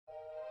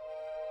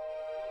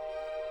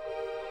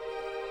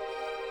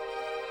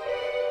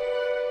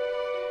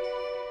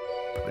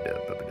Pigeon.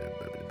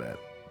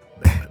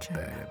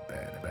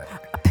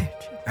 A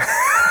pigeon.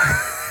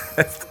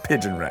 That's the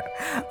pigeon rap.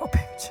 A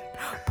pigeon.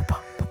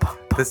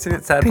 The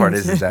sad part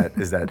is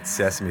that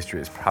Sesame Street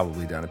has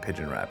probably done a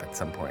pigeon rap at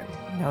some point.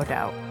 No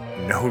doubt.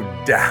 No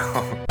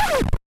doubt.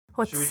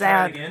 What's Should we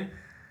sad? try it again?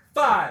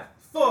 5,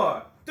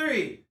 4,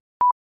 3.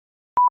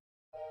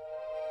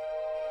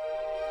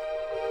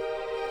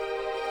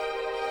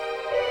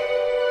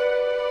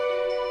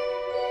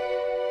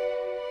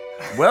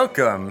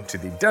 Welcome to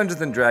the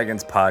Dungeons &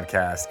 Dragons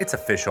podcast. It's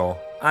official.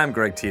 I'm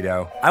Greg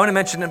Tito. I want to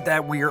mention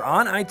that we are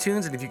on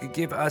iTunes, and if you could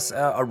give us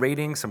a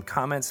rating, some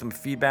comments, some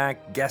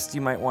feedback, guests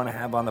you might want to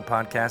have on the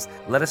podcast,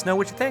 let us know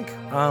what you think.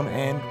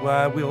 And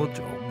we'll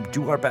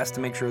do our best to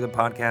make sure the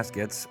podcast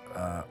gets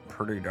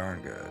pretty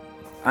darn good.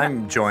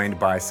 I'm joined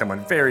by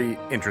someone very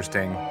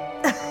interesting.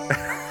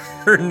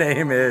 Her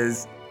name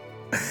is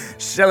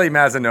Shelly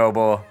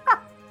Mazanoble.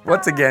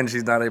 Once again,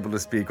 she's not able to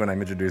speak when I'm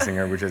introducing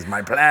her, which is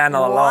my plan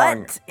all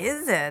along. What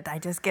is it? I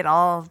just get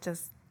all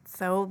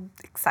so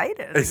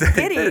excited. Excited.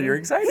 Giddy. You're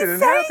excited He's and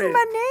saying happy.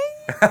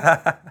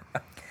 my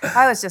name.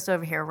 I was just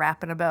over here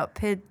rapping about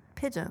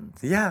pigeons.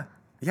 Yeah,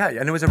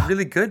 and it was a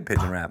really good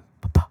pigeon rap.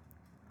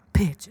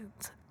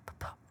 Pigeons.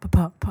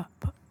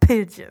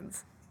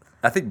 Pigeons.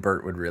 I think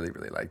Bert would really,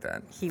 really like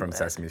that He from would.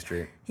 Sesame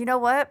Street. You know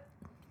what?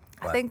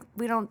 I What? think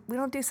we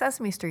don't do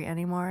Sesame Street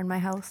anymore in my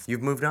house.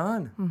 You've moved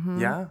on.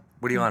 Mm-hmm. Yeah?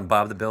 What are you on,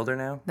 Bob the Builder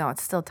now? No,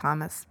 it's still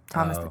Thomas.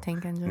 Thomas the Oh,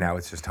 Tank Engine. Now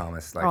it's just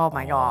Thomas, like, Oh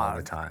my all God.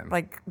 the time.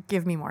 Like,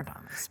 give me more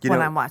Thomas You when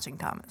know- I'm watching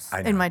Thomas. I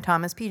In know. my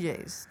Thomas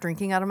PJs,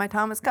 drinking out of my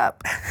Thomas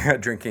cup.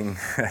 Drinking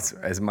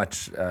as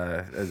much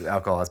as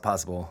alcohol as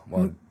possible.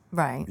 Well,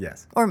 Right.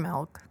 yes. Or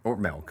milk. Or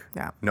milk.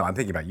 Yeah. No, I'm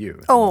thinking about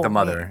you, Oh, the me.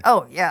 mother.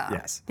 Oh, yeah.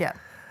 Yes. Yeah.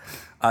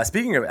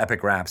 Speaking of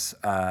epic raps,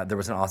 there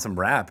was an awesome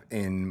rap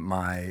in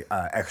my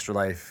Extra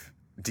Life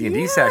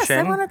D&D Yes, session.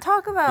 I want to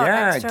talk about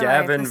Yeah, Extra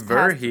Gavin Life this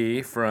past-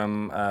 Verhey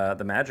from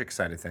the magic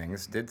side of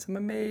things did some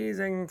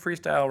amazing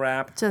freestyle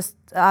rap. Just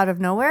out of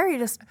nowhere, you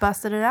just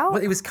busted it out.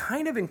 Well, it was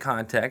kind of in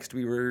context.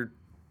 We were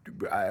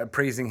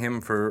praising him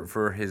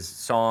for his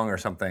song or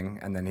something,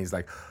 and then he's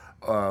like,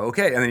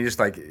 okay. And then he just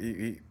like,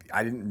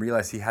 I didn't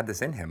realize he had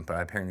this in him,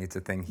 but apparently it's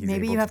a thing he's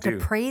Maybe able you have to to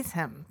do. praise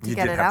him to You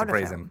get did it have out to of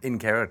praise him. him in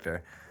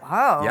character.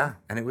 Wow. Yeah,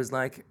 and it was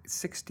like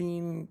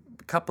 16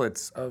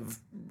 couplets of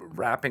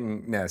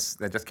rappingness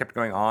that just kept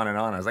going on and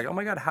on. I was like, oh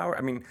my God, how?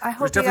 I mean, I there's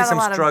hope you definitely got a some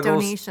lot struggles.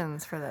 of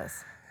donations for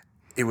this.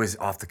 It was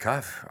off the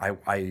cuff. I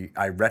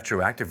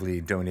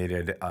retroactively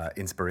donated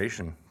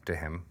inspiration to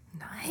him.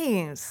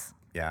 Nice.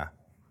 Yeah,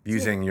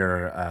 using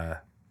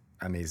your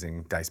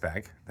amazing dice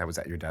bag that was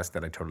at your desk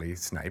that I totally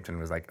sniped and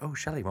was like, oh,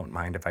 Shelly won't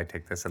mind if I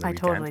take this on the I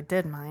weekend. totally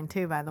did mine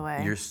too, by the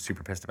way. You're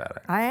super pissed about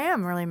it. I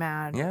am really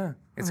mad. Yeah,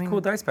 it's a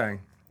cool dice bag.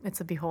 It's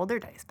a Beholder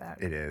dice bag.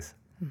 It is.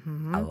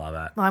 Mm-hmm. I love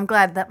it. Well, I'm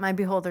glad that my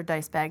Beholder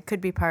dice bag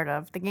could be part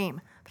of the game.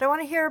 But I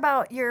want to hear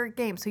about your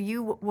game. So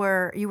you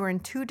were in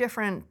two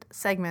different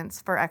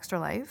segments for Extra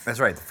Life. That's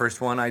right. The first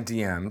one I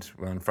DM'd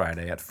on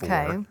Friday at 4,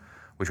 Okay.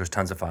 which was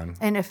tons of fun.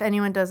 And if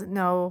anyone doesn't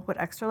know what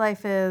Extra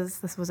Life is,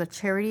 this was a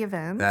charity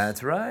event.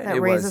 That's right. That it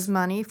raises was.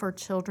 money for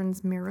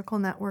Children's Miracle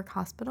Network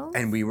hospitals.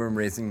 And we were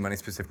raising money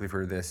specifically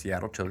for the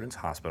Seattle Children's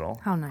Hospital.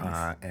 How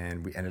nice.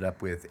 And we ended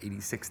up with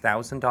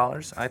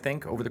 $86,000, I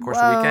think, over the course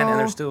of the weekend. And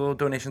there's still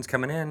donations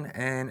coming in.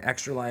 And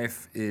Extra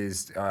Life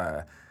is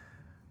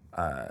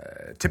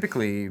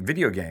typically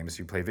video games.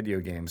 You play video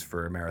games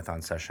for a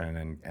marathon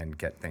session and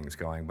get things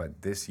going.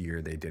 But this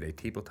year they did a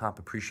tabletop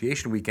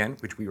appreciation weekend,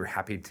 which we were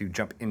happy to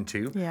jump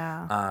into.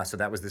 Yeah. So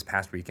that was this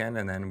past weekend.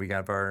 And then we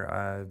got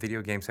our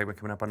video game segment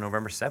coming up on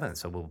November 7th.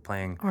 So we'll be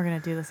playing We're going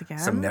to do this again.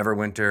 some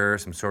Neverwinter,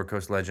 some Sword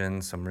Coast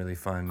Legends, some really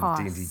fun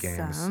D&D games.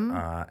 Awesome.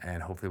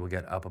 And hopefully we'll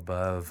get up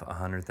above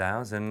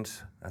 100,000.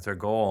 That's our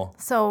goal.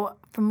 So,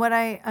 from what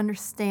I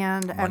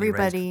understand, raised for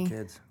everybody,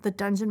 kids. the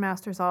Dungeon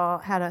Masters all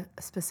had a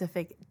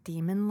specific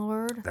demon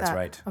lord. That's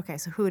right. Okay,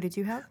 so who did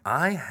you have?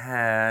 I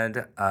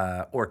had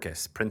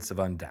Orcus, Prince of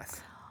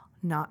Undeath.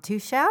 Not too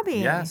shabby.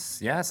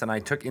 Yes, and I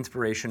took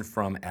inspiration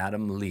from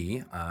Adam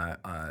Lee,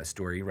 a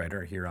story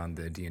writer here on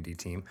the D&D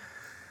team.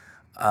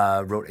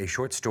 Wrote a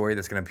short story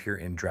that's going to appear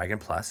in Dragon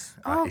Plus,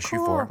 issue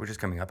cool. 4, which is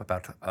coming up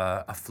about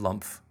a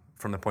flump,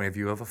 from the point of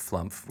view of a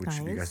flump, which if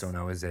you guys Nice. don't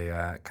know is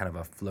a kind of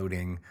a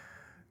floating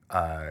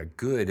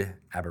good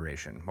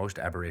aberration. Most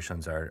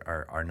aberrations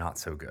are not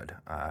so good,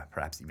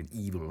 perhaps even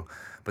evil.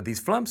 But these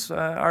flumps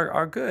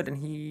are good,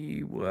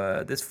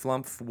 and this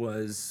flump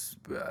was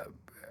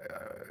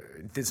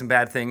did some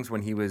bad things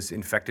when he was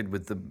infected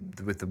with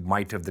the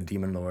might of the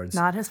demon lords.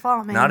 Not his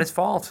fault, man. Not his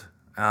fault.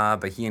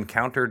 But he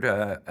encountered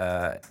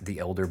the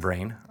Elder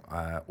Brain.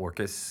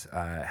 Orcus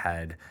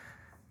had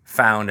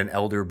found an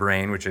Elder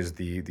Brain, which is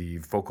the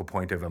focal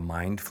point of a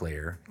Mind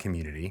Flayer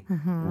community,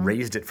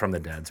 raised it from the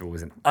dead. So it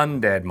was an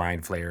undead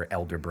Mind Flayer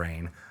Elder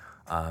Brain,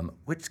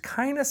 which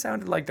kind of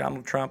sounded like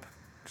Donald Trump.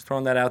 Just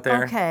throwing that out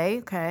there.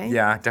 Okay.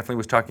 Yeah, definitely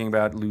was talking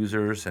about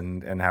losers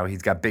and how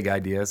he's got big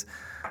ideas.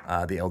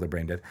 The Elder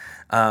Brain did.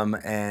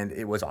 And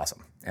it was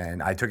awesome.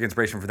 And I took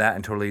inspiration for that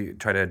and totally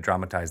tried to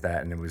dramatize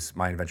that. And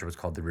my adventure was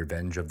called The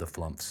Revenge of the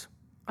Flumps.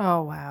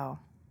 Oh, wow.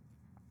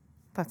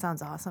 That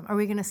sounds awesome. Are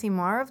we going to see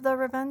more of the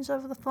Revenge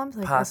of the Flumps?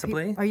 Like,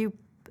 Possibly. Are you?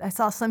 I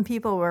saw some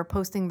people were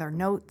posting their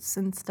notes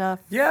and stuff.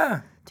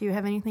 Yeah. Do you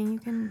have anything you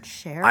can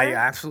share? I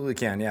absolutely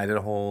can. Yeah, I did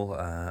a whole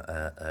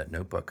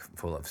notebook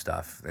full of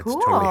stuff. It's Cool.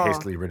 totally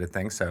hastily written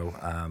thing. So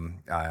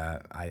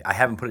I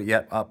haven't put it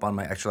yet up on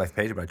my Extra Life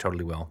page, but I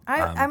totally will.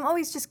 I'm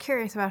always just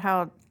curious about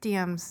how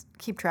DMs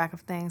keep track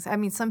of things. I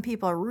mean, some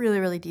people are really,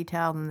 really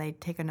detailed and they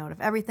take a note of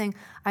everything.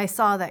 I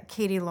saw that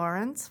Katie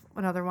Lawrence,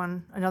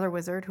 another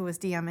wizard who was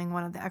DMing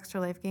one of the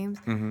Extra Life games,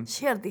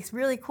 she had these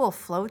really cool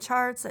flow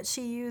charts that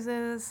she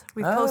uses.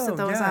 We posted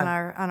those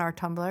yeah. on our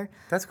Tumblr.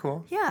 That's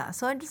cool. Yeah,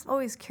 so I'm just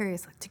always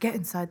curious, like, to get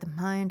inside the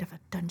mind of a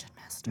dungeon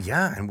master.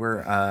 Yeah, and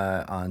we're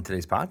on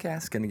today's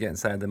podcast going to get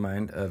inside the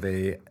mind of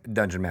a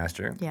dungeon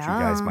master, which you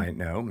guys Yeah. might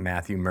know,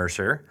 Matthew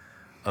Mercer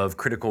of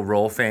Critical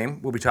Role fame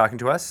will be talking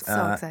to us.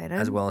 So excited.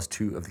 As well as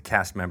two of the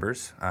cast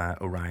members,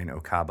 Orion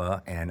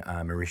Okaba and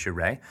Marisha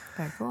Ray.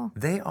 Very cool.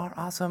 They are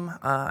awesome.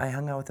 I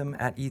hung out with them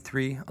at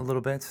E3 a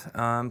little bit, so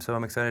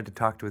I'm excited to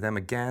talk to them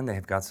again. They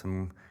have got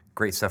some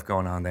great stuff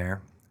going on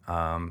there.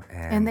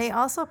 And they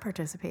also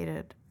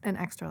participated in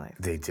Extra Life.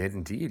 They did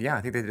indeed, yeah.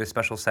 I think they did a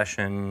special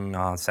session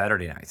on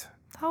Saturday night.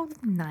 How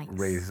nice.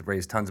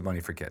 Raised tons of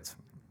money for kids.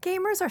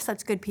 Gamers are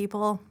such good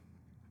people.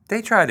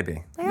 They try to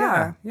be. They yeah,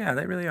 are. Yeah,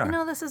 they really are. You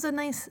know, this is a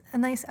nice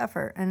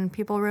effort, and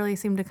people really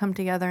seem to come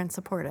together and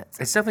support it.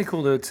 It's definitely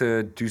cool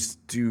to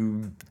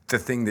do the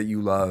thing that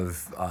you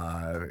love,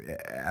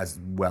 as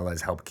well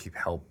as help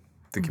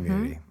the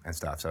community and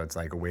stuff. So it's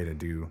like a way to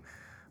do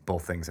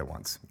both things at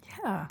once.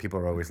 Yeah. People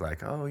are always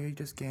like, "Oh, you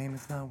just game;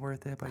 it's not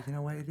worth it." But you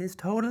know what? It is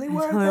totally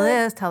worth It totally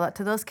it. is. Tell that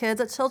to those kids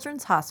at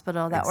Children's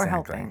Hospital that we're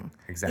Exactly. helping.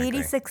 Exactly.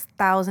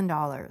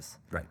 $86,000.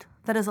 Right.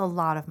 That is a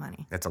lot of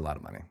money. That's a lot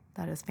of money.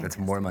 That is That's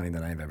fantastic. more money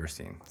than I've ever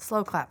seen.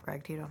 Slow clap,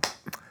 Greg Tito.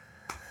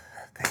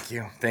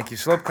 Thank you.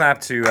 Slope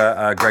clap to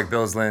Greg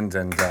Billsland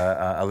and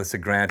Alyssa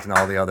Grant and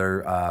all the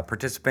other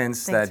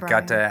participants Thanks, that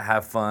got to Ryan.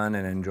 have fun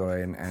and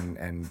enjoy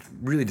and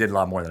really did a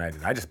lot more than I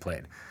did. I just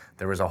played.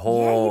 There was a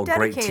whole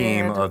great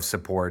team dedicated. of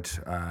support.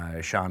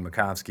 Sean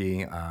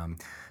Makovsky,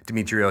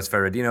 Dimitrios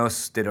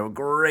Ferradinos did a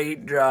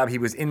great job. He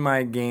was in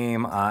my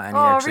game and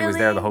he actually was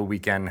there really? the whole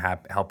weekend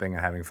helping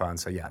and having fun.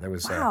 So yeah, there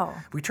was. Wow.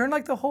 We turned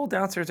like the whole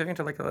downstairs area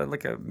into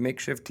like a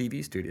makeshift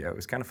TV studio. It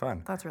was kind of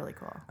fun. That's really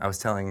cool. I was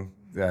telling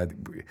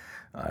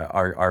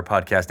our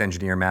podcast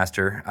engineer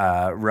master,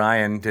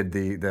 Ryan, did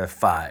the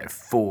 5,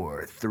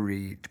 4,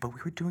 3, but we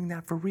were doing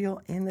that for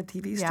real in the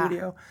TV Yeah.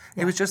 studio.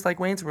 It was just like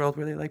Wayne's World,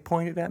 where they like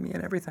pointed at me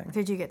and everything.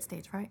 Did you get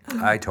stage fright?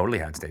 I totally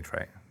had stage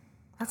fright.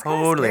 That's kinda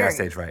Totally had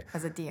scary stage fright.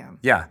 as a DM.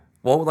 Yeah.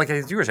 Well, like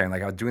as you were saying,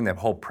 like I was doing the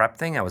whole prep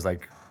thing. I was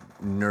like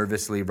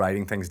nervously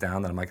writing things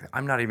down that I'm like,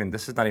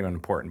 this is not even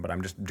important, but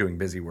I'm just doing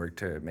busy work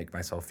to make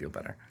myself feel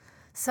better.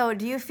 So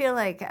do you feel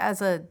like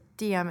as a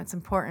DM it's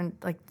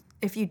important, like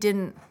if you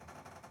didn't,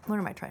 what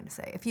am I trying to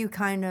say? If you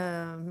kind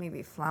of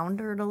maybe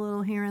floundered a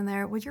little here and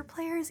there, would your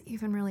players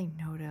even really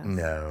notice?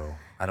 No,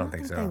 I don't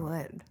think so. They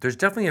would. There's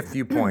definitely a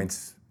few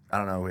points. I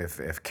don't know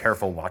if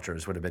careful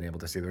watchers would have been able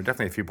to see. There were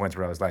definitely a few points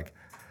where I was like,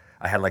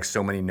 I had like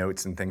so many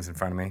notes and things in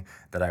front of me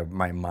that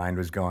my mind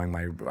was going.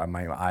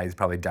 My eyes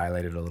probably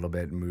dilated a little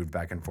bit and moved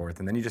back and forth.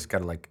 And then you just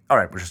gotta like, all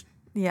right, we're just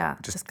Yeah,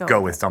 go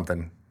with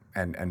something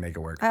and make it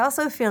work. I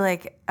also feel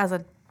like as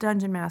a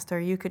dungeon master,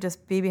 you could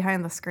just be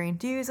behind the screen.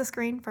 Do you use a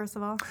screen, first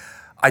of all?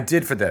 I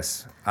did for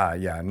this.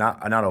 Yeah,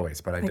 not always,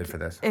 but I did for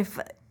this.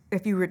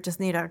 If you just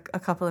need a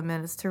couple of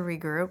minutes to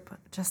regroup,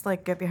 just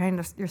like get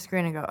behind your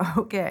screen and go,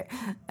 okay,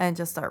 and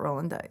just start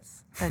rolling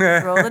dice. And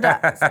just roll the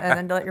dice. And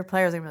then let your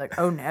players be like,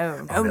 oh no,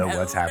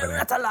 What's happening?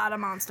 that's a lot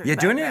of monsters. Yeah,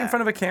 back doing it there. in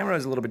front of a camera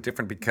is a little bit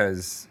different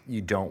because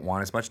you don't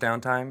want as much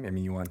downtime. I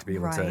mean, you want to be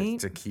able Right.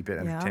 to keep it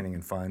Yeah. entertaining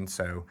and fun.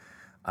 So,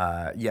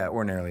 yeah,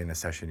 ordinarily in a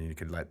session you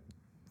could let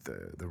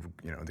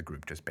the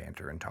group just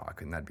banter and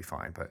talk, and that'd be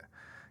fine. But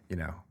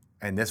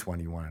and this one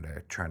you wanted to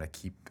try to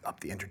keep up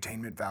the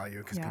entertainment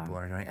value because Yeah. people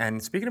are enjoying.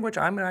 And speaking of which,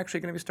 I'm actually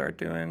going to start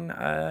doing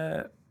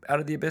Out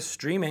of the Abyss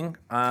streaming.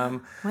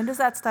 When does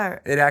that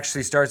start? It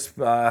actually starts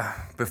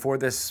before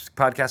this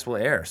podcast will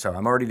air, so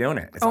I'm already doing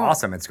it. It's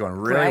awesome. It's going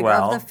really Greg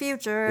well. of the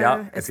future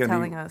Yeah, is gonna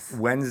telling be us.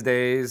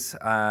 Wednesdays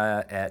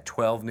at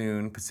 12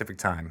 noon Pacific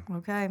time.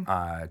 Okay.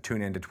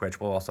 Tune into Twitch.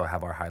 We'll also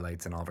have our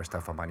highlights and all of our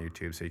stuff up on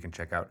YouTube, so you can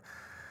check out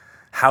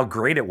how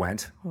great it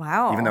went.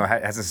 Wow. Even though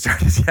it hasn't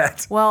started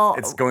yet. Well,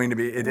 it's going to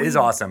be. It is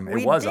awesome.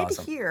 It was We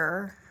awesome. did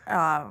hear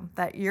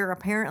that you're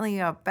apparently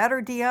a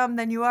better DM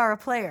than you are a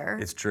player.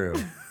 It's true.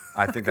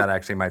 I think that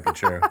actually might be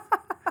true.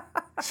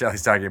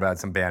 Shelly's talking about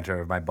some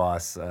banter my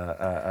boss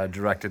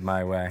directed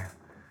my way.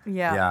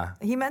 Yeah.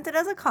 He meant it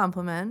as a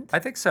compliment. I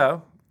think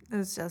so. It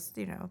was just,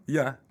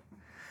 Yeah.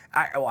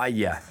 I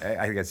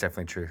think that's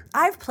definitely true.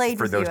 I've played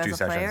For with you those as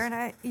two a player,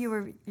 sessions. and you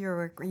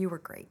were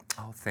great.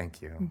 Oh,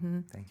 thank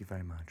you. Thank you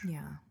very much.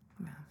 Yeah.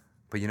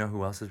 But you know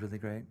who else is really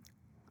great?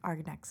 Our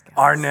next guest.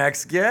 Our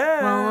next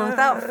guest. Well,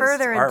 without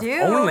further Our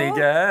ado, only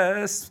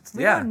guest.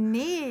 We Yeah. don't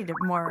need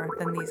more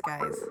than these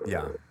guys.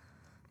 Yeah.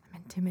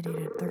 I'm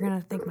intimidated. They're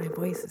gonna think my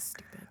voice is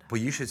stupid.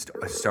 Well, you should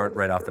start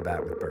right off the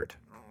bat with Bert.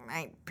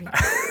 my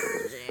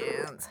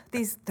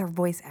pigeons. They're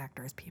voice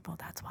actors, people.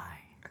 That's why.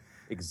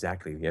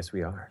 Exactly. Yes,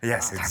 we are.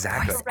 Yes,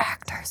 exactly. Voice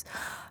actors.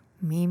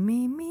 Me,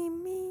 me, me,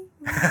 me.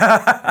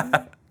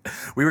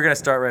 We were gonna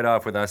start right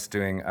off with us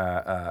doing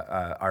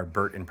our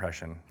Bert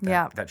impression.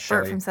 That Bert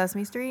Shelley. from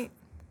Sesame Street.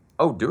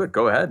 Oh, do it.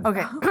 Go ahead.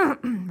 Okay.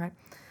 Right.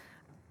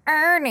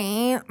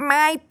 Ernie,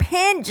 my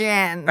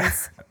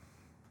pigeons.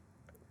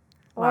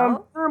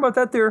 Well, Sorry about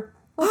that, dear.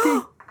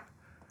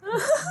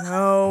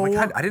 Oh my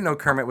God, I didn't know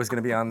Kermit was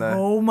gonna be on the.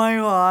 oh my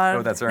God.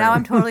 Oh, that's Ernie. Now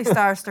I'm totally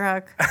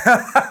starstruck.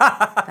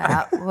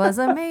 That was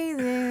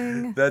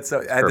amazing. That's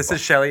so. This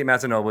is Shelley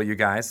Mazzanoble, you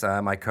guys.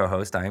 My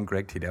co-host. I am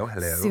Greg Tito.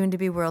 Hello. Soon to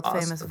be world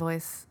famous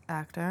voice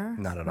actor.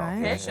 Not at all.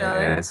 right? Hey,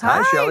 Shelley. Yes.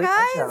 Hi, Shelley.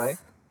 guys. Shelley.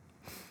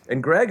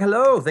 And Greg,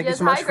 hello. Thank you Yes,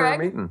 so much hi, for Greg.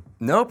 meeting.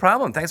 No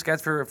problem. Thanks,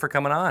 guys, for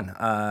coming on.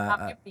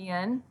 How you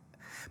been?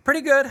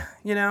 Pretty good.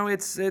 You know,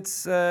 it's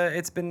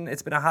been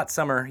a hot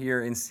summer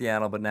here in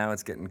Seattle, but now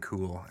it's getting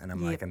cool, and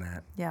I'm liking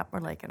that. Yeah,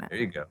 we're liking There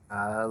it. you go.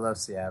 I love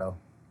Seattle.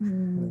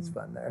 It's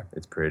fun there.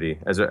 It's pretty.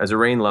 As a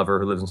rain lover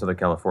who lives in Southern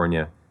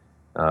California,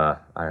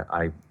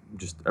 I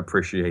just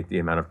appreciate the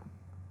amount of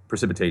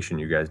precipitation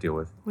you guys deal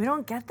with. We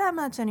don't get that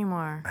much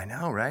anymore. I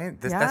know, right?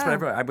 That's what Yeah.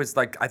 everyone. I was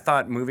like, I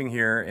thought moving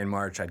here in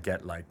March I'd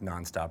get like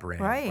nonstop rain,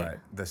 Right. but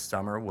the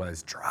summer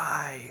was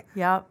dry.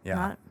 Yep.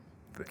 Yeah.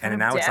 And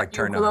now it's Damn like you,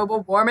 turned on.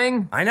 global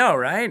warming. I know,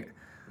 right?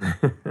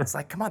 It's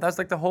like, come on, that was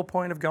like the whole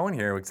point of going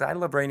here. Because I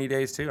love rainy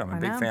days too. I'm a I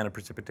big know. fan of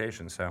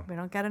precipitation, so We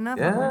don't get enough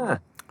of it. Yeah.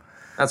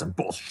 That's a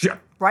bullshit.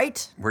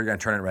 Right? we're gonna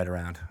turn it right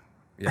around.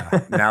 Yeah.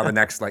 Now the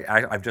next, like,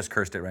 I've just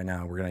cursed it right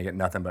now. We're gonna get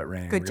nothing but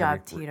rain. Good We're gonna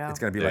job, be- Tito. It's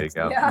gonna be There like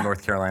you go. Yeah.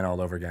 North Carolina all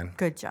over again.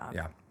 Good job.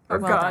 Yeah. Well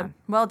God. done.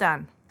 Well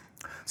done.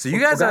 So you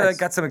guys guys.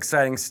 got some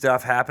exciting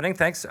stuff happening.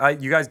 Thanks.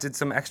 You guys did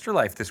some Extra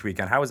Life this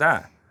weekend. How was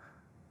that?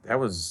 That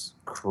was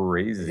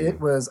crazy. It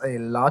was a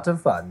lot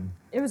of fun.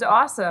 It was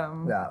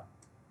awesome. Yeah.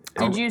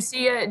 Did you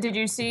see it? Did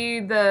you see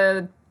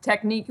the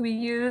technique we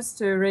used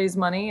to raise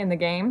money in the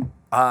game?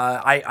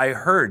 I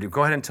heard.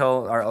 Go ahead and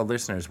tell our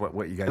listeners what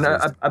you guys And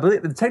used. I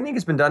believe the technique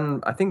has been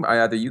done, I think,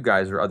 by either you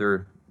guys or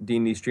other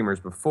D&D streamers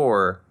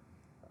before,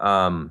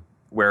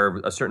 where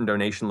a certain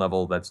donation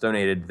level that's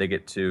donated, they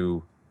get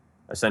to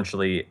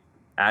essentially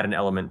add an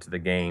element to the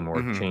game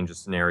or change a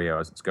scenario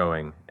as it's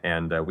going.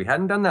 And we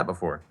hadn't done that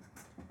before.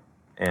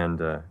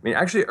 And I mean,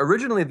 actually,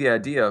 originally the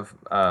idea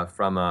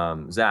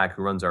from Zach,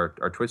 who runs our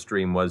Twitch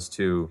stream, was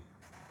to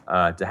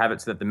have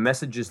it so that the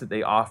messages that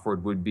they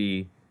offered would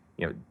be,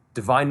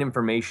 divine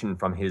information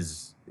from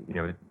his,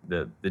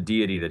 the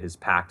deity that his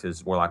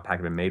warlock pact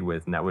had been made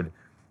with, and that would,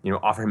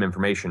 offer him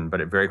information.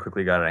 But it very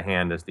quickly got out of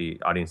hand as the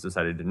audience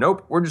decided to,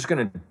 nope, we're just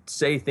gonna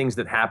say things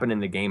that happen in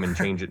the game and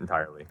change it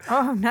entirely.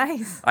 Oh,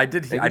 nice. I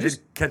did. I did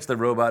just- catch the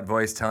robot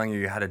voice telling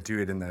you how to do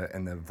it in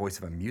the voice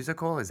of a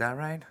musical. Is that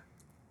right?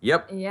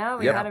 Yep. Yeah,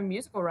 we Yep. had a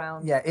musical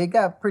round. Yeah, it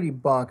got pretty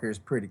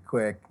bonkers pretty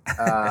quick.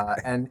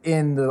 And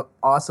in the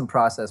awesome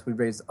process, we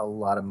raised a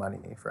lot of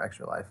money for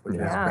Extra Life, which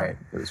Yeah. was great.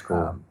 It was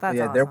cool. That's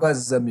yeah, there awesome.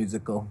 was a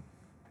musical.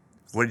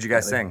 What did you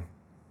guys sing?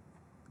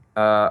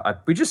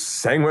 We just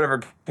sang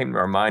whatever came to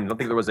our mind. I don't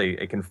think there was a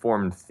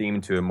conformed theme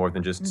to it more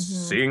than just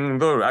sing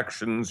the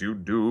actions you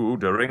do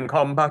during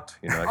combat.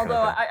 That kind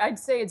Although of thing. I'd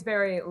say it's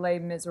very Les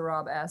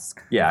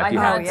Miserables-esque. Yeah, If I if you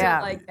had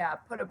have- to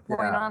put a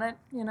point Yeah. on it,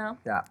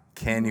 Yeah.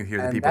 Can you hear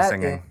the And people that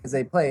singing? is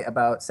a play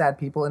about sad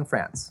people in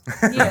France.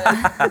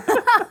 Yeah.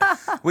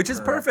 Which is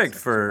perfect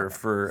for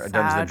a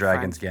Dungeons Sad and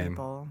Dragons French game.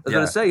 people. I was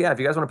going to say, yeah, if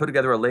you guys want to put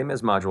together a Les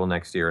Mis module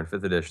next year in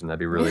 5th edition, that'd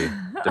be really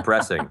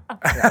depressing.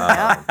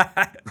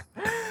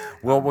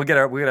 Well, we'll get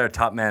our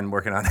top men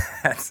working on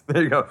that.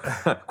 There you go.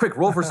 Quick,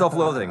 roll for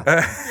self-loathing.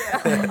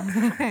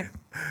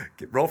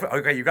 Roll for.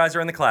 Okay, you guys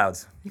are in the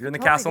clouds. You're in the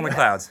totally castle in do the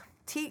that. clouds.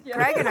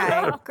 Greg and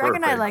I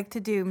Perfect. like to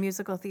do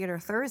musical theater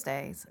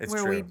Thursdays, It's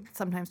where true. we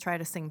sometimes try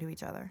to sing to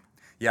each other.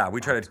 Yeah,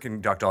 we try to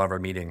conduct all of our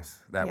meetings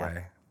that Yeah.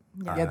 way.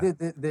 Yeah,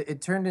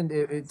 it turned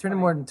into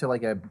more into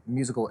like a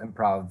musical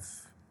improv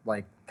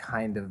like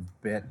kind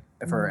of bit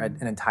for an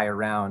entire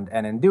round,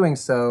 and in doing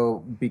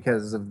so,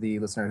 because of the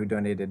listener who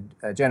donated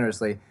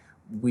generously,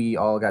 we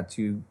all got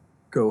to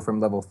go from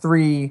level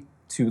 3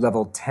 to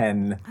level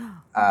 10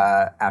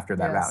 after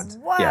that Yes.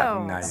 round. Whoa!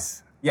 Yeah,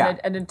 nice. Yeah,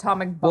 An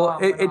atomic Well,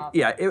 bomb. went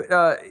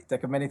off.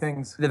 deck of many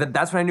things.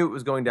 That's when I knew it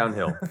was going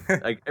downhill.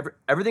 Like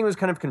everything was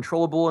kind of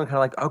controllable and kind of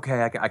like,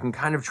 okay, I can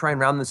kind of try and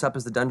round this up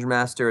as the dungeon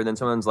master. And then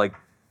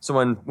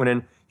someone went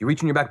in. You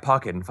reach in your back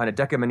pocket and find a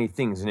deck of many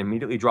things, and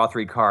immediately draw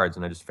 3 cards.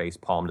 And I just face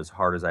palmed as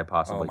hard as I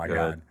possibly Oh my could.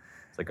 God.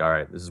 It's like, all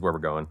right, this is where we're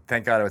going.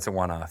 Thank God it's a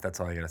one-off. That's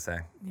all I gotta say.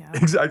 Yeah.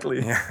 Exactly.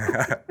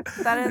 That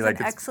is Like an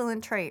it's-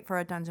 excellent trait for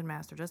a dungeon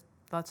master.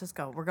 Let's just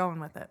go. We're going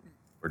with it.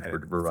 We're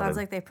Sounds running.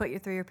 like they put you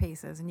through your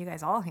paces, and you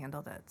guys all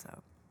handled it. So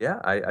Yeah,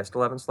 I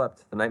still haven't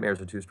slept. The nightmares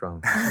are too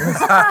strong.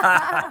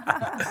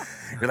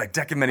 You're like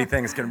decking many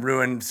things can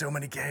ruin so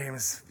many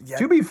games. Yeah.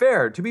 To be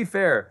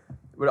fair,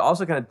 what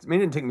also kind of it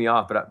didn't take me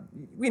off, but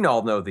we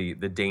all know the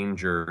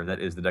danger that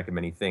is the deck of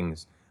many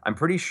things. I'm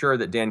pretty sure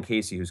that Dan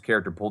Casey, whose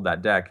character pulled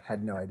that deck,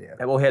 Had no idea.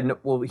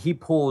 he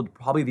pulled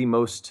probably the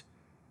most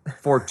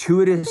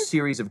fortuitous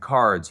series of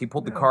cards. He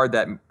pulled the card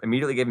that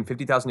immediately gave him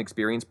 50,000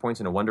 experience points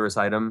and a wondrous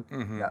item.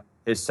 Yeah.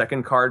 His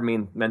second card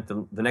meant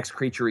the next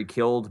creature he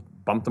killed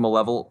bumped him a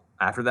level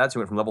after that, so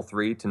he went from level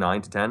 3 to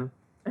 9 to 10.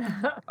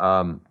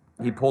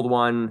 He pulled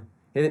one.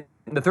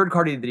 The third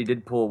card that he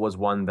did pull was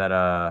one that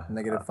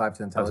 -5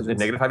 to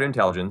intelligence. -5 to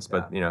intelligence,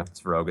 but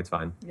it's rogue, it's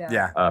fine.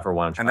 Yeah. For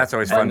one, And that's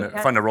always But fun he to,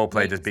 had- fun to role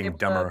play, he just was being able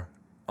to- dumber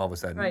all of a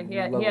sudden. Right. He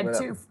had Level it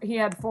two. He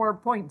had 4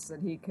 points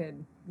that he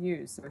could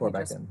use. So Pour he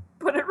back just in.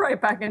 put it right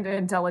back into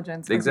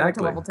intelligence. 'cause he went to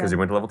Exactly, level because he 10.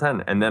 went to level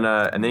 10, and then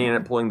he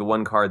ended up pulling the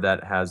one card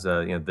that has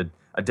a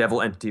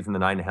devil entity from the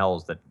 9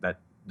 hells that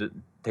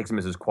takes him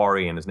as his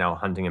quarry and is now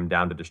hunting him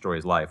down to destroy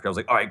his life. I was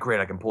like, all right, great,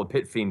 I can pull a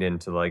pit fiend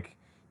into like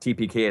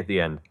TPK at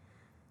the end,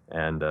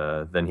 and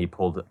then he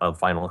pulled a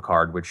final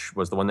card, which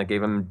was the one that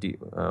gave him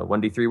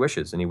 1d3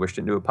 wishes, and he wished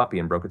it into a puppy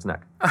and broke its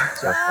neck.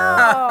 So,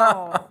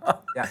 Oh.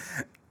 Yeah.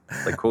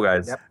 like, cool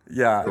guys. Yep.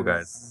 Yeah. Cool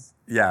guys.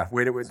 Yeah.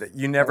 Wait,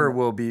 you never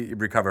will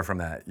recover from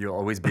that. You'll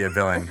always be a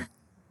villain.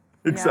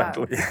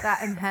 Exactly. Yeah,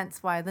 that and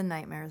hence why the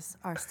nightmares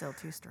are still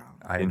too strong.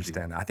 I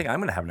understand. I think I'm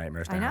gonna have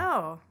nightmares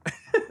now. I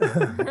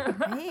know.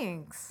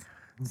 Thanks.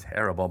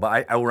 Terrible.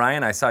 But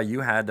Orion, I saw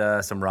you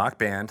had some rock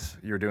band.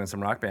 You were doing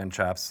some rock band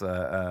chops.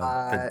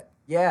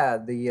 Yeah,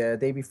 the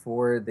day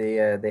before they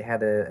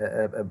had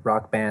a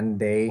rock band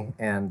day,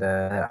 and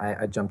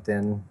I jumped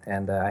in,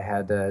 and I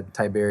had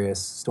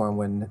Tiberius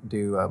Stormwind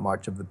do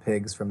March of the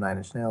Pigs from Nine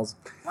Inch Nails.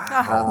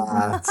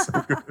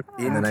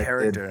 in and then I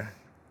character.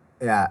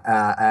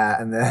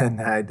 And then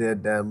I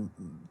did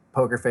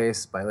Poker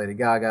Face by Lady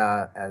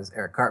Gaga as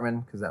Eric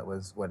Cartman, because that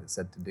was what it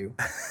said to do.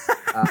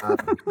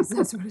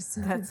 That's what it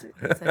said. That's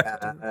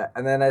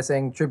And then I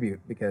sang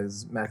Tribute,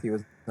 because Matthew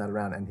was not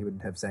around, and he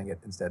would have sang it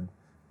instead.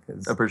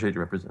 'Cause, I appreciate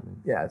you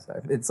representing. yeah,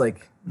 so it's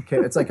like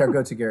our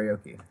go-to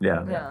karaoke.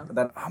 Yeah. Yeah. But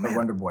that the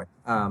Wonder Boy.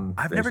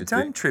 I've They never should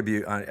done do-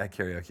 tribute at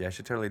karaoke. I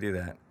should totally do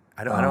that.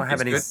 I don't have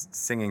It's any good.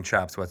 singing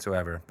chops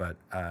whatsoever, but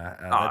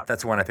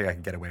that's one I think I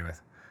could get away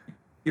with.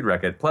 You'd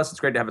wreck it. Plus, it's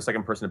great to have a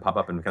second person to pop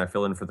up and kind of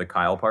fill in for the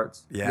Kyle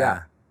parts. Yeah.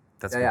 Yeah.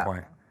 That's a Yeah, good yeah.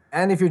 point.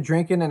 And if you're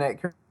drinking and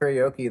at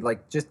karaoke,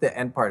 like just the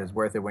end part is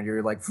worth it when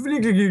you're like,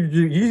 like you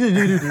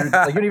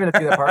don't even have to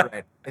do that part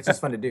right. It's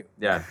just fun to do.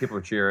 Yeah, people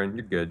are cheering.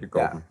 You're good. You're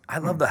Yeah. golden. I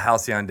love the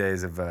halcyon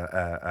days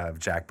of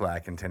Jack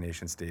Black and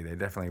Tenacious D. They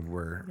definitely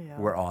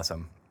were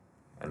awesome.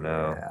 I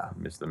know. Yeah.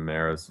 Miss the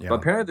Maris. Yeah.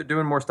 But apparently they're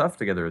doing more stuff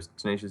together as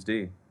Tenacious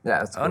D. Yeah,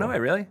 that's cool. Oh no, wait,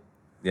 really?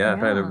 Yeah,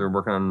 apparently Yeah. they're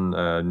working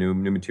on new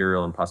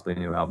material and possibly a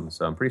new album.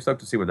 So I'm pretty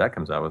stoked to see what that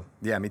comes out with.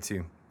 Yeah, me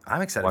too.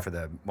 I'm excited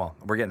for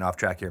we're getting off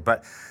track here,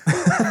 but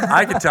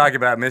I could talk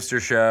about Mr.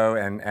 Show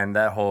and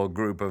that whole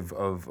group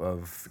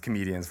of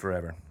comedians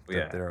forever.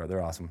 Yeah.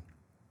 They're awesome.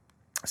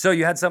 So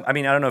you had I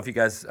don't know if you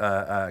guys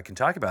can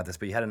talk about this,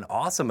 but you had an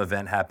awesome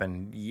event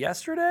happen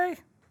yesterday.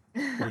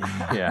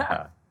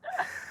 Yeah.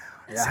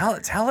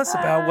 Tell us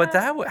about what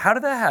how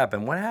did that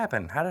happen? What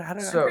happened? How did I'm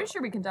So- pretty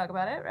sure we can talk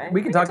about it, right?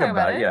 We can talk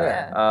about it,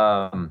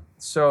 yeah.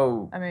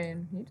 So, I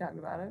mean, he talked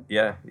about it.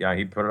 yeah,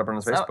 he put it up on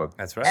his So- Facebook.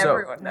 That's right. So-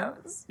 Everyone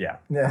knows. Yeah.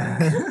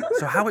 Yeah.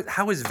 So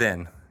how is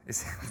Vin?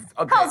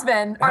 How's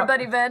Ben? Our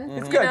buddy Ben.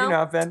 It's good, you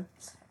know, Ben.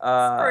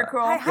 Very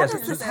cool. How Yeah, does so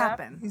this just-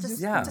 happen?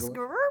 Just Yeah.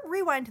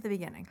 rewind to the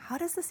beginning. How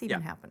does this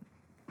even happen?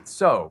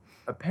 So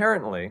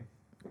apparently,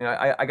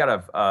 I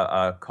got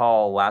a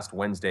call last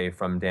Wednesday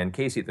from Dan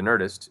Casey at the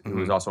Nerdist, who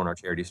was also on our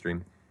charity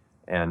stream,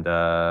 and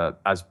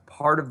as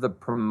part of the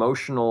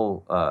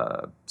promotional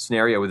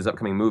scenario with his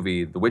upcoming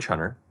movie, The Witch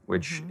Hunter,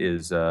 which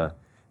is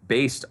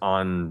based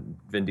on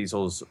Vin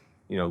Diesel's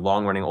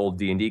long-running old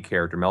D&D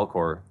character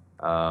Melkor.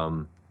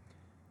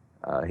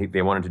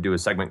 They wanted to do a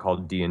segment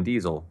called D&D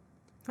Diesel.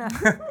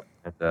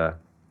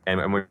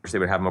 And which they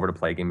would have him over to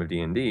play a game of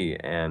D&D.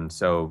 And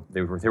so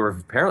they were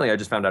apparently, I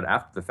just found out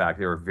after the fact,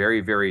 they were very,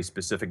 very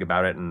specific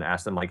about it and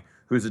asked them, like,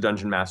 who's the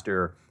dungeon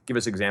master? Give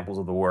us examples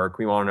of the work.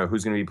 We want to know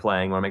who's going to be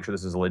playing. We want to make sure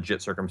this is a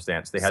legit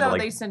circumstance. They had So to,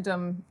 like, they sent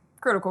him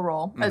Critical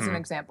Role as an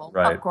example,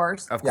 Right. of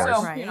course. Of So,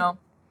 course. Right. You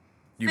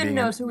Finn being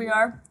knows who we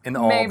are. in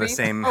all Maybe. the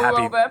same a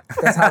little happy. bit.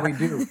 That's how we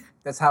do.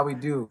 That's how we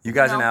do. You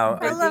guys No,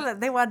 are I now. love it.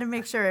 They wanted to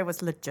make sure it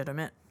was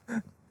legitimate.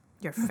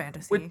 Your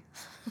fantasy.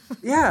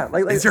 yeah.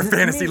 Like Is your to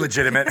fantasy me,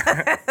 legitimate?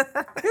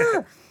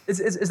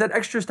 Is that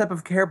extra step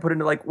of care put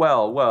into, like,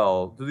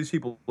 well, do these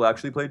people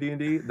actually play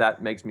D&D?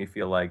 That makes me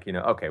feel like,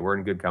 okay, we're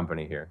in good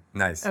company here.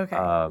 Nice. Okay.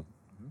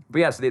 But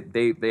yeah, so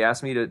they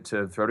asked me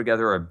to throw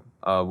together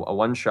a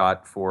one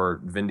shot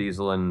for Vin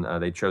Diesel, and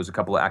they chose a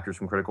couple of actors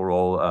from Critical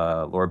Role,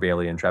 Laura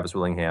Bailey and Travis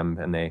Willingham,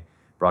 and they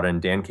brought in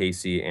Dan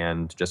Casey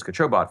and Jessica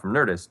Chobot from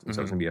Nerdist. And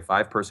so it's gonna be a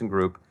 5-person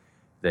group.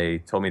 They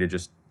told me to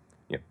just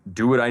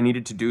do what I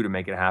needed to do to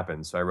make it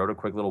happen. So I wrote a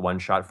quick little one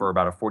shot for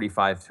about a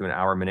 45 to an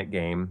hour minute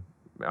game.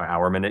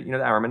 Hour minute,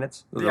 the hour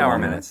minutes? Those The are hour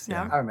long minutes.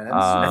 Yeah. Yeah. Our minutes.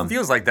 It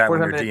feels like that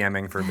when you're 45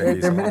 DMing for Vin they're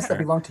Diesel. minutes that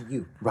Sure. belong to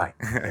you. Right.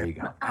 There you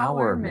go.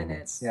 Hour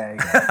minutes. Yeah.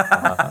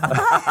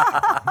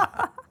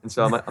 Yeah. And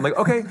so I'm like,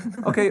 okay,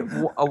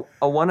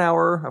 a 1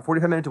 hour, a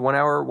 45-minute to 1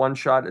 hour one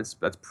shot. That's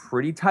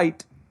pretty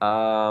tight.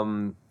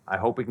 I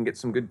hope we can get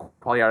some good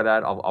quality out of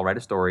that. I'll write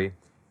a story,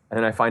 And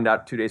then I find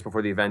out 2 days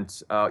before the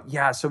event,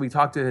 so we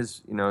talked to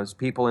his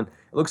people, and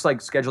it looks like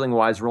scheduling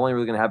wise, we're only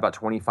really going to have about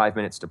 25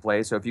 minutes to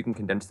play. So if you can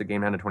condense the game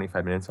down to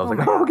 25 minutes, I was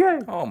like, okay,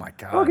 Oh my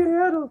god. okay,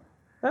 that'll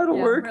Yeah,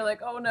 work. we're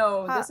like, oh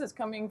no, this is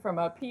coming from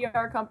a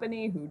PR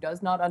company who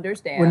does not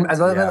understand.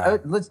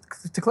 Let's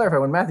to clarify.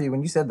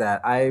 When you said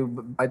that, I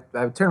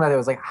turned to Matthew. I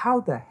was like, "How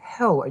the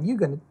hell are you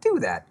going to do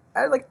that?"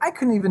 I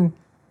couldn't even.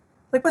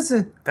 Like,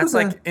 That's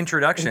like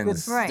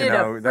introductions. Right. You did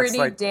know, a that's pretty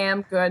like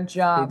damn good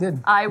job. They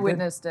did. I They did.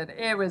 witnessed it.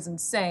 It was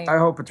insane. I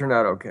hope it turned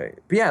out okay.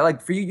 But yeah,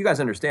 like for you guys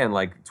understand,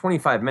 like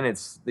 25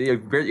 minutes,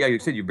 you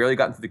said you've barely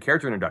gotten through the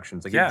character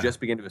introductions. Like Yeah. you just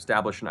begin to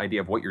establish an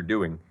idea of what you're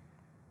doing.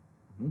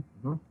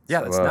 yeah,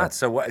 So, that's nuts.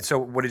 So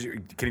what did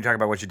you? Can you talk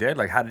about what you did?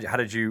 Like how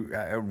did you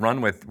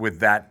run with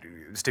that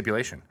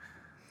stipulation?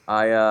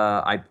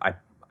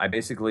 I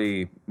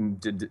basically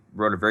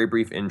wrote a very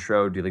brief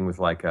intro dealing with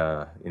like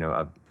a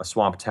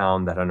swamp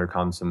town that had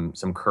undergone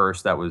some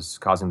curse that was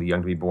causing the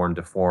young to be born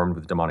deformed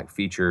with demonic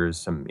features.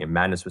 Some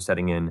madness was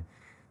setting in.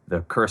 The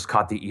curse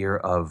caught the ear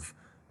of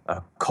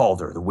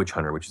Calder, the witch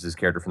hunter, which is his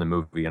character from the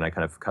movie, and I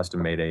kind of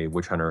custom made a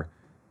witch hunter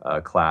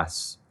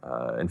class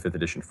in 5th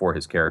edition for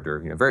his character.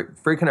 Very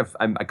very kind of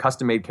I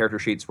custom made character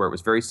sheets where it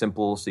was very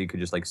simple, so you could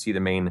just like see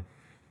the main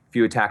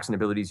few attacks and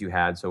abilities you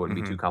had, so it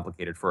wouldn't be too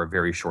complicated for a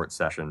very short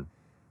session.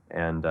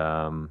 And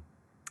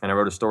I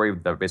wrote a story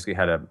that basically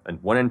had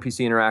one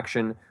NPC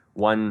interaction,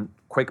 one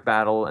quick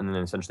battle, and then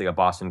essentially a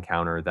boss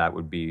encounter that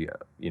would be,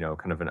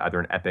 kind of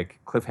either an epic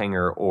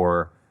cliffhanger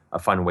or a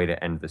fun way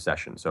to end the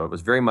session. So it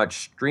was very much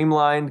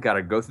streamlined. Got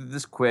to go through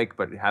this quick,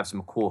 but have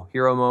some cool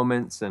hero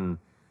moments, and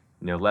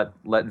let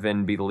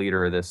Vin be the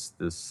leader of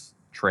this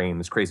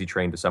crazy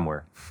train to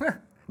somewhere.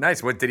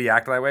 Nice. What did he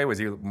act that way? Was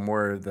he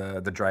more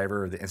the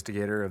driver or the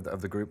instigator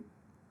of the group?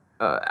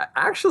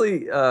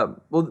 Actually,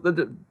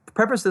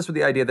 preface this with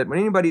the idea that when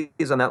anybody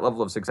is on that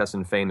level of success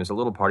and fame, there's a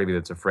little part of you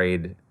that's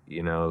afraid,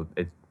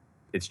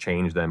 it's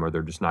changed them or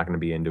they're just not going to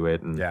be into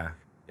it. And Yeah.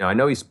 I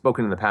know he's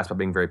spoken in the past about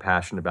being very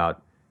passionate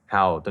about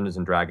how Dungeons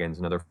and Dragons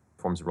and other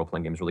forms of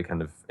role-playing games really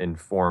kind of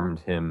informed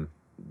who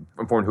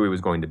he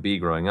was going to be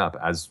growing up,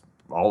 as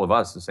all of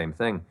us, the same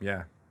thing.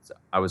 Yeah. So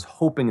I was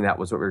hoping that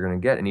was what we were going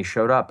to get, and he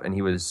showed up, and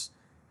he was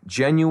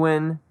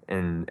genuine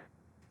and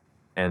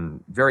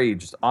very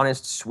just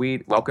honest,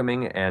 sweet,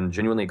 welcoming, and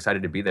genuinely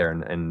excited to be there.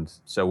 And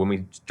so when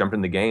we jumped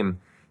in the game,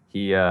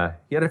 he had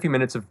a few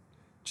minutes of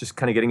just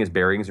kind of getting his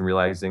bearings and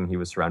realizing he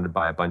was surrounded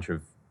by a bunch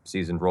of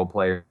seasoned role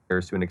players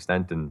to an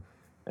extent, and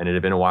it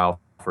had been a while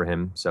for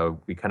him. So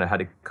we kind of had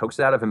to coax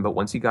it out of him. But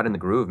once he got in the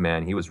groove,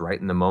 man, he was right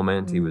in the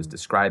moment. He was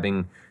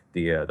describing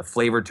the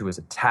flavor to his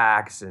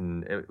attacks,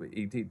 and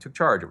he took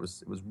charge. It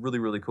was really,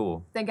 really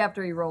cool. I think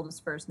after he rolled his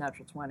first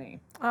natural 20.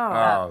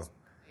 Oh.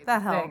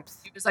 That thing.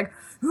 helps. He was like,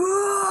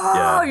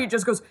 Yeah. he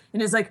just goes in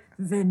his like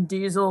Vin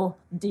Diesel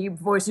deep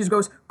voice. He just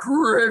goes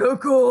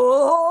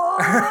critical.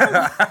 You're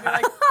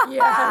like,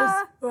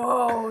 yes.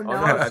 Oh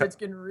no, no. shit's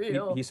getting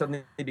real. He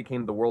suddenly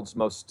became the world's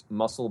most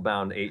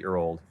muscle-bound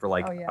 8-year-old for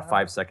like Oh, yeah. a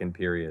 5-second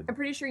period. I'm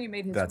pretty sure you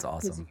made his. That's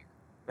awesome.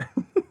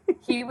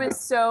 He was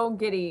so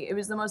giddy. It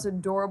was the most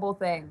adorable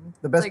thing.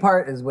 The best Like,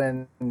 part is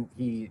when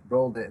he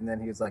rolled it and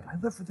then he was like, "I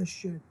live for this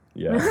shit."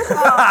 Yeah,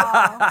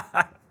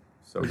 Aw,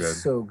 so It was good.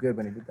 so good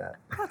when he did that.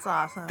 that's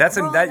awesome.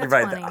 You're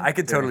right. funny. I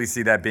could totally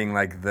see that being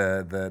like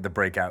the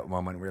breakout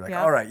moment where you're like,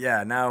 Yep. all right,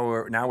 yeah, now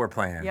we're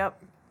playing.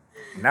 Yep.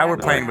 Now we're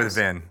playing with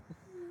Vin.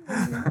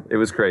 It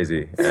was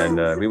crazy, and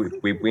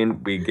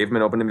we gave him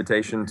an open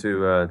invitation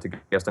to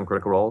guest on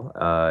Critical Role.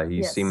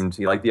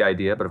 He liked the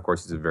idea, but of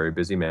course he's a very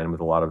busy man with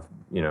a lot of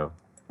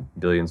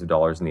billions of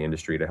dollars in the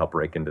industry to help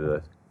rake into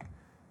the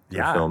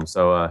film.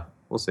 So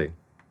we'll see.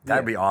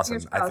 That'd be awesome.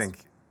 Fingers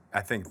crossed. I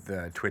think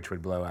the Twitch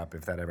would blow up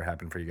if that ever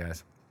happened for you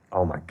guys.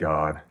 Oh my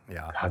God.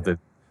 Yeah. God,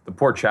 the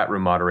poor chat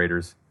room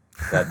moderators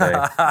that day.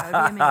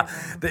 That would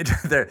be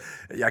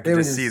amazing. I could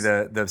just see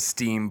the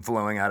steam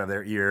flowing out of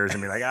their ears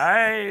and be like,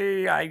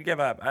 I give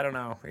up. I don't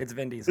know. It's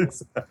Vin Diesel.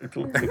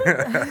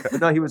 But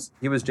no, he was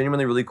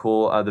genuinely really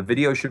cool. The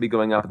video should be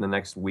going up in the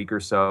next week or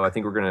so. I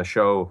think we're going to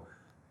show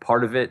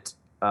part of it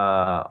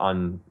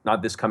on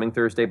not this coming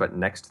Thursday, but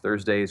next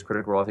Thursday's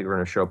Critical Role. I think we're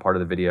going to show part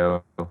of the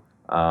video,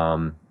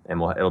 and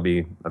it'll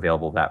be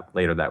available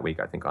later that week,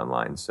 I think,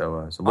 online.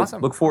 So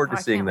Awesome. look forward Oh, to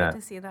I seeing can't that.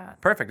 wait to see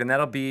that. Perfect. And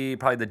that'll be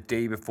probably the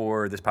day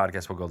before this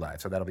podcast will go live.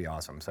 So that'll be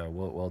awesome. So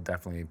we'll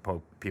definitely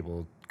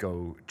people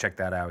go check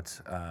that out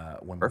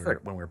when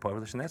we're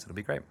publishing this. It'll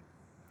be great.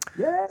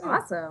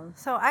 Awesome.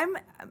 So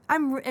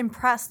I'm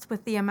impressed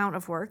with the amount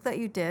of work that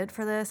you did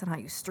for this and how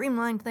you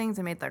streamlined things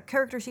and made their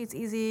character sheets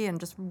easy and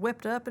just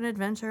whipped up an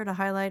adventure to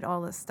highlight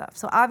all this stuff.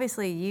 So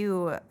obviously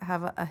you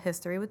have a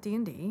history with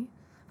D&D,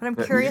 but I'm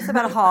curious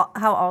about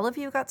how all of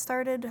you got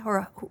started,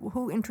 or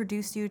who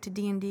introduced you to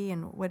D&D,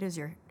 and what is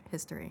your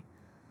history?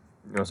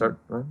 You want to start,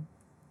 Ryan?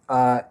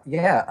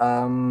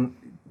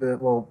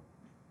 Well,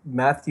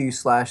 Matthew /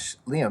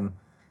 Liam,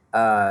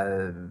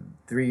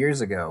 3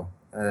 years ago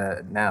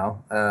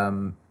now.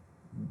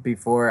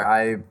 Before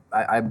I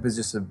was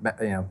just a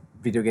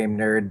video game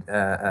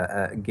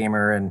nerd,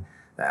 gamer, and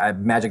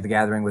Magic the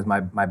Gathering was my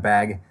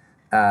bag.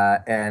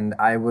 and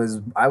I was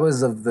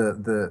of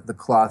the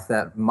cloth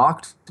that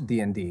mocked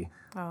D&D.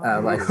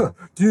 Like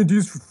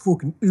D&D's for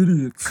fucking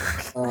idiots,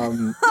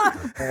 and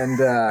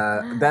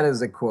that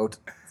is a quote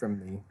from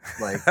me,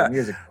 like from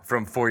years ago.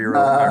 From 4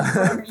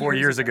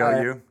 years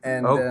ago, you.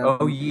 And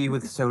Oh, ye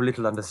with so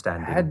little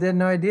understanding. I had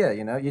no idea,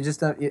 you know. You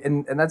just don't,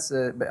 and that's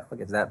but I'll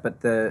get to that.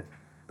 But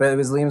it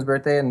was Liam's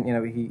birthday, and you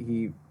know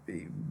he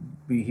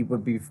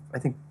would be, I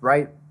think,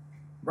 right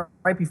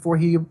before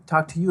he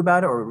talked to you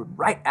about it, or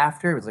right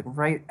after. It was like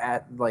right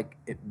at like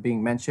it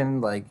being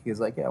mentioned. Like he was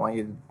like, "Yeah, I want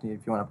you to,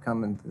 if you want to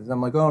come." And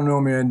I'm like, "Oh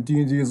no, man,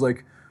 D&D is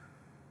like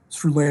it's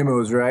for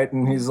lamos, right?"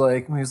 And he's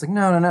like,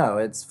 "No,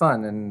 it's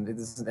fun." And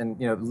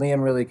you know,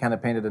 Liam really kind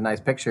of painted a nice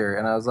picture,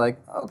 and I was like,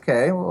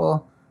 "Okay,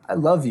 well, I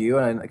love you,"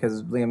 and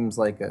because Liam's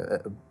like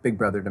a big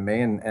brother to me,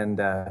 and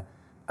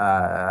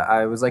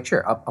I was like,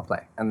 "Sure, I'll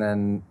play." And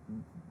then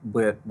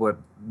what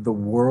the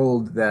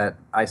world that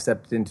I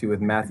stepped into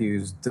with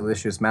Matthew's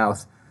delicious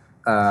mouth.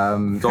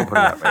 Don't put it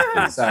that way,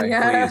 please. Sorry.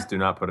 Yeah. Please do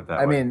not put it that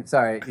way. I mean,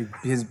 sorry,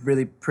 his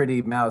really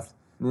pretty mouth.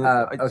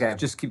 Okay.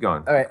 Just keep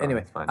going. All right. Keep going.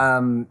 Anyway, It's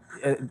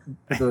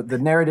fine. the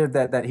narrative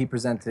that he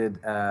presented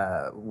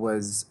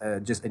was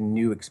just a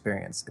new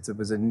experience. It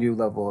was a new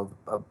level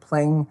of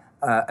playing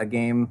a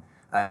game,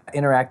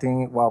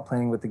 interacting while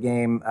playing with the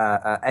game,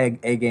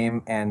 a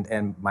game,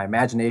 and my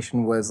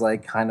imagination was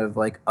like kind of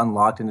like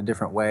unlocked in a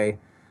different way.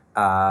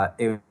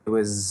 It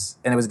was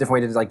a different way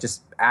to like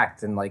just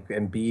act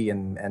and be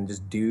and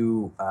just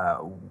do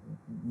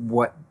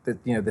what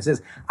this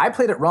is. I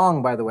played it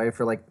wrong, by the way,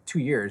 for like 2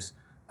 years.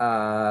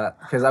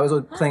 Because I was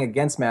playing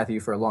against Matthew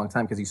for a long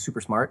time because he's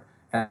super smart,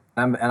 and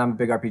I'm a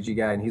big RPG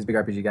guy, and he's a big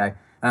RPG guy,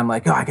 and I'm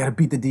like, oh, I gotta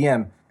beat the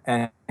DM,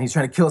 and he's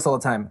trying to kill us all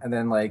the time, and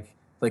then like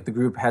the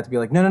group had to be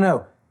like,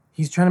 no,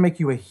 he's trying to make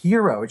you a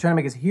hero. We're trying to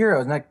make us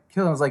heroes, not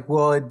kill him. I was like,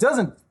 well, it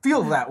doesn't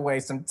feel that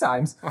way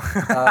sometimes.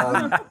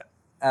 Good.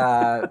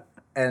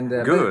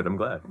 I'm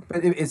glad.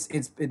 But it's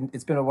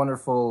been a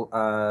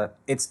wonderful.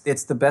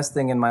 It's the best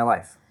thing in my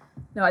life.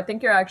 No, I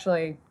think you're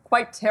actually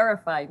quite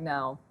terrified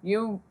now.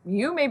 You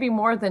may be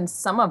more than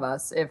some of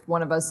us if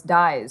one of us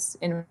dies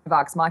in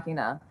Vox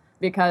Machina,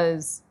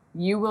 because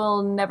you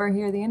will never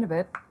hear the end of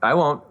it. I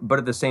won't, but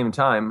at the same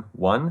time,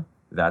 one,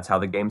 that's how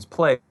the game's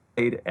played,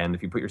 and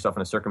if you put yourself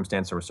in a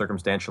circumstance where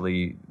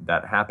circumstantially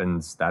that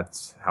happens,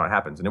 that's how it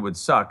happens. And it would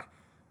suck,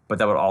 but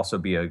that would also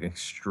be an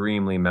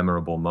extremely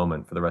memorable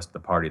moment for the rest of the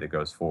party that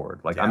goes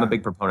forward. Like, I'm a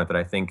big proponent that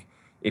I think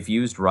if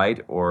used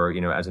right, or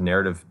as a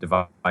narrative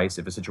device,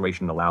 if a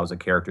situation allows a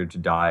character to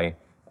die,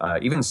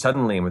 even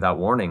suddenly and without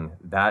warning,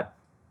 that,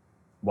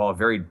 while a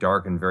very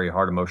dark and very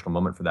hard emotional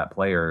moment for that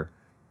player,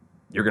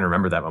 you're going to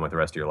remember that moment the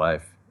rest of your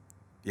life.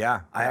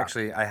 Yeah, I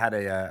had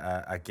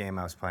a game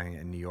I was playing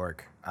in New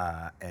York,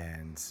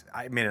 and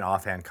I made an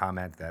offhand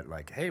comment that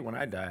like, hey, when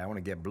I die, I want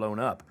to get blown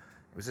up.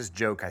 It was this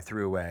joke I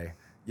threw away,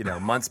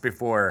 months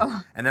before,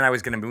 and then I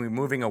was going to be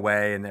moving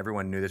away, and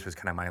everyone knew this was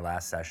kind of my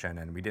last session,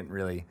 and we didn't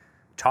really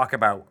talk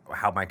about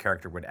how my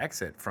character would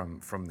exit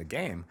from the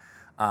game.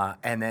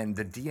 And then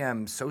the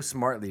DM so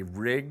smartly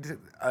rigged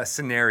a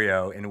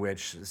scenario in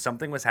which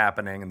something was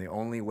happening, and the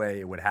only way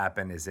it would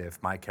happen is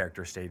if my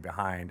character stayed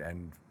behind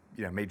and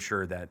made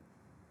sure that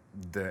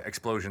the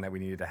explosion that we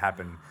needed to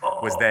happen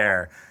was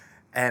there.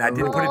 And I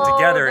didn't put it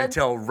together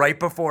until right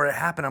before it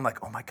happened. I'm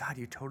like, oh my God,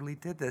 you totally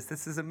did this.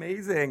 This is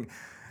amazing.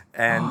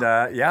 And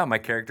my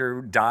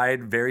character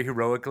died very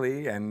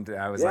heroically, and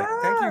I was like,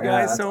 thank you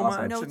guys so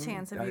much. No And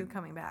chance of you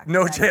coming back.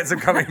 No chance of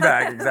coming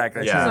back,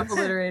 exactly. Yeah.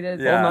 Obliterated.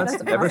 Yeah. Well,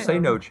 not never say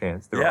no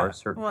chance. There Yeah. are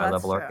certain Well, that's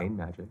high-level true. arcane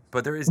magic.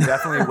 But there is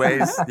definitely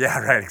ways. Yeah,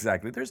 right,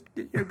 exactly. There's,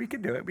 we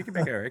can do it. We can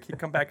make Eric. He'd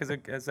come back as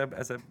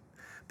a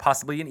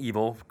possibly an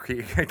evil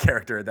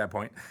character at that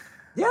point.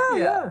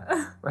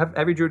 Yeah. Or have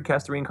every druid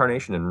cast the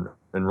reincarnation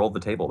and roll the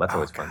table. That's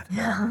always fun.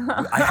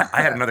 I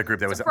had another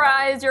group that was.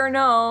 Surprise, you're a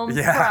gnome.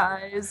 Yeah.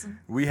 Surprise.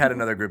 We had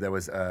another group that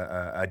was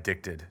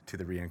addicted to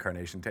the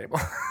reincarnation table.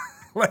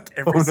 Like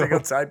every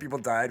single time people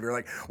died, we were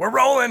like, "We're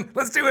rolling,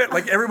 let's do it!"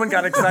 Like everyone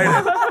got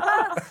excited.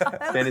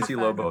 Fantasy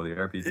Lobo, the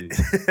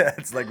RPG. Yeah,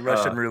 it's like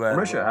Russian roulette.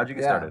 Marisha, how'd you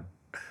get started?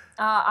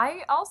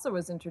 I also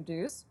was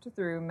introduced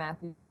through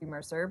Matthew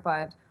Mercer,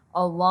 but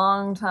a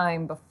long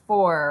time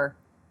before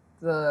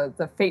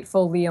the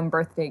fateful Liam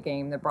birthday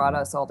game that brought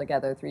us all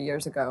together 3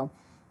 years ago.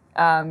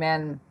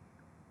 And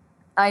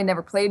I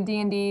never played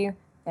D&D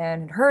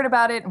and had heard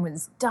about it and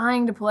was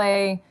dying to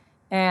play.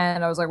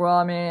 And I was like, well,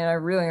 I mean, I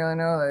really only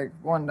know like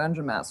one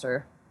dungeon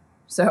master.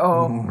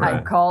 So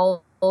I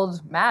called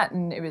Matt,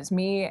 and it was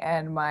me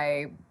and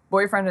my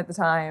boyfriend at the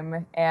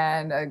time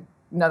and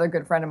another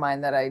good friend of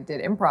mine that I did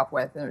improv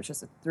with. And it was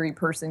just a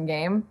 3-person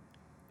game.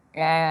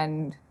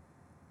 And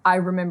I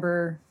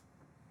remember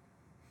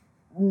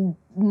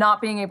not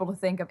being able to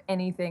think of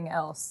anything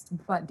else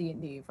but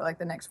D&D for like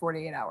the next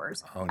 48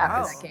 hours after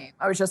that game.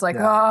 I was just like,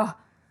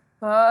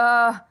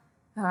 I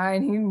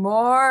need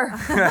more.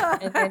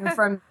 And then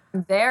from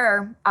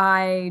there,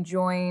 I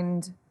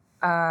joined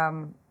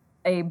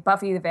a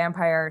Buffy the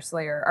Vampire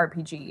Slayer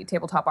RPG,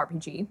 tabletop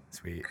RPG.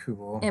 Sweet.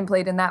 Cool. And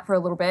played in that for a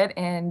little bit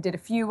and did a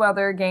few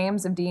other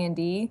games of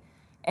D&D.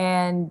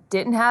 and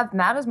didn't have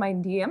Matt as my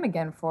DM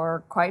again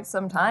for quite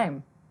some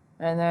time.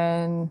 And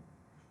then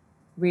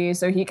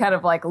so he kind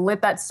of like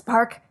lit that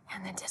spark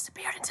and then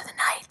disappeared into the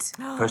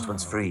night. First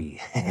one's free.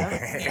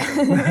 That's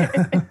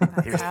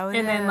how it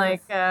And then is.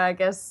 like I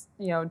guess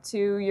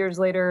 2 years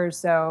later or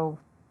so,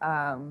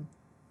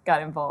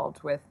 got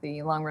involved with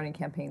the long running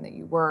campaign that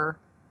you were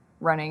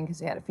running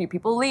because you had a few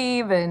people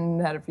leave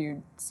and had a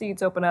few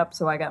seats open up,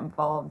 so I got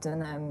involved.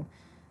 And then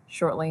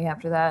shortly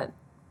after that,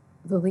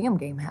 the Liam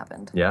game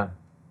happened. Yeah.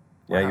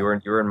 Yeah, Wow.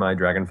 you were in my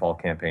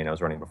Dragonfall campaign I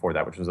was running before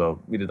that, which was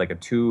we did like a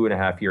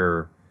 2.5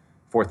 year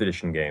 4th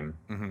edition game,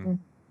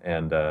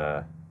 and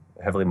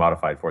heavily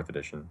modified 4th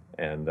edition,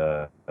 and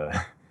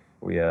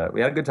we had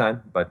a good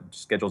time, but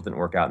schedules didn't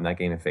work out, and that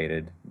game had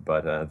faded.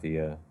 But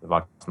the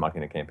Vox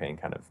Machina campaign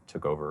kind of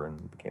took over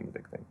and became the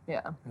big thing.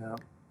 Yeah.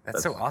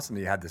 That's so awesome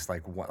that you had this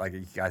like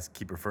you guys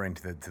keep referring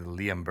to the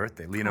Liam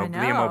birthday. I Liam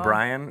know.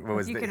 O'Brien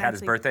If you could had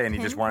his actually birthday and he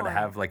just wanted to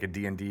pinpoint. have like a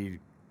D&D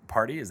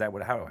party. Is that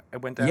how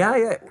it went down?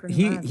 Yeah.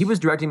 Pretty much. He was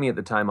directing me at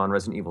the time on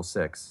Resident Evil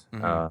 6.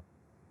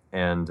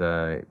 And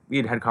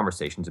we had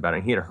conversations about it.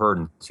 And he had heard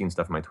and seen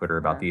stuff on my Twitter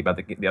about the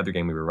other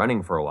game we were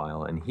running for a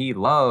while. And he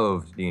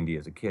loved D&D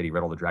as a kid. He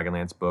read all the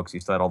Dragonlance books. He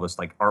still had all this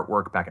like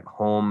artwork back at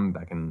home,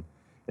 back in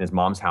his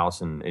mom's house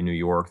in New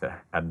York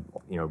that had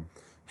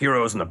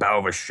heroes in the bow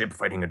of a ship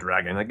fighting a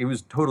dragon. Like he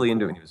was totally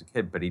into it when he was a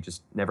kid, but he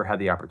just never had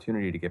the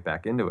opportunity to get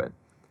back into it.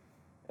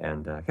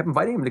 And I kept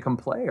inviting him to come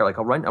play. Or like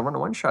I'll run a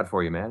one shot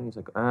for you, man. And he's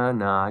like,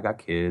 nah, I got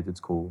kids. It's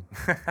cool.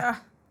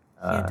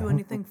 Can't do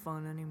anything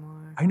fun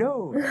anymore. I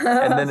know.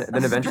 And then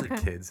eventually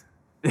kids.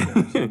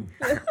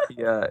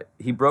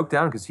 he broke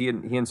down because he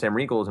and Sam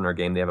Riegel is in our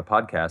game. They have a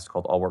podcast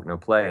called All Work No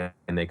Play,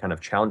 and they kind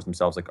of challenge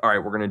themselves like, all right,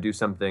 we're going to do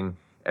something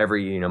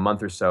every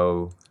month or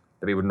so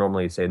that we would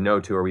normally say no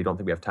to, or we don't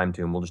think we have time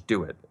to, and we'll just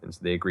do it. And so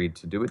they agreed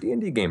to do a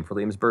D&D game for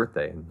Liam's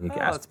birthday, and he Oh,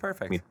 asked that's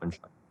perfect. me to one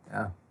shot.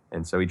 Yeah.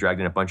 And so he dragged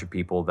in a bunch of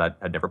people that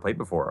had never played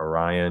before.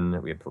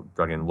 Orion, we had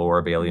dragged in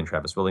Laura Bailey and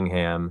Travis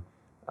Willingham,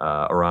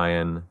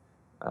 Orion.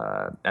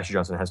 Ashley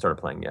Johnson hadn't started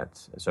playing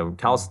yet. So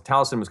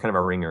Taliesin was kind of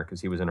a ringer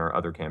because he was in our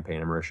other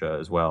campaign, Marisha,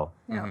 as well.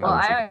 Yeah. Mhm. Well, So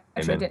I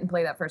actually came in. didn't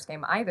play that first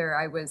game either.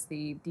 I was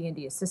the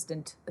D&D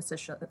assistant,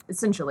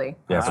 essentially.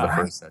 Yeah, for the Right.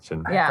 first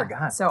session. I Yeah.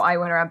 forgot. So I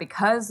went around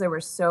because there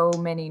were so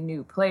many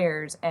new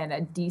players and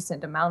a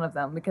decent amount of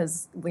them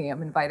because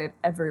Liam invited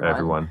everyone.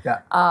 Everyone.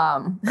 Yeah.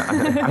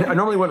 I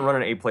normally wouldn't run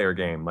an 8-player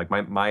game. Like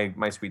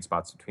my sweet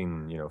spot's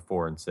between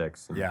 4 and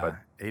 6. Yeah, But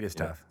 8 is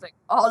tough. It's like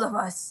all of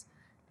us.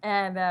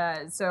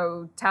 And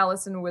so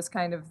Taliesin was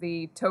kind of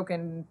the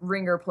token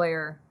ringer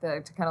player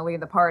to kind of lead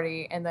the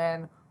party. And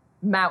then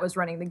Matt was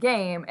running the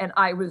game, and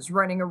I was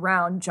running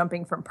around,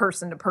 jumping from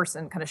person to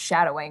person, kind of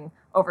shadowing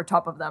over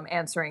top of them,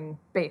 answering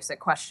basic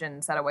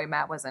questions. That way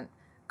Matt wasn't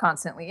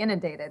constantly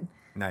inundated.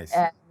 Nice.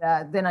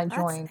 And then I That's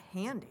joined,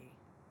 handy.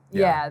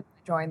 yeah,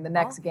 joined the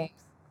next Oh. game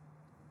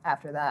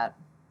after that.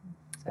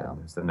 So.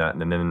 and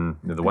then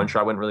the one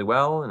shot went really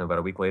well, and about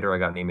a week later, I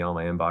got an email in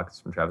my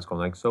inbox from Travis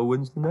calling like, "So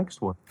when's the next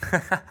one?"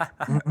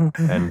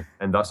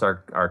 and thus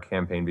our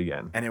campaign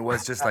began. And it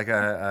was just like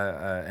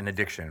an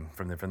addiction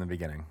from the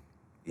beginning.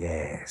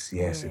 Yes.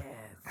 Yeah,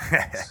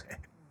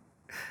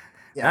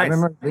 I Nice.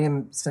 remember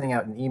Liam sending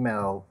out an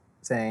email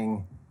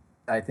saying,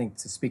 I think,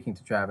 speaking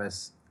to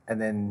Travis, and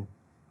then,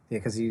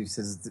 because he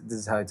says, this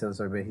is how he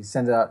tells everybody, he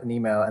sends out an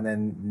email, and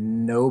then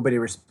nobody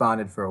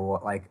responded for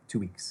like 2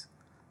 weeks.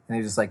 And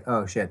he was just like,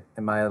 oh shit,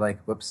 am I like,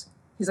 whoops.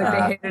 He's like,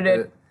 they hated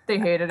it. They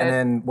hated And it.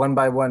 then one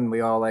by one,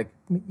 we all like,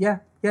 yeah,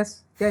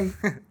 yes, yay,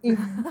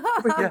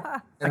 yeah.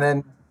 And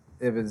then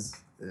it was,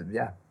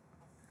 yeah,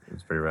 It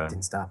was pretty rad.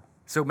 didn't stop.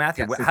 So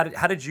Matthew, Yeah, so-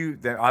 how did you?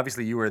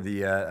 Obviously, you were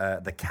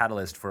the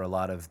catalyst for a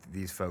lot of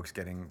these folks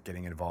getting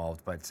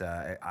involved. But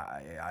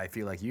I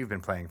feel like you've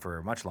been playing for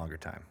a much longer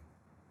time.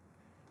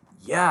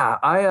 Yeah,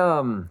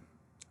 I've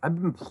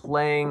been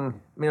playing.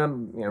 I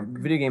mean,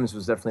 video games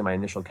was definitely my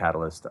initial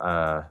catalyst.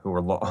 Who were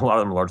a lot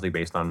of them largely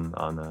based on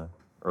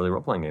early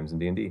role playing games in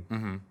D&D.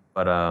 Mm-hmm.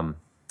 But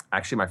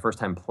actually, my first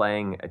time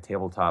playing a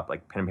tabletop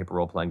like pen and paper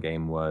role playing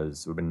game would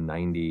have been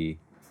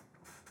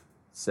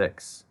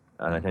 1996,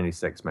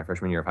 my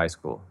freshman year of high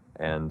school,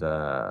 and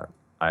I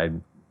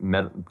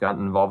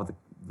gotten involved with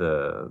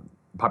the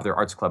Popular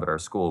Arts Club at our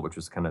school, which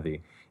was kind of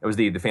the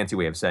fancy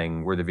way of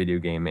saying we're the video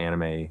game,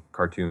 anime,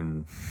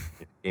 cartoon,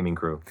 gaming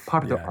crew.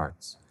 Popular Yeah.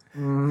 Arts,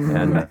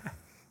 and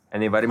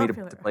they invited me to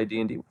Popular. play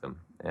D&D with them,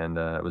 and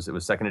it was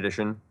second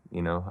edition.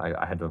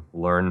 I had to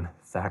learn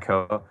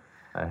THAC0.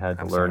 I had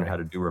to I'm learn sorry. how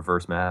to do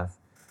reverse math.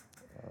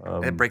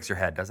 It breaks your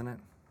head, doesn't it?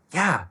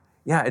 Yeah,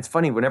 it's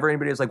funny. Whenever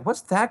anybody is like,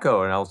 "What's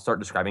THAC0?" and I'll start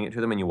describing it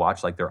to them, and you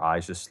watch like their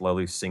eyes just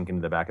slowly sink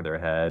into the back of their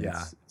head. Yeah.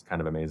 It's kind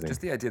of amazing.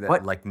 Just the idea that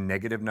What? like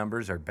negative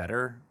numbers are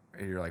better.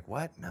 And you're like,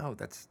 what? No,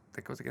 that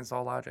goes against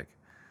all logic.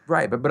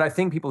 Right, but I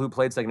think people who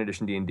played second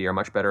edition D&D are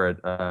much better at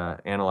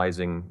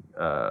analyzing,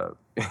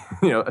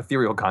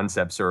 ethereal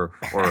concepts or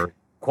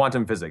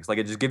quantum physics. Like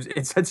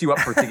it sets you up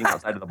for thinking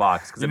outside of the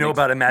box. 'cause You it know makes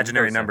about no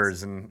imaginary sense.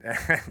 numbers and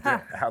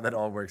how that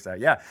all works out.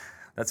 Yeah.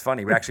 That's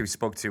funny. We actually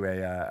spoke to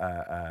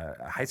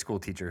a high school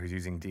teacher who's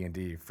using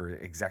D&D for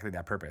exactly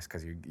that purpose,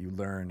 because you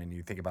learn and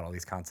you think about all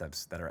these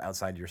concepts that are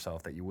outside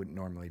yourself that you wouldn't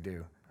normally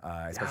do,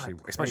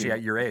 especially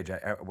at your age,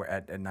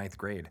 at ninth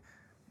grade.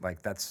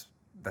 Like that's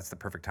the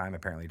perfect time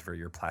apparently for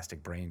your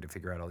plastic brain to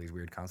figure out all these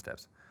weird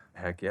concepts.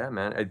 Heck yeah,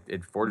 man!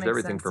 It forged Makes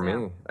everything sense, for yeah.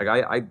 me. Like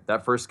I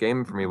that first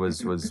game for me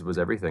was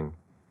everything.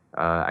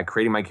 I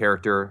created my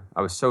character.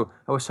 I was so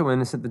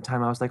innocent at the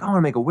time. I was like, I want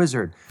to make a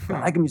wizard. But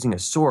I like him using a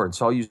sword,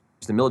 so I'll use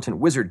the militant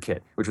wizard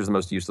kit, which was the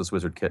most useless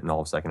wizard kit in all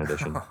of second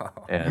edition.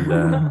 And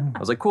I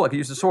was like, cool, I can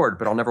use the sword,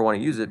 but I'll never want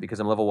to use it because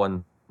I'm level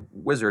 1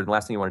 wizard. And the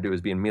last thing you want to do is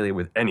be in melee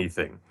with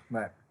anything.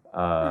 Right.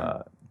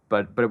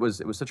 But it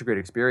was such a great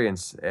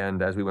experience.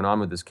 And as we went on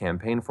with this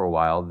campaign for a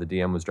while, the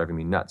DM was driving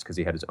me nuts because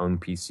he had his own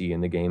PC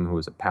in the game who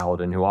was a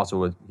paladin who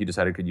also he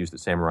decided could use the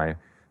samurai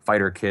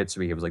fighter kit.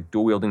 So he was like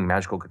dual wielding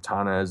magical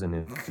katanas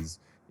and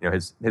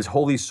his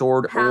holy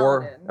sword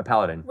or a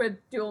paladin with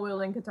dual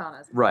wielding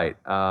katanas. Right.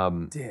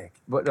 Dick.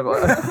 But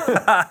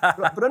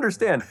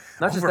understand,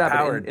 not just that,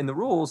 but Overpowered. in the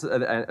rules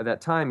at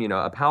that time,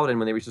 a paladin,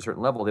 when they reached a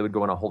certain level, they would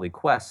go on a holy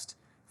quest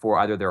for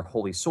either their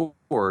holy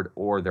sword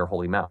or their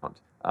holy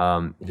mount.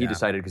 He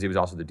decided, because he was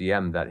also the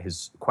DM, that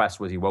his quest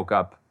was he woke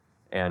up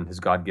and his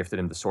god gifted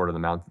him the sword and the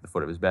mount at the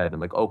foot of his bed. I'm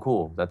like, oh,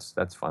 cool, that's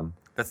fun.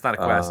 That's not a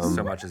quest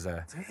so much as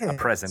a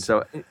present.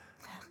 So,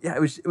 it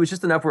was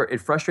just enough where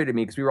it frustrated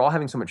me because we were all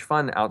having so much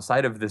fun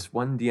outside of this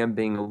one DM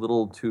being a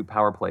little too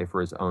power play for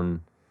his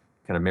own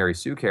kind of Mary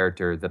Sue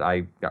character that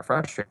I got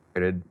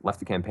frustrated, left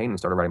the campaign, and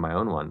started writing my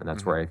own one. And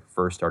that's where I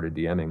first started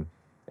DMing,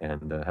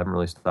 and haven't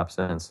really stopped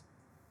since.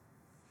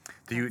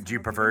 Do you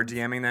prefer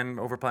DMing then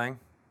over playing?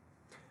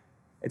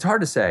 It's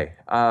hard to say.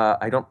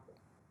 I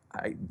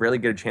rarely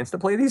get a chance to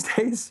play these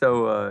days,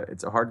 so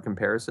it's a hard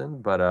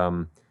comparison. But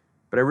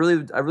I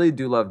really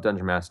do love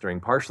dungeon mastering,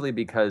 partially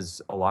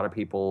because a lot of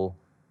people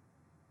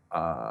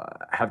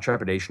have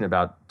trepidation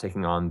about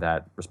taking on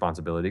that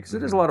responsibility because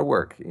it is a lot of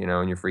work, in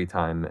your free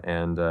time,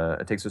 and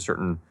it takes a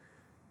certain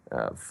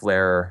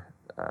flair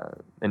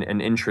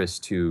and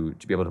interest to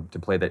be able to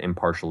play that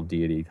impartial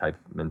deity type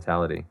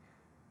mentality.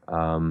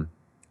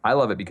 I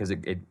love it because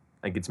it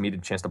gets me the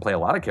chance to play a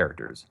lot of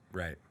characters.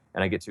 Right.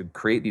 And I get to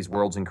create these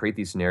worlds and create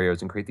these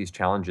scenarios and create these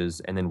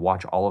challenges and then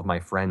watch all of my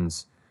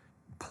friends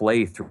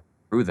play through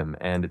them.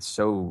 And it's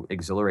so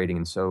exhilarating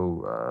and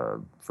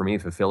so, for me,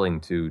 fulfilling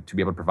to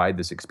be able to provide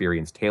this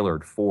experience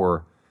tailored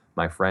for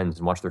my friends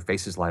and watch their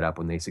faces light up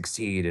when they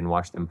succeed and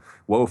watch them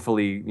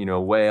woefully,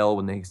 wail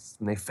when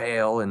they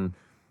fail. And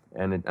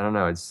I don't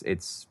know,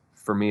 it's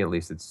for me at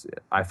least,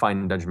 I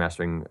find dungeon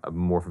mastering a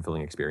more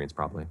fulfilling experience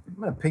probably.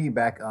 I'm going to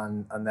piggyback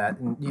on that.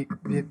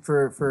 And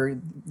for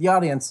the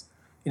audience,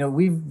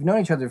 we've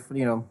known each other for,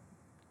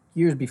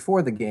 years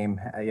before the game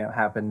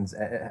happened,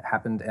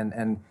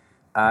 and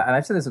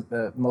I've said this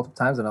multiple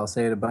times, and I'll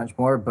say it a bunch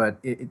more. But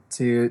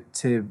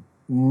to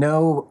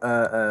know,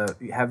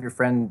 have your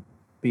friend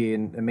be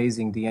an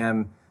amazing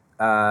DM,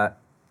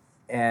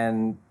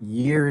 and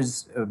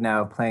years of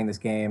now playing this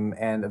game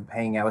and of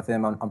hanging out with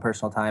him on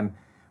personal time,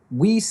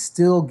 we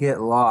still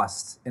get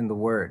lost in the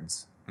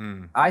words.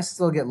 I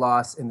still get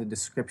lost in the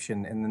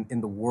description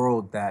in the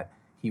world that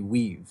he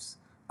weaves.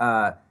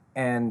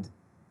 And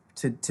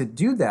to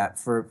do that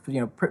for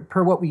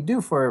per what we do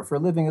for a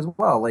living as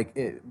well, like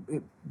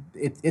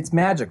it's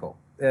magical.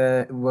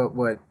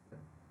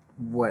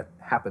 What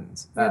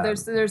happens? Yeah,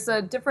 there's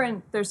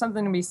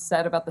something to be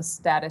said about the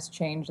status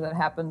change that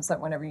happens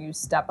that whenever you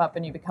step up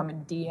and you become a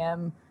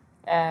DM,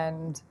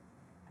 and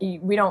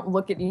we don't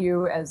look at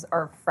you as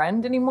our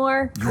friend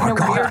anymore. You are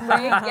God. Weird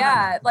way.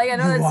 Yeah, like I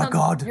know that sounds.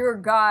 God. You're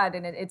God,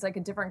 and it's like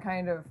a different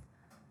kind of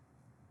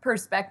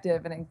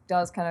perspective, and it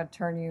does kind of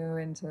turn you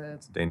into.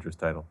 It's a dangerous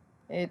title.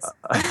 It's.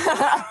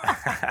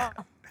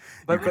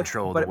 You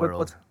control the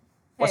world.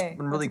 What's Hey,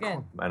 been really once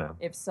again, cool? I know.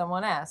 If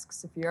someone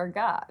asks if you're a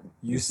god,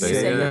 You say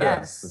say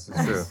yes. This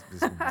is true.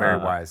 This is very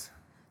wise.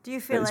 Do you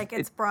feel It's- like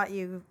it's brought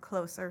you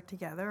closer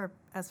together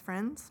as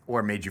friends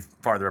Or made you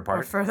farther or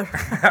apart. further?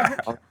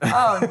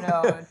 oh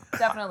no,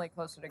 definitely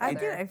closer together. I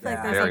do. I feel like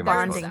Yeah, there's very a much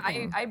bonding closer.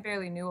 thing. I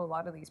barely knew a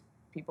lot of these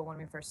people when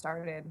we first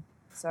started.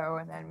 So,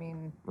 and I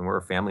mean, When we're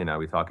a family now,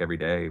 we talk every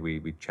day.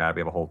 We chat.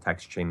 We have a whole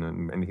text chain,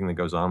 and anything that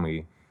goes on,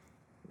 we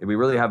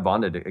really have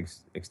bonded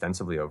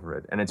extensively over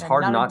it. And it's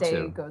hard not not a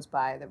day to. goes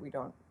by that we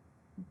don't.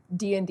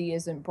 D&D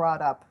isn't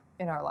brought up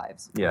in our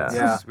lives. Yeah.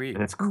 Yeah. Sweet.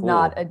 And it's cool.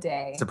 Not a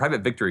day. It's a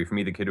private victory for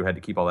me, the kid who had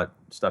to keep all that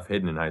stuff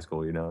hidden in high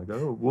school. Like,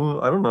 oh,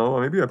 well, I don't know.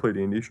 Maybe I play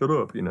D&D. Shut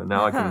up.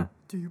 Now I can.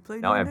 Do you play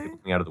Now I have D&D? people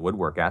coming out of the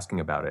woodwork asking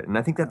about it, and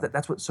I think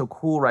that's what's so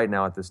cool right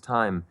now at this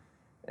time.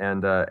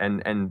 And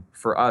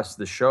for us,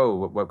 the show,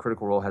 what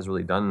Critical Role has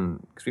really done,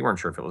 because we weren't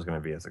sure if it was going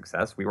to be a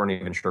success. We weren't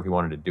even sure if we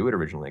wanted to do it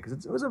originally,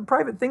 because it was a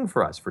private thing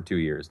for us for 2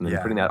 years, and then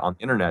Yeah. putting that on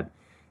the internet,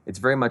 it's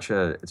very much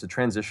a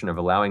transition of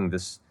allowing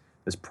this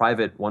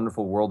private,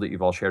 wonderful world that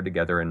you've all shared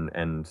together,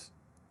 and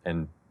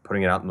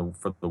putting it out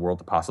for the world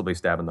to possibly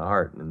stab in the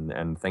heart.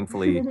 And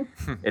thankfully,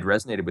 it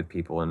resonated with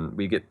people, and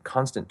we get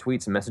constant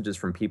tweets and messages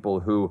from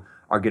people who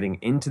are getting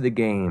into the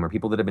game, or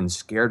people that have been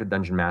scared of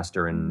Dungeon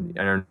Master and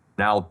are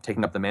now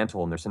taking up the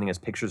mantle, and they're sending us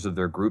pictures of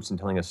their groups and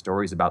telling us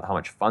stories about how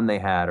much fun they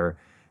had, or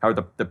how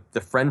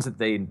the friends that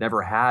they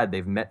never had,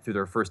 they've met through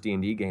their first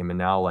D&D game, and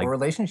now like Or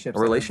relationships.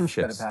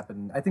 relationships. that have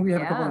happened. I think we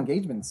have a couple Yeah.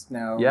 engagements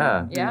now.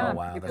 Yeah. Yeah. Oh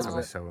wow, that's People-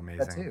 always so That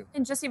amazing. too.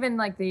 And just even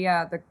like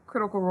the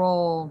Critical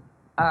Role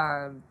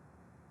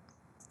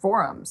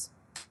forums.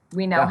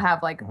 We now Yeah.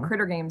 have like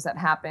critter games that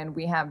happen.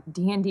 We have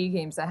D&D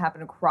games that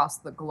happen across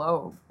the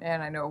globe.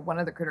 And I know one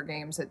of the critter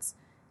games, it's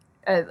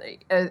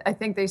I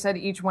think they said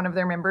each one of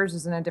their members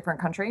is in a different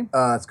country.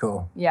 That's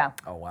cool. Yeah,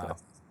 Oh wow.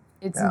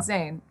 it's Yeah.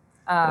 insane.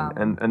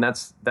 and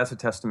that's a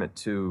testament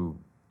to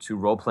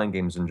role playing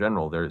games in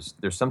general. There's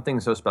something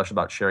so special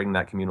about sharing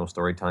that communal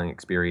storytelling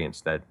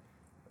experience that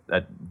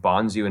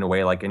bonds you in a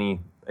way like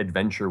any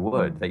adventure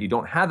would. That you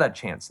don't have that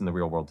chance in the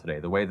real world today.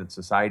 The way that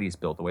society is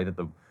built, the way that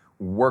the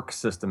work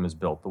system is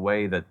built, the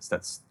way that's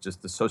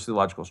just the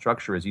sociological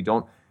structure is. You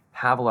don't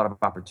have a lot of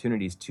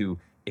opportunities to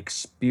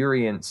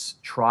experience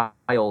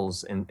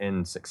trials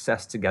and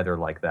success together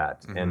like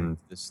that. And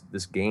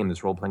this game,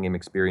 this role playing game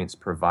experience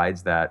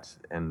provides that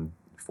and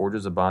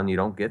forges a bond you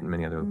don't get in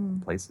many other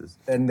places.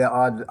 And the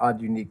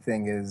odd unique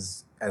thing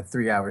is a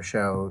 3-hour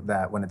show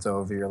that when it's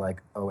over, you're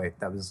like, oh wait,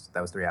 that was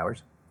 3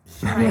 hours.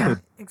 Right.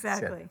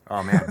 Exactly.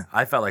 Oh man,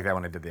 I felt like that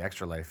when I did the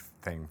Extra Life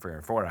thing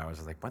for 4 hours.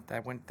 I was like, what?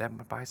 That went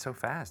by so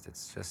fast.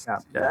 It's just,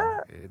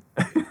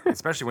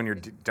 especially when you're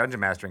dungeon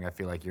mastering. I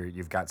feel like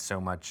you've got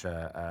so much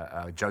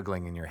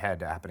juggling in your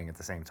head happening at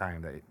the same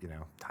time that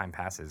time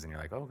passes and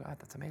you're like, oh god,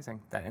 that's amazing.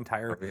 That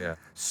entire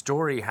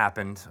story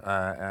happened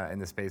in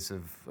the space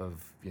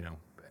of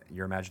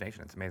your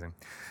imagination. It's amazing.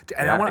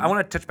 And Yeah, I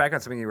want to touch back on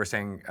something you were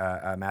saying,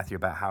 Matthew,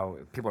 about how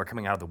people are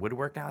coming out of the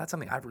woodwork now. That's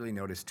something I've really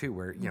noticed too,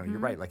 where you're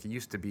right. Like it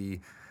used to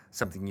be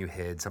something you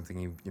hid, something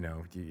you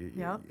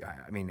Yep.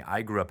 I mean,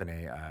 I grew up in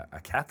a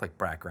Catholic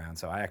background,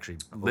 so I actually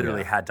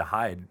literally had to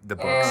hide the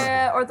books.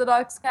 Yeah,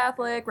 Orthodox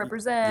Catholic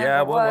represent.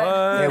 Yeah, or what?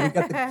 Yeah, we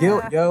got the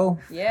guilt, yo.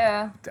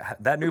 Yeah,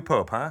 That new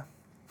pope, huh?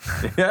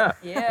 Yeah.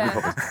 yeah.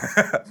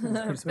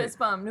 Fist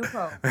bump, new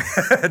pope.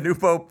 New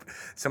pope.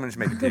 Someone should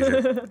make a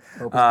t-shirt.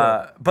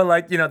 But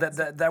like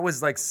that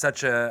was like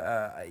such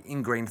a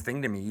ingrained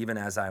thing to me. Even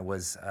as I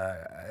was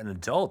an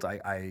adult,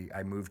 I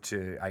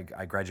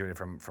graduated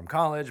from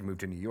college, moved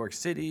to New York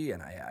City,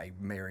 and I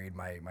married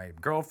my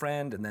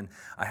girlfriend. And then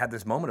I had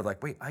this moment of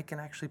like, wait, I can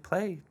actually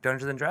play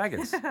Dungeons and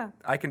Dragons.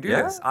 I can do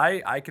this.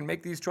 I can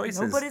make these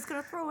choices. Nobody's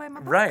gonna throw away my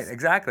books. Right,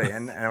 exactly.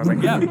 And I was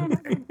like, yeah,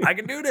 I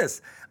can do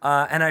this.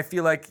 And I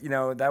feel like,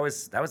 that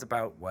was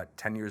about,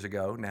 10 years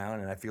ago now.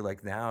 And I feel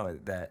like now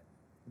that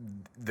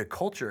the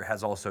culture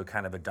has also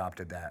kind of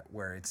adopted that,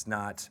 where it's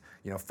not,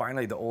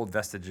 finally the old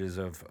vestiges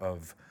of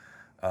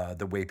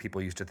the way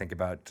people used to think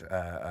about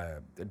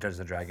Dungeons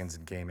and Dragons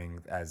and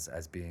gaming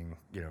as being,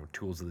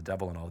 tools of the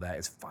devil and all that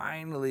is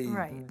finally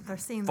Right. They're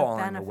seeing the falling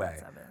benefits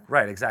away. of it.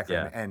 Right, exactly.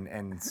 Yeah.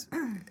 And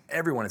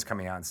everyone is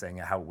coming out and saying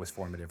how it was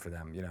formative for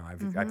them.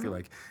 I feel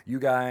like you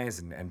guys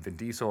and Vin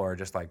Diesel are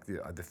just like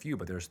the few,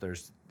 but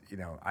there's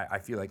I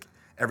feel like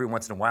every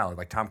once in a while,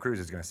 like Tom Cruise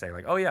is going to say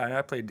like, oh yeah, and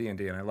I played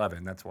D&D and I love it,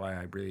 and that's why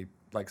I really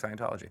like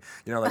Scientology.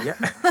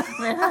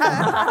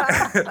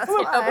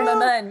 Open my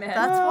mind, man.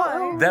 That's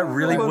why. That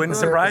really wouldn't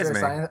surprise Is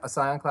me. there a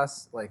Scion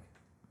class like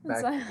back?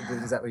 Scion-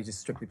 Is that where you just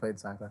strictly played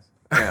Scion class?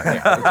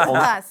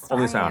 Yes,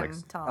 only I psionics.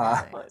 am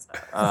totally.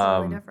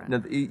 Totally different.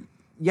 No,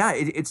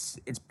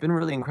 it's been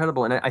really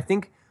incredible, and I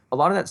think a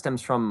lot of that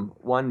stems from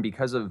one,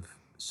 because of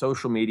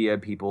social media.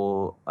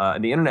 People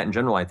and the internet in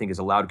general, I think, has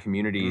allowed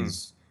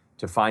communities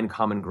to find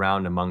common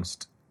ground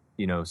amongst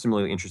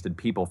similarly interested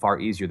people far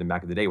easier than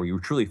back in the day, where you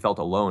truly felt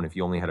alone if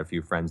you only had a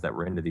few friends that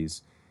were into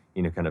these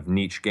kind of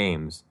niche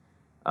games.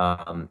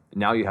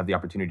 Now you have the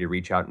opportunity to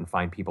reach out and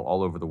find people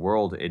all over the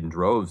world in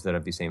droves that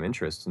have the same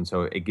interests, and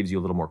so it gives you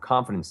a little more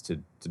confidence to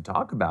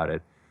talk about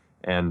it.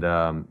 And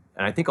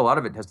I think a lot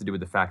of it has to do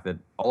with the fact that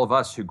all of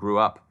us who grew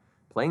up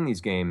playing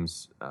these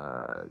games,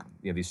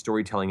 these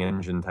storytelling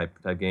engine type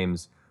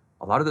games,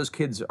 a lot of those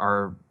kids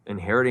are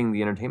inheriting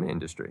the entertainment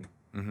industry.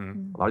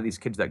 A lot of these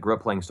kids that grew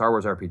up playing Star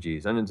Wars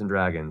RPGs, Dungeons and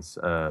Dragons,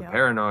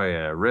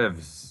 Paranoia,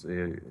 Rivs,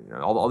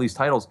 all these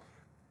titles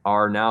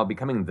are now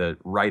becoming the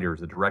writers,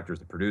 the directors,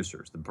 the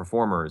producers, the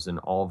performers in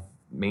all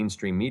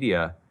mainstream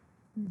media.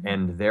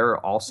 And they're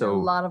also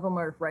A lot of them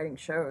are writing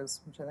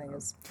shows, which I think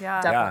is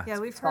Yeah,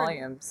 definitely yeah.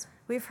 volumes.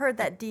 We've heard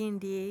that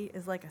D&D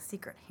is like a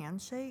secret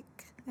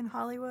handshake in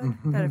Hollywood.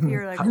 That if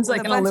you're like It's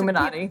like with an a bunch of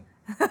Illuminati.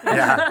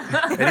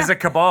 Yeah, it is a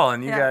cabal,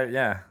 and you Yeah.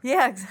 got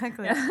Yeah,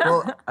 exactly.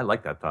 Well, I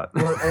like that thought.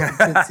 well,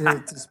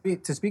 and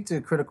to speak to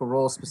Critical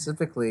Role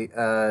specifically,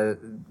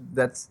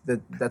 that's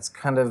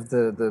kind of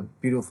the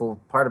beautiful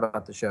part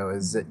about the show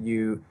is that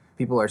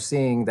people are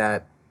seeing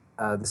that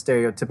the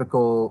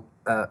stereotypical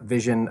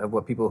vision of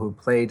what people who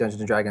play Dungeons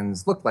and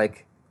Dragons look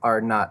like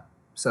are not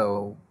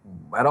so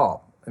at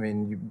all. I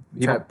mean,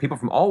 People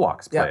from all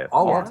walks play it.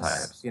 all all walks.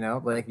 types.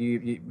 Like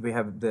we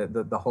have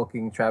the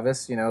hulking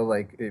Travis,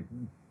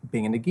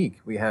 being a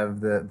geek. We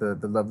have the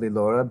lovely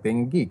Laura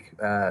being a geek.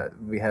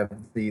 We have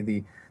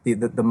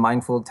the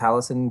mindful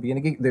Taliesin being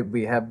a geek.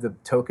 We have the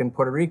token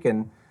Puerto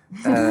Rican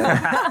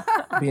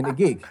being a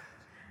geek.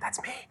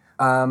 That's me.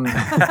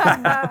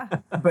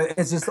 But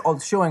it's just all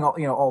showing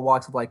all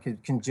walks of life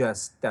can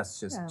just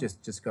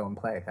go and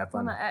play, have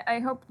fun. Well, I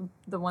hope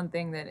the one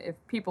thing that if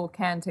people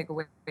can take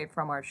away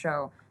from our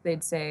show,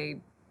 they'd say,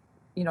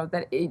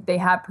 that they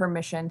have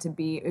permission to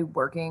be a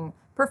working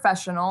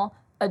professional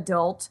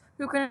adult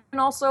who can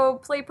also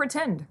play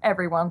pretend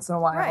every once in a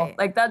while. Right.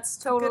 Like that's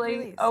totally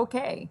release.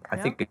 okay. I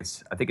think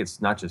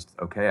it's not just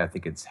okay. I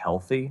think it's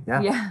healthy.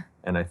 Yeah.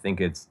 And I think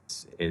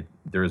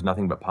there is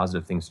nothing but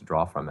positive things to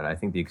draw from it. I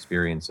think the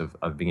experience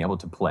of being able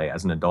to play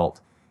as an adult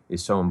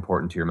is so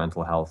important to your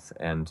mental health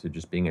and to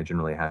just being a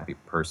generally happy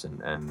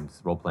person. And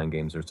role-playing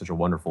games are such a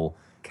wonderful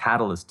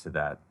catalyst to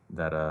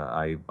that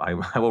I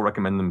will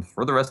recommend them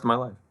for the rest of my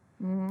life.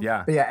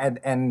 Yeah. But yeah,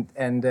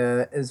 and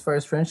as far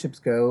as friendships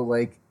go,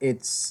 like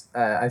it's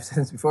I've said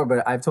this before,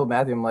 but I've told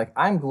Matthew, I'm like,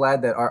 I'm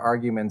glad that our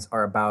arguments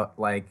are about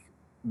like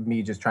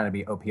me just trying to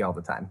be OP all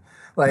the time.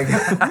 Like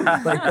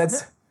like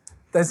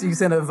that's the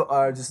extent of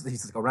just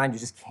he's like, Orion, you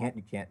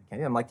can't.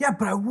 I'm like, yeah,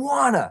 but I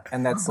wanna,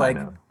 and that's like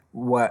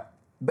what,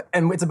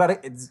 and it's about it.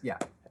 It's yeah.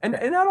 And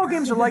not all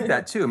games are like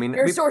that too. I mean,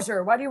 You're a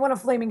sorcerer. Why do you want a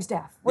flaming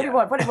staff? What do you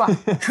want? What do you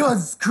want?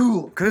 Cause it's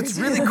cool. Because it's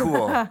really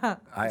cool.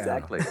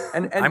 Exactly.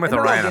 And I'm with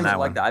not all Orion on games that are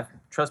like one. that.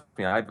 Trust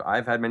me,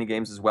 I've had many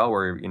games as well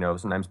where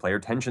sometimes player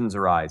tensions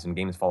arise and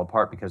games fall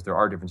apart because there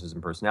are differences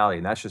in personality,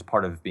 and that's just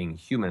part of being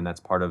human. And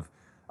that's part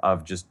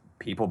of just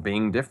people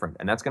being different,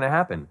 and that's going to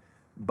happen.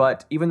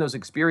 But even those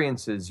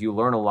experiences, you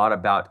learn a lot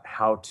about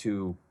how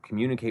to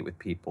communicate with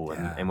people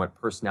and what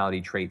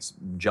personality traits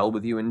gel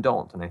with you and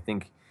don't. And I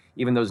think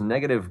even those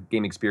negative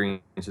game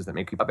experiences that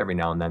make you up every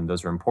now and then,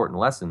 those are important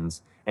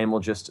lessons and will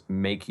just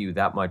make you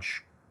that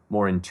much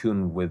more in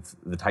tune with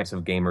the types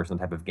of gamers and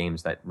type of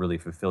games that really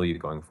fulfill you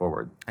going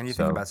forward. And you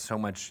think about so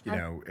much,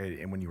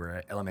 and when you were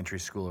at elementary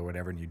school or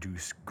whatever, and you do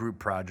group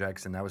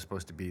projects, and that was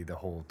supposed to be the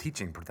whole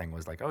teaching thing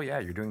was like, oh yeah,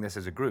 you're doing this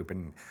as a group.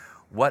 And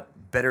what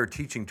better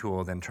teaching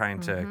tool than trying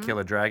to kill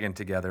a dragon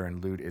together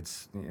and loot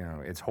its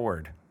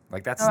hoard?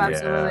 Like that's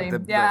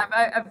Absolutely.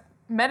 I've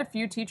met a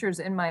few teachers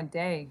in my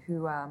day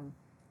who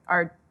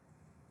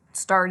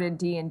started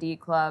D&D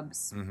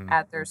clubs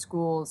at their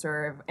schools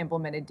or have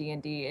implemented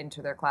D&D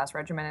into their class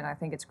regimen, and I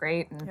think it's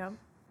great. And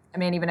I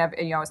mean, even I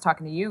was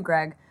talking to you,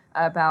 Greg,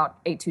 about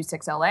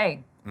 826 LA,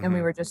 and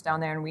we were just down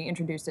there and we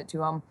introduced it to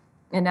them,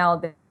 and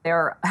now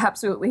they're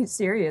absolutely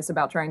serious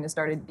about trying to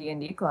start a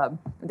D&D club.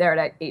 They're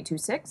at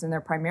 826, and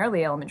they're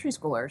primarily elementary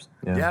schoolers.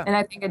 Yeah. And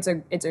I think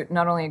it's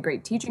not only a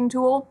great teaching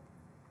tool,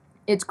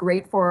 it's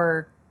great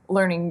for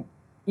learning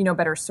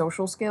better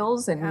social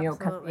skills and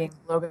kind of being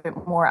a little bit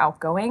more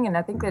outgoing. And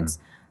I think that's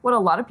what a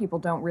lot of people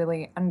don't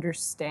really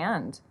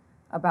understand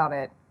about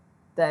it,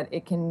 that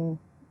it can,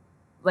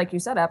 like you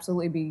said,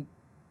 absolutely be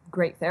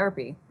great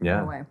therapy in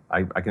a way.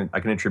 I can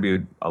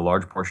attribute a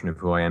large portion of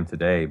who I am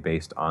today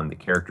based on the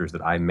characters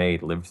that I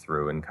lived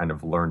through, and kind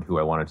of learned who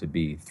I wanted to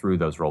be through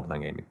those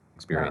role-playing game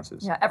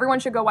experiences. Yeah, everyone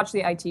should go watch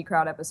the IT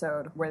Crowd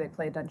episode where they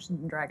play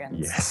Dungeons and Dragons.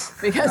 Yes.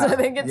 Because I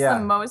think it's the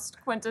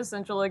most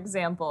quintessential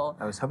example.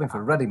 I was hoping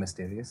for Ruddy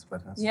Mysterious,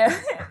 but that's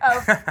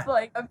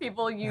of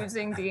people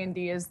using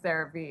D&D as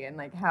therapy and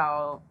like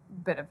how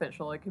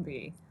beneficial it can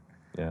be.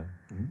 Yeah.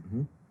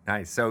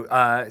 Nice. So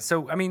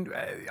I mean,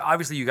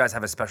 obviously you guys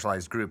have a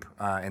specialized group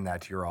in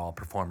that you're all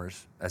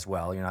performers as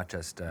well. You're not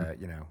just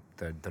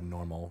the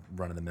normal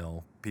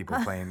run-of-the-mill people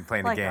playing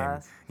Like a game.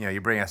 us.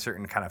 You bring a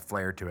certain kind of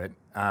flair to it.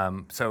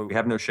 So We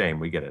have no shame.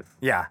 We get it.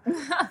 yeah,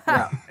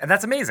 and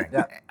that's amazing.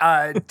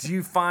 Do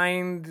you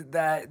find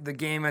that the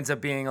game ends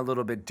up being a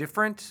little bit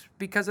different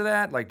because of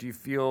that? Like, do you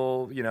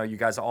feel you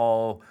guys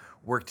all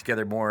work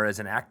together more as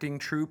an acting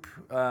troupe,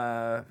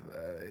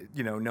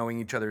 knowing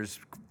each other's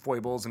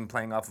foibles and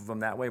playing off of them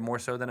that way more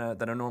so than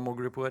a normal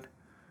group would?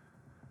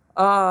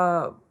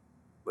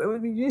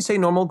 When you say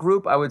normal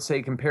group, I would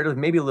say comparatively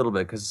maybe a little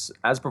bit, because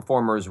as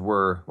performers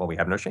we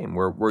have no shame.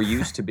 We're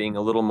used to being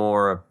a little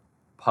more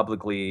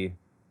publicly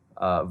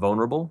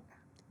vulnerable,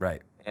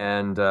 Right.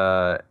 and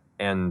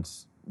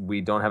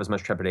we don't have as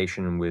much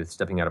trepidation with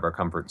stepping out of our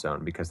comfort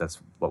zone, because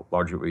that's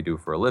largely what we do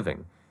for a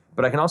living.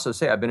 But I can also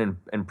say I've been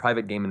in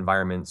private game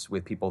environments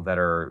with people that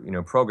are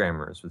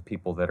programmers, with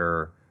people that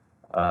are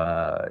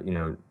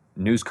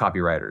news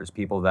copywriters,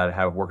 people that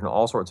have worked in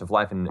all sorts of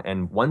life,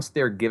 and once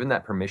they're given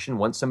that permission,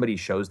 once somebody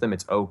shows them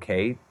it's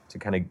okay to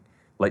kind of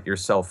let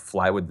yourself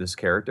fly with this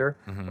character,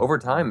 over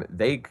time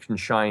they can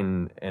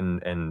shine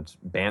and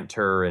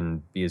banter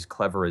and be as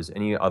clever as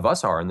any of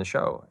us are in the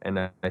show. And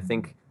I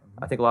think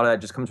a lot of that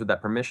just comes with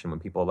that permission when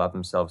people allow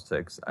themselves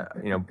to,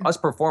 us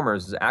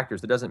performers as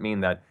actors. That doesn't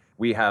mean that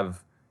we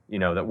have,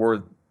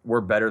 that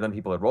we're better than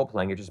people at role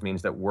playing. It just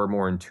means that we're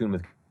more in tune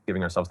with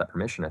giving ourselves that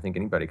permission. I think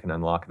anybody can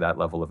unlock that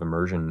level of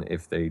immersion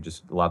if they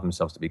just allow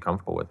themselves to be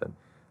comfortable with it.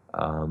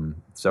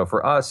 So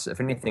for us,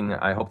 if anything,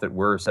 I hope that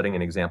we're setting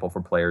an example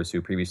for players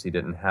who previously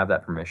didn't have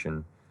that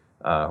permission,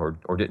 or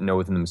didn't know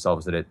within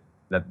themselves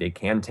that they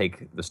can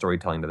take the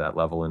storytelling to that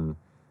level. And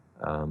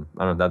I don't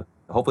know, that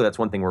hopefully that's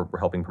one thing we're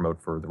helping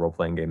promote for the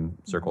role-playing game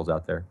circles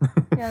out there.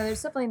 Yeah,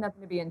 there's definitely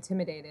nothing to be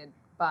intimidated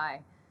by.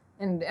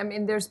 And I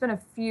mean, I've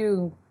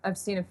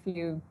seen a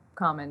few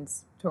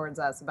comments towards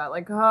us about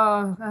like,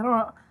 oh,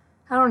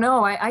 I don't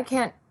know, I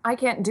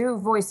can't do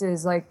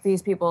voices like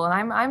these people,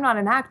 and I'm not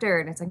an actor.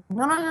 And it's like,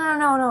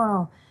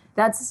 no.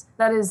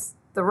 That is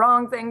the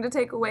wrong thing to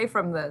take away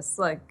from this.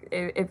 Like,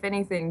 if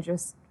anything,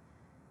 just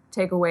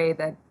take away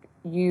that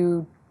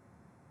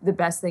the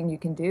best thing you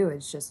can do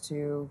is just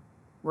to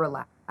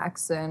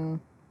relax and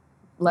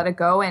let it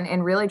go,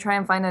 and really try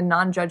and find a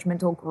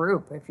non-judgmental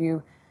group.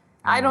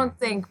 I don't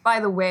think, by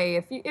the way,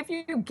 if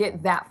you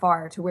get that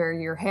far to where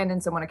you're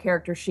handing someone a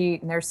character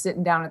sheet and they're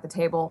sitting down at the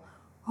table,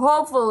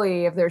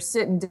 hopefully if they're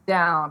sitting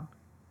down,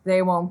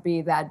 they won't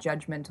be that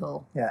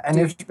judgmental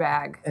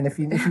douchebag. And if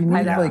you need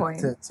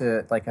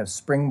to like a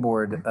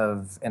springboard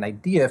of an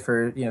idea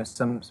for,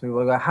 some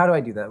people go, how do I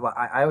do that? Well,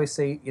 I always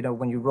say,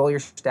 when you roll your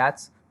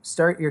stats,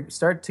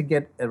 start to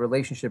get a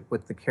relationship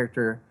with the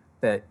character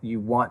that you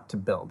want to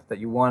build, that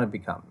you want to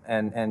become,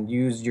 and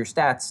use your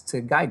stats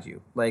to guide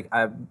you. Like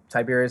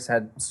Tiberius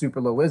had super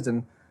low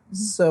wisdom,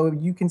 so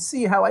you can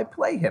see how I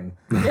play him.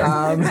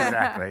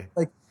 Exactly.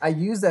 Like I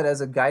use that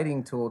as a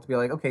guiding tool to be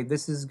like, okay,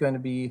 this is going to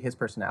be his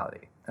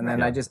personality, and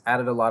then I just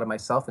added a lot of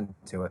myself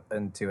into it,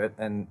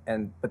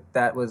 but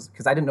that was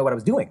because I didn't know what I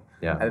was doing.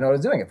 Yeah. I didn't know what I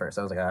was doing at first.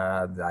 I was like,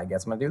 I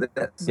guess I'm gonna do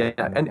this. Yeah,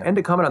 and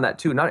to comment on that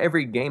too, not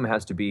every game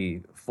has to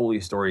be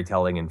fully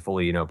storytelling and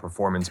fully,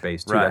 performance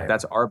based too. Right.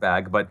 That's our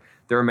bag, but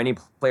there are many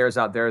players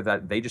out there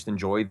that they just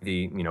enjoy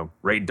the,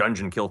 raid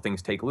dungeon, kill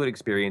things, take loot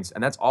experience,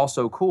 and that's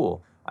also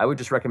cool. I would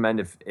just recommend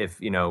if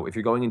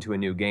you're going into a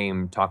new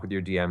game, talk with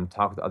your DM,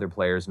 talk with other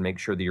players, and make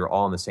sure that you're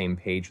all on the same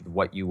page with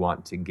what you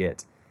want to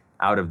get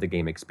out of the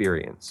game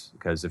experience.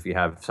 Because if you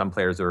have some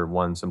players that are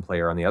one, some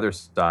player on the other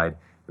side,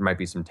 there might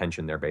be some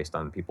tension there based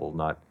on people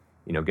not,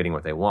 getting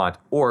what they want.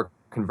 Or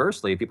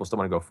conversely, if people still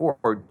want to go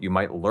forward, you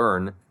might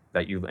learn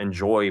that you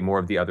enjoy more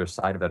of the other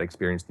side of that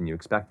experience than you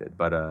expected.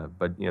 But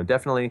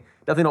definitely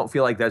don't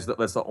feel like that's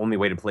the only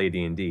way to play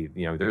D&D.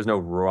 There's no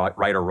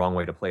right or wrong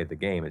way to play the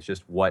game. It's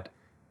just what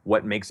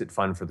makes it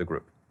fun for the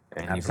group.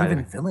 And you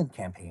Even villain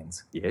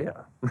campaigns. Yeah.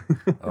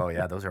 Oh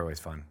yeah, those are always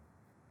fun.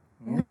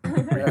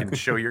 Where you can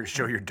show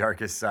your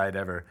darkest side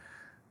ever.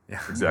 Yeah,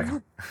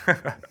 Exactly.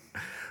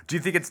 Do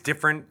you think it's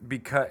different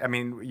because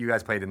you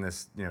guys played in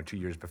this 2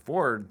 years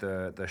before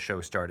the show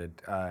started?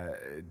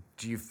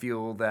 Do you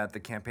feel that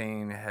the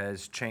campaign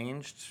has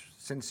changed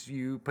since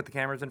you put the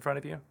cameras in front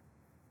of you?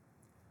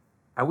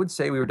 I would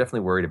say we were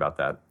definitely worried about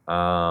that.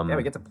 Yeah,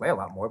 we get to play a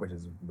lot more, which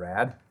is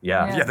rad.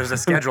 Yeah. Yeah, there's a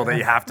schedule that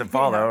you have to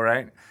follow,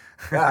 right?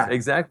 Yeah.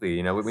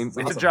 Exactly. We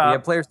a job. We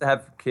have players to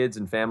have kids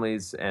and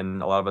families,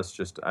 and a lot of us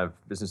just have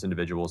business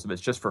individuals. If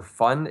it's just for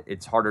fun,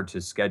 it's harder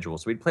to schedule.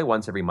 So we'd play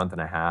once every month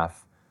and a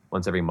half,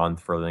 once every month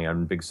for a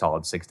big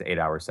solid 6 to 8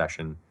 hour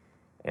session.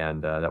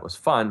 And that was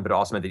fun, but it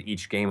also meant that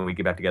each game when we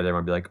get back together,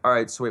 everyone would be like, all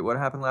right, so wait, what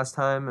happened last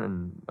time?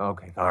 And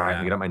okay, all right,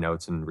 I get out my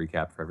notes and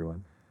recap for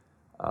everyone.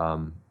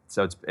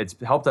 So it's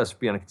helped us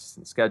be on a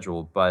consistent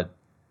schedule. But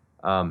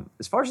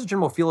as far as the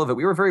general feel of it,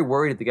 we were very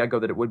worried at the get-go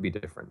that it would be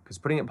different, because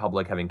putting it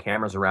public, having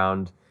cameras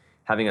around,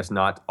 having us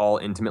not all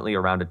intimately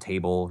around a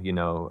table, we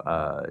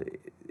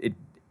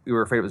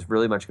were afraid it was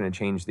really much going to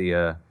change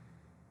the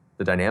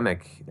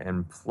dynamic,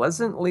 and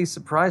pleasantly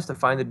surprised to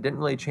find that it didn't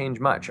really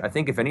change much. I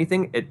think if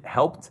anything, it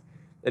helped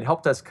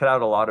us cut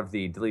out a lot of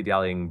the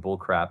dilly-dallying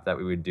bullcrap that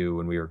we would do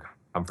when we were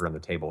comfort on the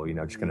table,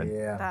 just kind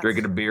of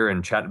drinking a beer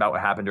and chatting about what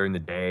happened during the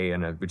day,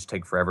 and it would just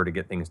take forever to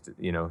get things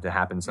to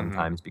happen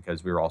sometimes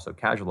because we were all so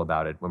casual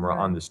about it. When we're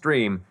on the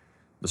stream,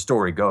 the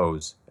story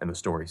goes and the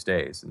story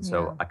stays, and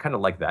so I kind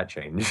of like that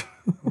change.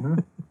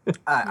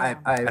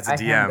 That's a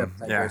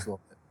DM.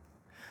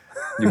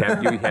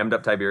 Yeah. You hammed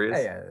up Tiberius?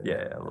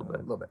 Yeah, a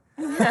little bit.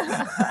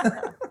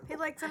 He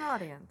likes an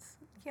audience.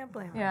 You can't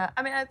blame him. Yeah,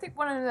 I think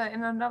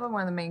another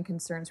one of the main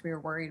concerns we were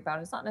worried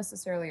about is not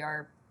necessarily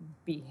our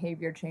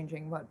behavior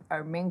changing. What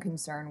our main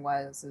concern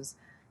is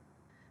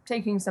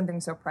taking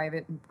something so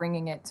private and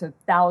bringing it to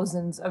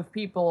thousands of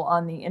people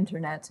on the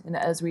internet. And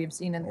as we have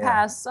seen in the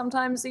past,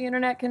 sometimes the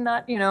internet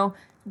cannot,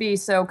 be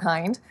so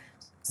kind.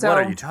 So, what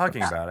are you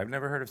talking about? I've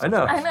never heard of such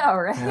I know,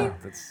 right? Yeah,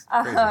 that's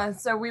crazy.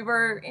 So we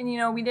were,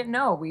 and we didn't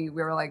know. We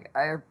were like,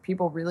 are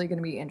people really going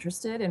to be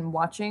interested in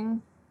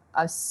watching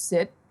us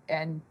sit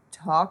and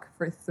talk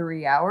for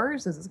 3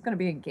 hours? Is this going to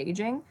be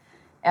engaging?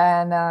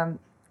 And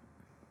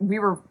we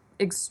were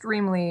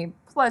extremely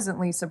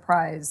pleasantly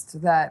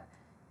surprised that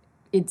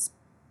it's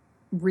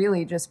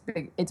really just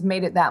big. It's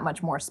made it that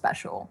much more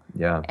special.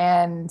 Yeah.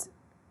 And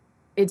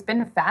it's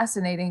been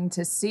fascinating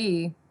to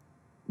see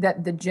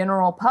that the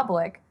general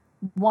public,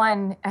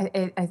 one,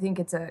 I think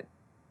it's a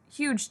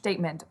huge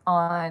statement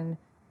on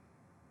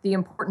the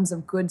importance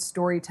of good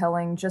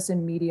storytelling just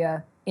in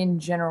media in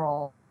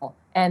general,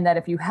 and that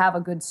if you have a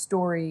good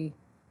story,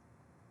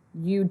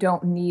 you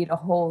don't need a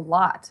whole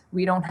lot.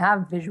 We don't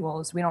have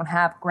visuals, we don't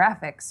have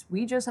graphics,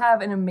 we just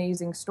have an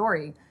amazing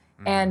story.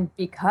 And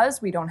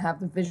because we don't have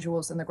the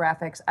visuals and the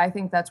graphics, I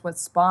think that's what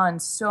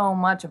spawns so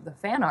much of the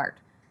fan art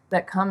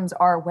that comes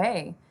our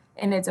way.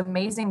 And it's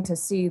amazing to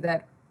see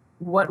that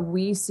what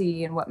we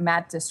see and what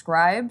Matt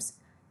describes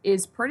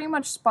is pretty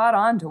much spot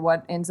on to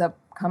what ends up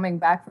coming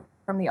back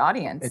from the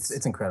audience.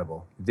 It's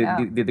incredible.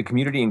 The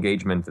community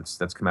engagement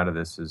that's come out of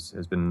this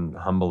has been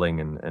humbling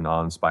and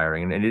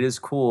awe-inspiring, and it is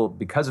cool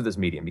because of this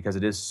medium, because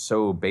it is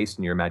so based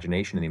in your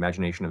imagination and the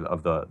imagination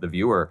of the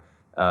viewer.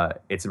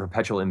 It's a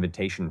perpetual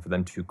invitation for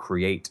them to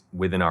create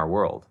within our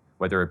world,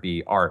 whether it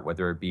be art,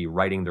 whether it be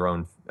writing their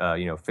own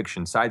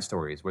fiction side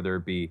stories, whether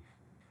it be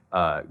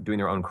doing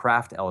their own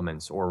craft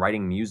elements or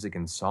writing music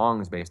and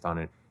songs based on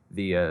it.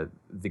 The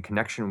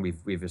connection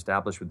we've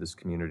established with this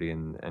community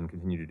and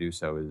continue to do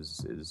so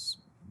is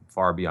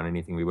far beyond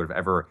anything we would have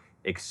ever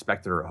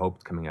expected or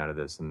hoped coming out of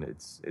this, and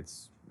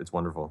it's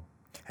wonderful.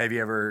 Have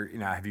you ever,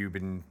 have you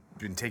been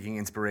taking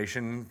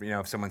inspiration?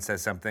 If someone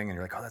says something and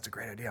you're like, oh, that's a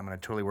great idea, I'm going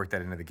to totally work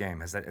that into the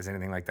game. Has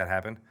anything like that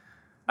happened?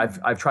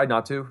 I've tried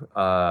not to,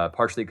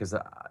 partially because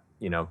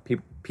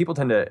people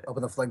tend to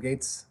Open the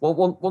floodgates.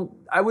 Well,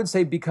 I would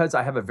say because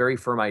I have a very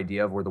firm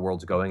idea of where the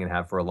world's going and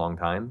have for a long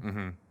time.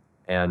 Mm-hmm.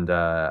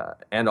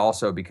 And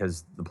also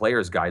because the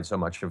players guide so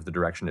much of the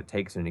direction it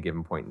takes in any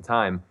given point in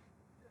time.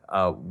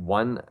 I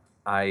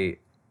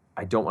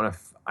don't want to.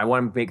 I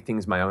want to make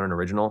things my own and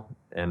original.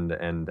 And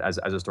as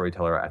a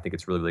storyteller, I think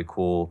it's really, really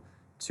cool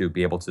to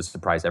be able to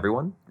surprise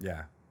everyone.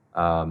 Yeah.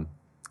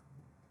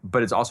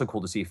 But it's also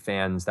cool to see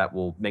fans that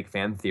will make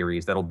fan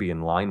theories that'll be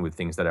in line with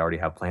things that I already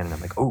have planned. And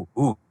I'm like,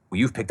 ooh,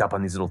 you've picked up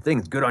on these little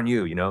things. Good on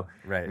you.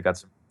 Right. We've got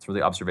some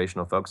really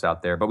observational folks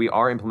out there, but we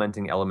are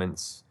implementing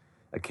elements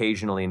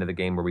occasionally into the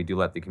game where we do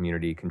let the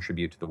community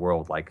contribute to the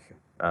world. Like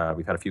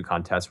we've had a few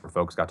contests where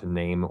folks got to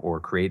name or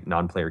create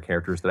non-player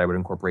characters that I would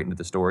incorporate into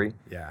the story.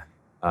 Yeah.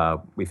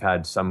 We've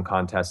had some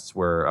contests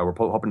where we're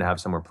hoping to have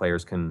some where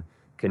players can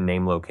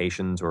name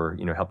locations or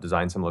help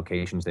design some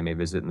locations they may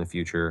visit in the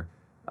future.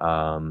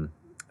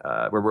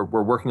 We're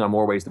working on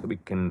more ways that we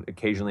can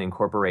occasionally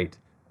incorporate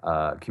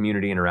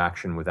community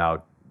interaction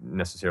without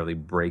necessarily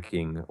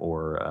breaking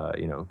or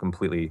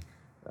completely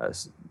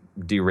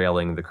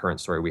derailing the current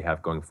story we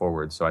have going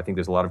forward. So I think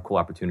there's a lot of cool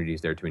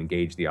opportunities there to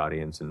engage the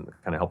audience and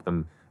kind of help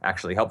them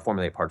actually help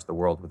formulate parts of the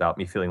world without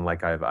me feeling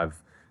like I've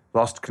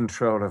lost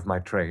control of my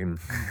train.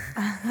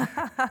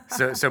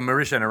 So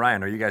Marisha and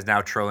Orion, are you guys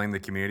now trolling the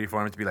community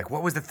forums to be like,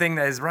 what was the thing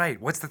that is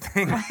right? What's the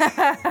thing?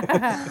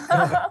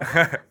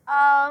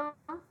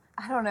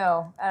 I don't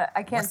know.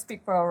 I can't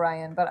speak for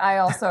Orion, but I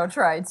also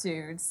try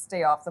to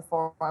stay off the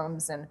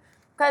forums, and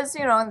because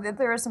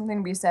there is something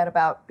to be said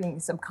about being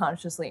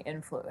subconsciously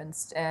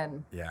influenced,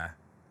 and Yeah.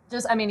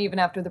 just even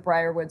after the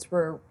Briarwoods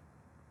were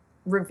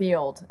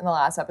revealed in the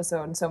last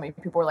episode, and so many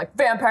people were like,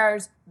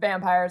 vampires,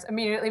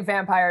 immediately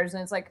vampires,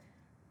 and it's like,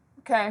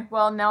 okay,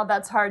 well now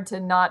that's hard to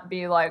not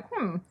be like, Yeah.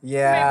 maybe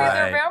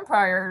they're Right.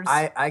 vampires.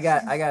 I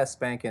got a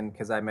spanking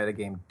because I made a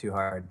game too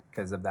hard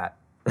because of that.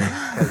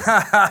 'Cause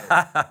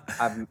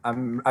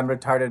I'm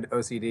retarded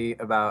OCD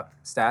about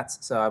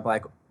stats, so I'm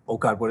like, oh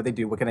god, what do they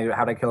do? What can I do?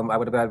 How do I kill them? I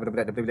would have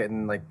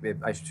and like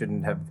I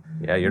shouldn't have.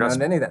 Yeah, you're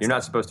known any of that You're not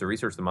stuff. supposed to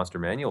research the monster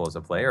manual as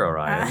a player,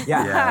 Orion.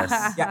 Yeah,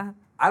 Yes. yeah.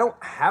 I don't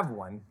have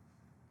one.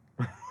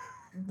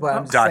 But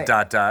I'm just saying.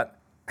 Dot.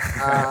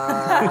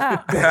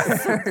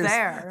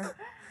 There.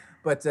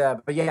 But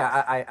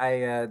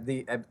yeah,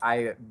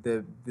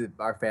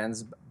 our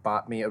fans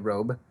bought me a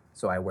robe,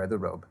 so I wear the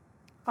robe.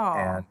 Oh,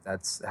 And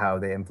that's how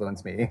they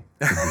influence me.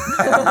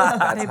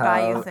 they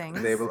buy you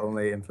things. They will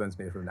only influence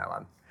me from now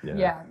on.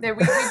 Yeah, we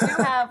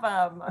do have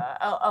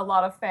a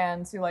lot of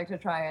fans who like to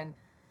try and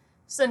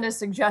send us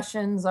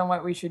suggestions on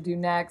what we should do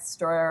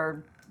next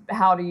or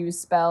how to use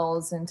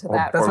spells into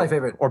that. That's my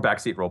favorite. Or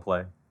backseat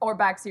roleplay. Or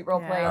backseat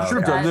roleplay. Yeah. and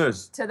Should've to done that-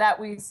 this. To that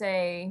we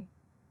say,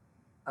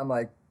 I'm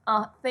like,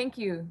 thank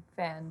you,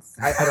 fans.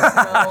 I don't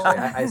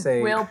actually. I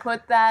say, We'll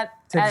put that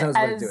Tibbs knows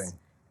what he's doing.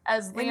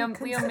 as In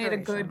Liam made a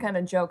good consideration. kind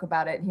of joke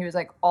about it. And he was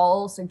like,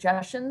 all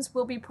suggestions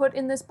will be put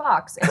in this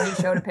box. And he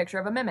showed a picture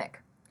of a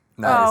mimic.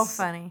 Oh, Nice.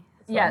 funny.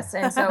 Yes,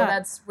 and so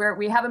that's where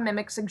we have a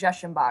mimic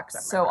suggestion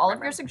box. So all of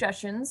your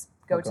suggestions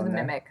go Look to on the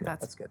there. mimic.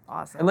 That's good.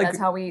 Awesome. And like, That's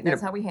how we you know,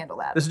 handle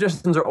that. The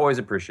suggestions are always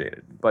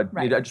appreciated, but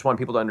Right. I just want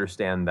people to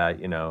understand that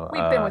We've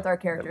been with our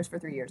characters for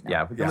 3 years now.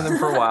 Yeah, we've been with them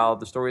for a while.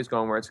 The story's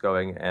going where it's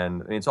going,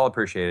 and it's all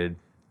appreciated.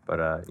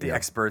 But The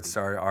experts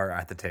are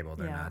at the table.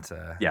 They're Yeah. not.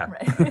 yeah,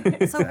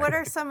 Right. So, what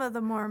are some of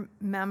the more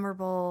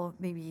memorable,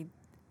 maybe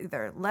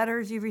either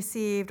letters you've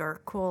received or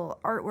cool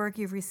artwork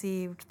you've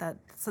received,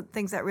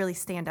 things that really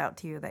stand out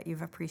to you that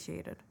you've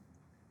appreciated?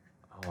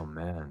 Oh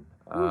man.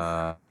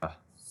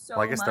 So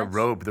Well, I guess the much.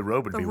 robe would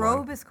The be robe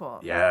one. is cool.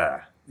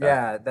 Yeah.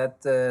 Yeah,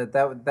 it's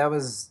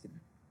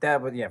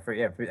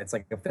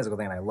like a physical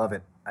thing, and I love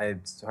it.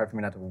 It's hard for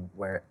me not to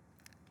wear it.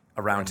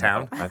 Around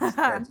town.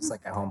 Yeah, just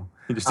like at home.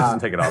 He just doesn't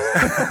take it off.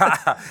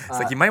 It's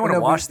like you might want to no,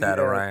 we- wash we, that,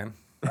 uh, Orion.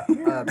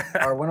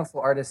 Our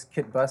wonderful artist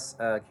Kit Buss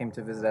came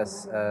to visit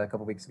us a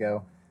couple weeks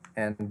ago,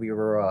 and we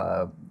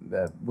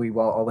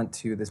all went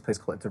to this place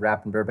called It's a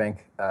Wrap in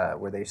Burbank,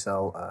 where they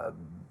sell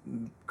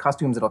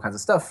costumes and all kinds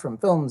of stuff from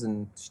films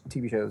and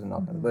TV shows and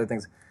all kinds of other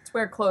things. It's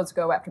where clothes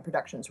go after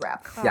production's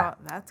wrap. Oh, Yeah.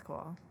 that's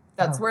cool.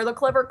 That's where the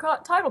clever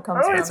title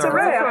comes from.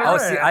 Oh,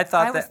 see, I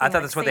thought was that's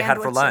thinking, what they had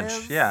for lunch.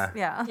 sandwiches. Yeah.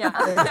 Yeah.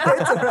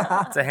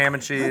 Yeah. It's a ham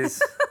and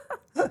cheese.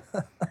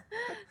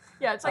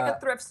 Yeah, Yeah, it's like a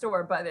thrift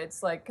store, but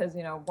it's like because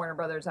Warner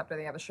Brothers, after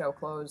they have a show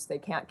closed, they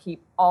can't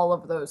keep all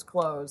of those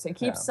clothes. They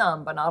keep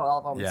some, but not all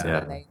of them. Yeah. So Yeah.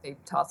 then they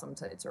toss them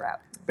to it's a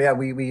wrap. But yeah,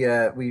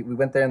 we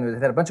went there and they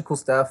had a bunch of cool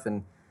stuff,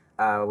 and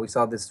we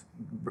saw this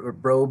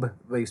robe.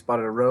 We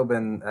spotted a robe,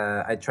 and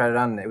I tried it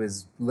on, and it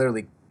was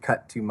literally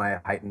cut to my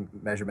height and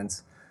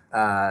measurements,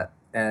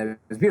 and it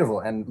was beautiful.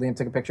 And Liam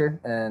took a picture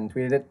and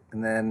tweeted it,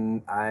 and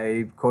then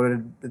I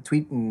quoted the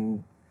tweet.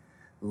 And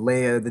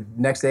the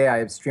next day,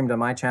 I streamed on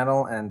my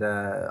channel and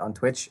on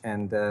Twitch,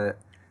 and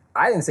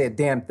I didn't say a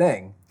damn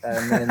thing.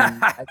 And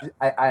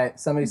then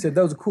somebody said,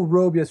 that was a cool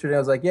robe yesterday. I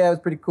was like, yeah, it was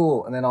pretty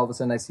cool. And then all of a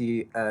sudden I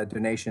see a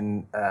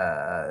donation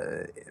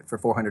for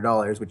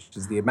 $400, which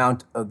is the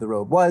amount of the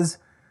robe was.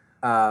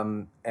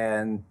 And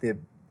the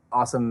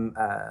awesome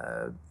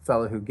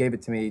fellow who gave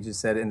it to me just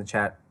said in the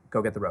chat,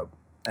 go get the robe.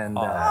 And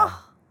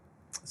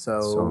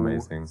so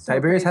amazing.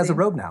 Tiberius has a crazy.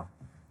 robe now.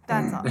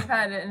 That's awesome. We've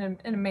had an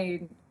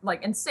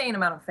insane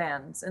amount of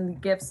fans, and the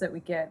gifts that we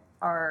get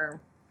are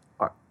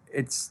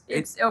It's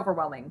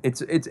overwhelming.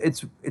 It's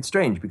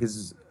strange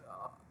because,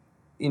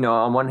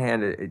 on one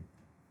hand,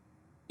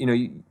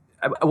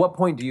 at what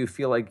point do you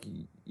feel like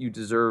you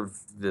deserve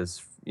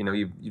this?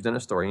 You've done a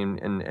story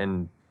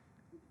and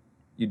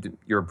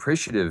you're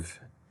appreciative,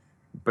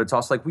 but it's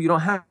also like, well, you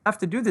don't have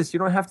to do this. You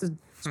don't have to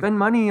spend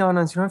money on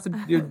us. You don't have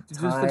to do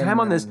the time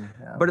on this.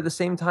 Yeah. But at the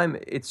same time,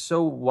 it's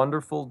so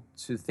wonderful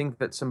to think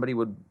that somebody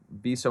would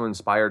be so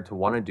inspired to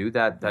want to do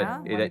that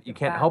Yeah. that you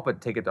can't help but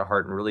take it to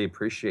heart and really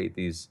appreciate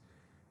these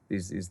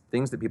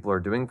things that people are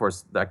doing for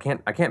us. I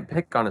can't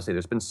pick, honestly.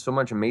 There's been so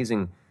much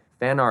amazing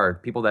fan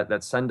art, people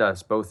that send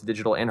us both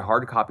digital and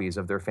hard copies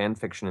of their fan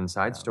fiction and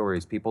side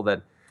stories. People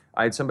that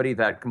I had somebody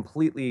that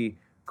completely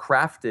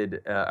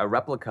crafted a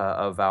replica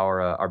of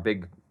our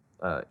big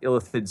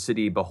Illithid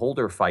City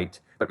Beholder fight,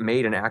 but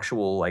made an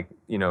actual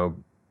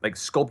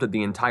sculpted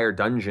the entire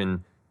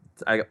dungeon,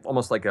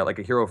 almost like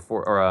a hero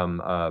or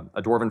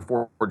a Dwarven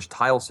Forge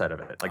tile set of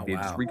it. Like they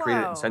just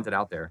recreated it and sent it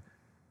out there.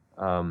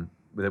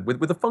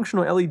 With a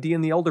functional LED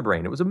in the Elder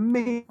Brain. It was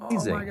amazing.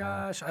 Oh my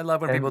gosh, I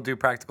love when people do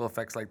practical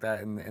effects like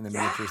that in the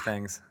miniatures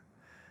things.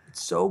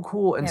 It's so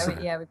cool. And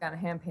We've gotten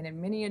hand-painted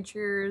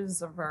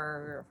miniatures of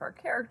our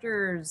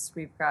characters.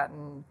 We've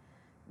gotten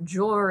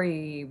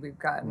jewelry. We've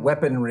gotten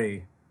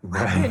Weaponry.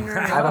 I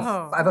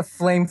have a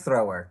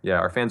flamethrower. yeah,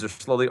 our fans are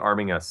slowly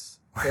arming us.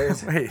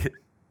 There's, Wait,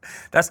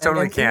 that's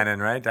totally and-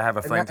 canon, right? To have a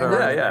And not-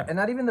 flamethrower. Yeah. And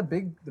not even the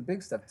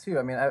big stuff too.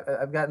 I mean,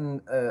 I've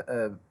gotten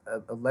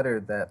a letter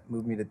that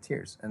moved me to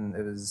tears, and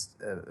it was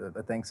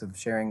a thanks of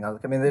sharing. I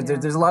mean,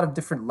 there's a lot of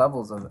different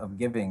levels of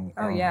giving.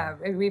 Oh yeah,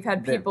 we've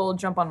had people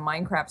jump on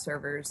Minecraft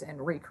servers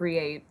and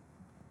recreate,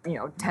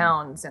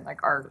 towns and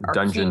like our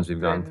Dungeons keep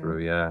we've gone in-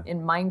 through, yeah.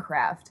 in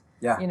Minecraft.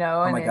 Yeah. and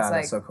Oh my it's god, like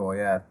that's so cool.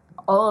 Yeah.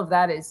 all of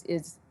that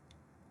is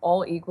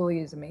all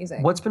equally as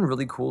amazing. What's been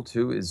really cool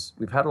too is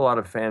we've had a lot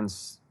of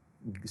fans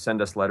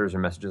send us letters or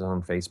messages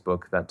on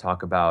Facebook that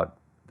talk about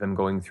them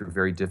going through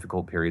very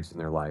difficult periods in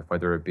their life,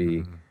 whether it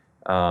be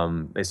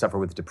they suffer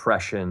with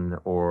depression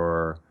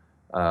or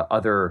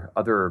other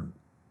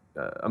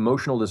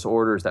emotional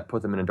disorders that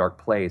put them in a dark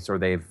place, or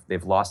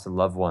they've lost a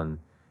loved one,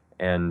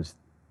 and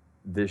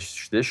this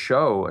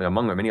show,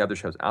 among many other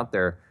shows out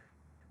there,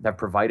 that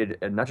provided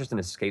not just an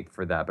escape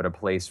for that, but a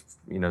place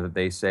that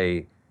they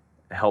say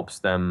helps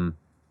them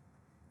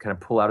kind of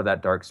pull out of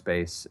that dark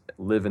space,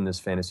 live in this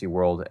fantasy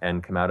world,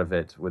 and come out of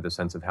it with a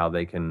sense of how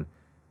they can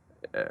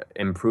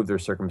improve their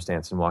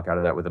circumstance and walk out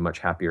of that with a much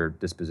happier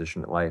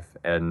disposition at life.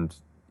 And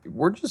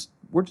we're just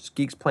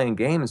geeks playing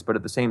games, but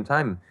at the same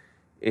time,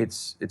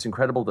 it's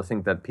incredible to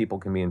think that people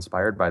can be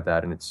inspired by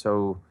that, and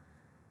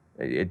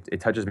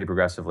it touches me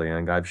progressively.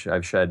 And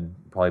I've shed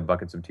probably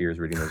buckets of tears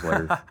reading those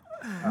letters.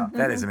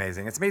 That is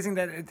amazing. It's amazing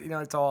that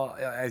it's all,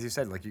 as you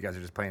said, like you guys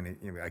are just playing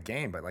a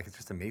game, but like it's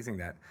just amazing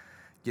that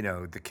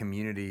the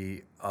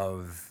community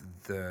of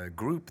the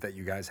group that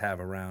you guys have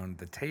around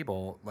the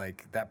table,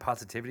 like that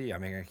positivity. I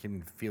mean, I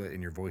can feel it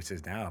in your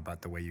voices now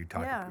about the way you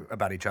talk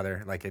about each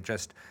other. Like it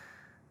just,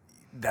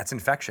 that's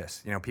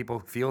infectious. People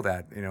feel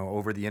that,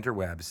 over the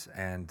interwebs,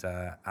 and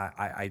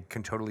I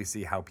can totally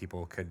see how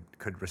people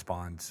could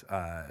respond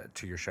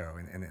to your show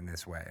in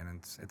this way, and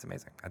it's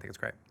amazing. I think it's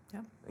great.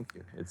 Yeah. Thank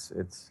you. It's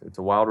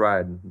a wild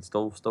ride. It's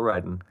still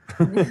riding.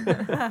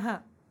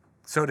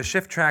 So to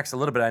shift tracks a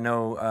little bit, I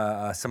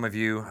know some of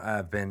you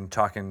have been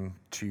talking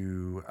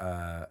to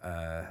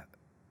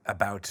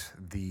about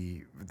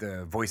the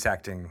voice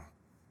acting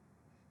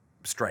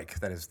strike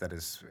that is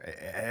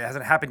it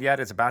hasn't happened yet.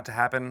 It's about to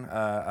happen.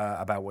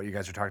 About what you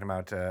guys are talking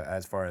about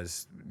as far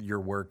as your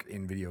work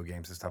in video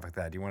games and stuff like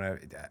that. Do you want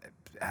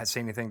to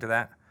say anything to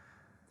that?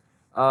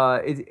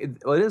 It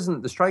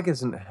isn't. The strike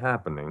isn't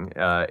happening.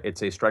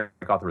 It's a strike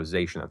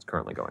authorization that's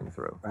currently going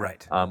through.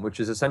 Right. Which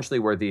is essentially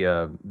where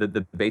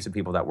the base of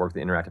people that work the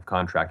interactive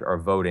contract are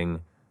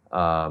voting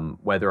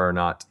whether or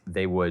not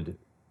they would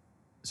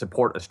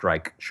support a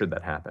strike should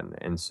that happen.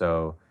 And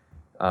so,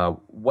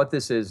 what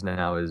this is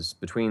now is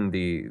between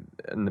the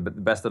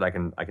best that I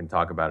can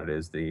talk about it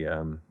is the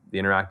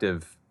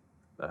interactive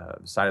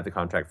side of the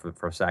contract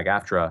for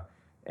SAG-AFTRA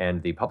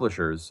and the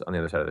publishers on the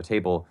other side of the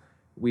table,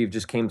 we've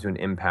just came to an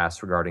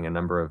impasse regarding a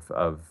number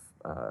of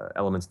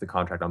elements of the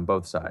contract on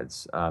both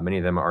sides. Many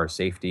of them are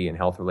safety and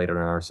health related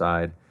on our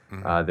side.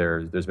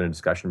 There's been a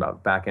discussion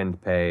about back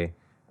end pay.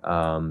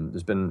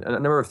 There's been a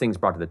number of things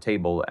brought to the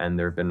table, and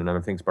there have been a number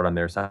of things brought on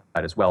their side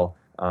as well.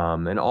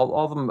 And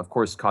all of them, of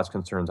course, cause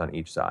concerns on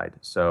each side.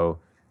 So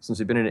since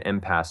we've been in an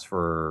impasse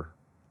for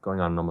going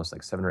on almost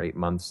like 7 or 8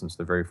 months since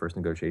the very first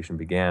negotiation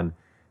began,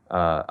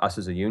 us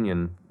as a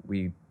union,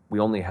 we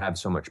only have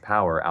so much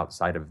power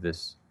outside of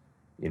this.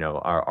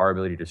 Our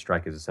ability to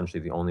strike is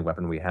essentially the only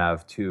weapon we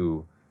have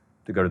to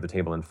go to the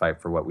table and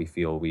fight for what we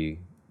feel we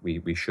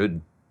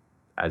should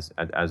as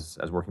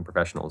working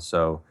professionals.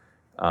 So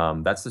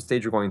that's the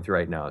stage we're going through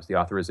right now. It's the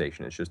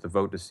authorization. It's just a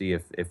vote to see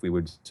if we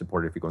would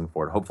support it if we're going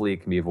forward. Hopefully it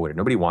can be avoided.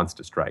 Nobody wants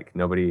to strike.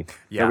 Nobody's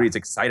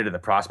excited at the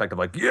prospect of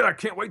like, yeah, I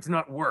can't wait to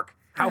not work.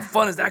 How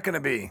fun is that going to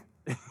be?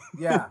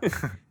 Yeah.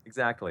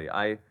 Exactly.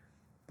 I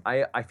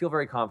feel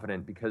very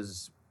confident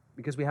because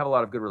we have a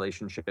lot of good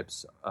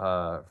relationships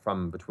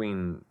from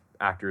between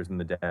actors and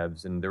the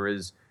devs, and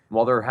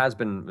while there has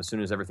been, as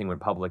soon as everything went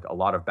public, a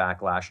lot of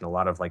backlash and a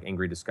lot of like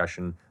angry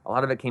discussion, a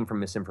lot of it came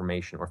from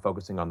misinformation or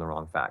focusing on the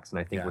wrong facts. And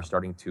I think we're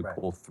starting to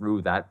pull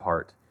through that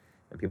part,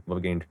 and people are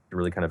beginning to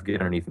really kind of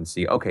get underneath and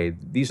see, okay,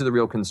 these are the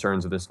real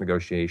concerns of this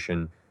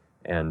negotiation.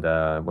 And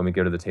when we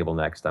go to the table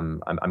next,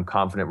 I'm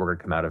confident we're going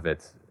to come out of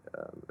it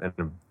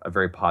in a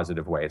very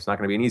positive way. It's not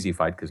going to be an easy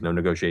fight because no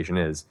negotiation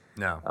is.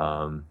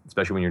 No.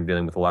 Especially when you're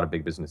dealing with a lot of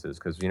big businesses,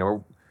 because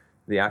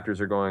the actors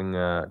are going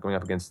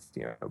up against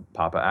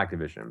Papa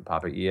Activision,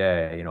 Papa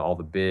EA, all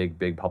the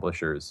big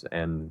publishers,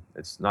 and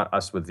it's not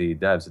us with the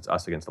devs, it's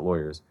us against the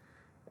lawyers,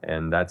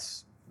 and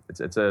it's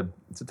a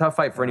tough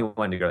fight for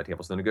anyone to go to the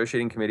table. So the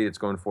negotiating committee that's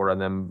going forward on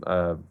them,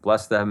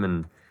 bless them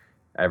and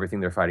everything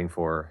they're fighting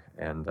for,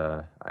 and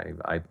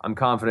I'm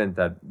confident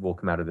that we'll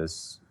come out of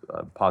this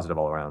positive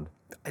all around.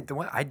 I'm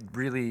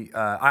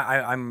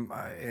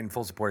in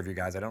full support of you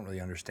guys. I don't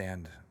really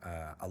understand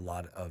a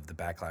lot of the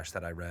backlash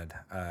that I read,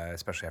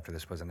 especially after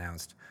this was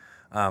announced,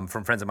 from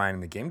friends of mine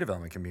in the game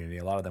development community.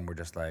 A lot of them were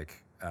just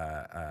like,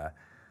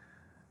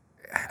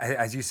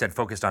 as you said,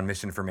 focused on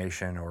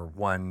misinformation or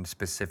one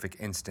specific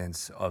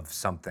instance of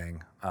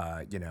something.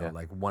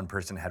 Like one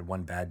person had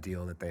one bad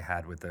deal that they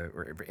had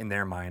or in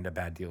their mind, a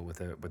bad deal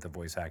with a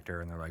voice actor,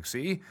 and they're like,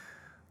 see.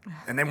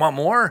 And they want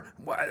more,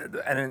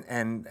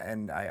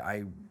 and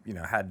I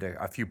had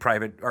a few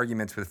private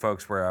arguments with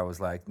folks where I was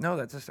like, no,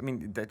 that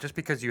just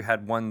because you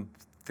had one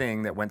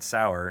thing that went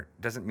sour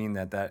doesn't mean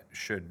that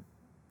should,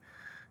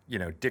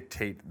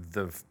 dictate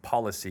the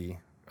policy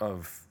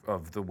of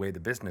the way the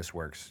business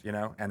works,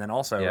 And then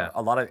also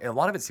a lot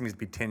of it seems to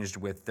be tinged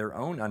with their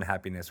own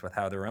unhappiness with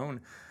how their own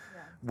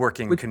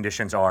working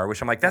conditions are,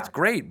 which I'm like, that's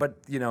great, but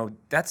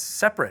that's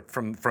separate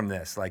from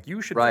this. Like,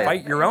 you should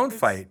fight your own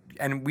fight,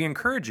 and we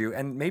encourage you.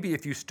 And maybe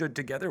if you stood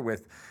together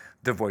with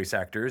the voice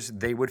actors,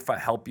 they would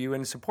help you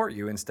and support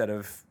you instead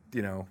of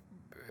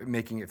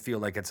making it feel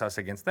like it's us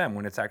against them,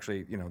 when it's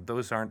actually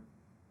those aren't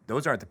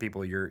the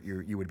people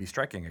you would be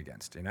striking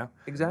against.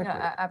 Exactly.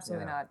 Yeah,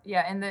 absolutely not.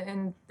 Yeah,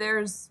 and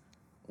there's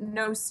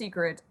no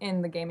secret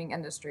in the gaming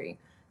industry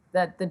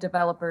that the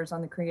developers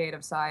on the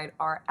creative side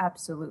are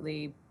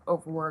absolutely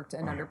overworked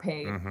and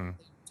underpaid.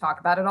 Talk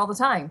about it all the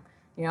time,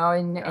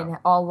 and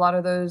a lot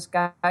of those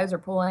guys are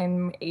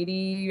pulling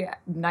 80,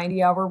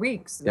 90-hour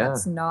weeks.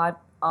 That's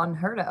not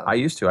unheard of. I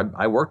used to.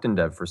 I worked in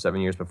dev for 7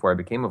 years before I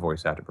became a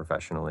voice actor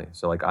professionally.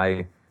 So like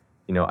I've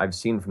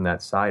seen from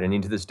that side,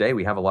 and to this day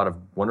we have a lot of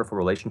wonderful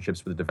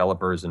relationships with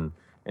developers and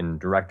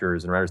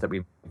directors and writers that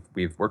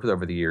we've worked with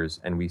over the years,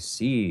 and we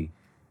see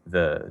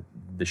the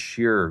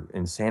sheer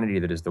insanity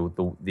that is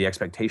the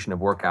expectation of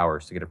work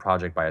hours to get a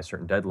project by a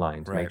certain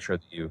deadline, to make sure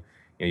that you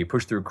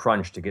push through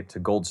crunch to get to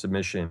gold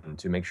submission,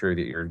 to make sure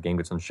that your game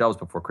gets on shelves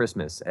before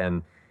Christmas,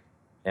 and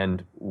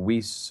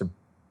we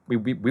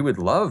would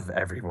love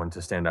everyone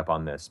to stand up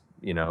on this,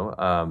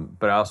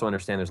 but I also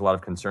understand there's a lot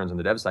of concerns on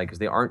the dev side because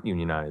they aren't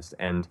unionized,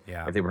 and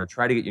if they were to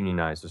try to get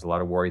unionized, there's a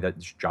lot of worry that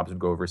jobs would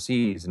go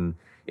overseas, and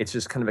it's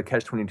just kind of a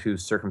catch-22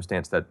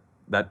 circumstance that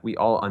we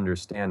all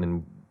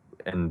understand,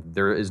 and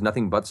there is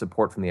nothing but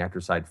support from the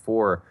actor side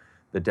for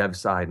the dev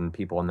side and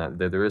people on that.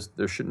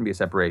 There shouldn't be a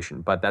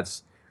separation, but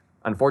that's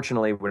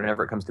unfortunately,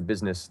 whenever it comes to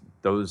business,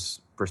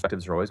 those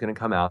perspectives are always going to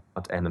come out,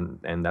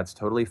 and that's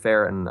totally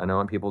fair. And I know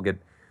when people get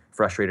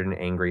frustrated and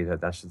angry,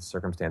 that's just the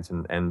circumstance,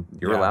 and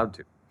you're allowed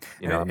to.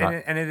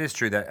 And it is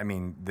true that,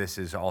 this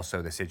is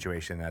also the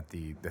situation that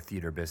the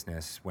theater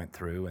business went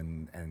through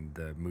and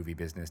the movie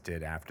business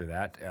did after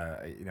that.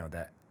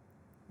 That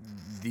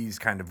these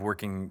kind of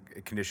working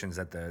conditions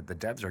that the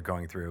devs are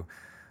going through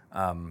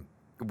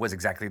was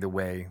exactly the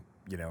way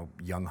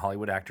young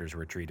Hollywood actors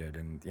were treated,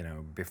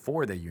 and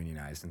before they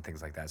unionized and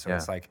things like that. So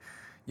it's like,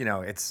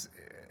 it's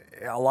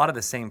a lot of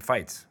the same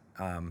fights,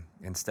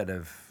 instead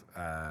of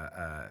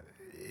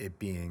it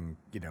being,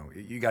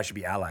 you guys should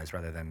be allies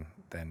rather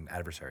than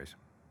adversaries.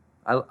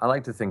 I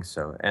like to think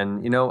so,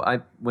 and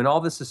when all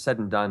this is said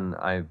and done,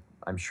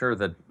 I'm sure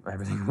that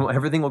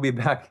everything will be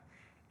back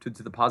to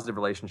the positive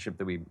relationship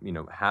that we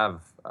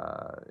have.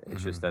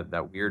 It's just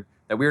that weird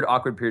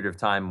awkward period of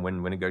time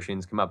when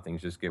negotiations come up,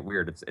 things just get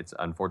weird. It's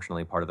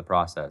unfortunately part of the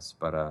process.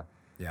 But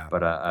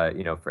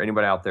for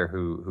anybody out there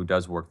who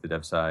does work the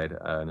dev side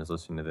and is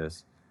listening to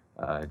this,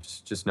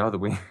 just know that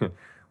we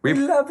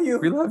love you.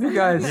 We love you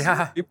guys.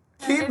 Yeah.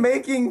 Keep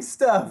making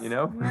stuff.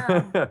 Yeah.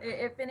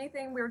 If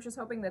anything, we were just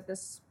hoping that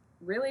this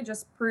really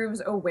just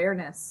proves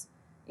awareness,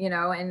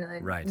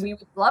 and Right. we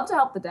would love to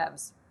help the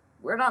devs.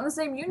 We're not in the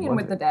same union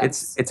with the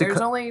devs.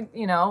 There's only,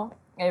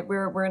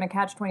 we're in a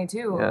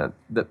catch-22. Yeah,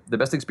 the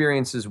best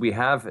experiences we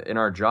have in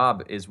our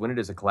job is when it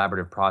is a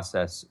collaborative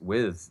process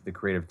with the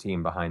creative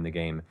team behind the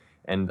game.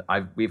 And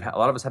a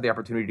lot of us had the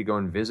opportunity to go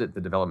and visit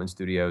the development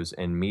studios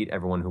and meet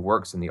everyone who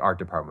works in the art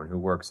department, who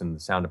works in the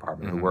sound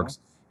department, who works,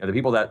 the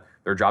people that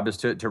their job is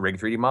to rig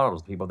 3D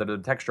models, the people that are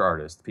the texture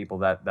artists, the people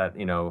that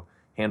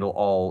handle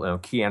all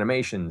key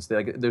animations.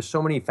 There's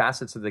so many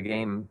facets of the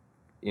game,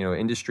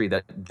 industry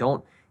that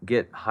don't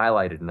get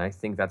highlighted, and I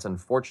think that's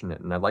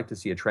unfortunate. And I'd like to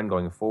see a trend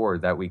going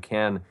forward that we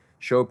can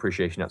show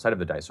appreciation outside of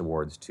the DICE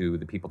Awards to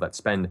the people that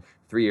spend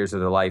 3 years of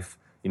their life,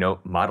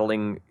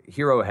 modeling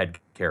hero head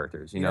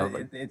characters.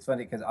 It's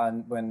funny because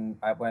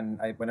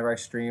whenever I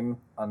stream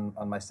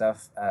on my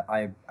stuff,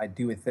 I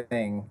do a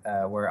thing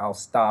where I'll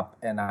stop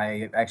and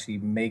I actually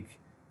make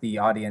the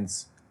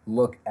audience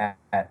look at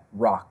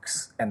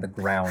rocks and the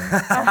ground,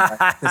 and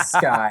the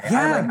sky.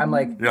 Yeah. I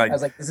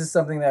was like, this is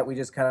something that we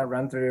just kind of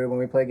run through when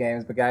we play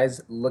games. But guys,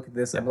 look at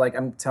this. Yeah.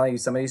 I'm telling you,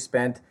 somebody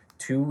spent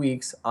 2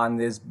 weeks on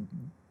this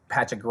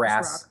patch of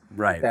grass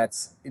Right.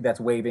 that's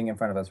waving in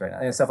front of us right now,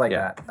 and stuff like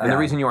that. And the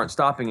reason you aren't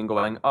stopping and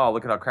going, oh,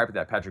 look at how crappy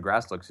that patch of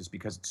grass looks, is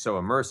because it's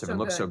so immersive and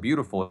looks so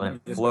beautiful,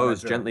 and it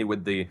flows gently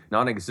with the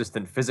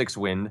non-existent physics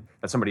wind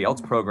that somebody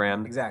else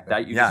programmed. Exactly.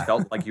 That you just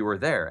felt like you were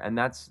there. And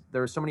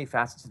there are so many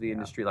facets of the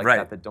industry like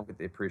that don't get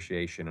the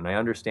appreciation. And I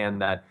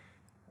understand that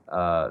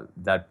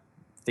that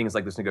things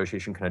like this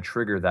negotiation kind of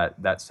trigger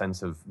that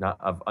sense of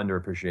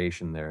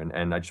underappreciation there.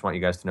 And I just want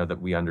you guys to know that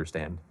we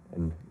understand.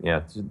 And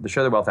yeah, the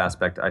share the wealth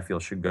aspect, I feel,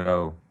 should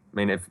go. I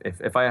mean,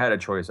 if I had a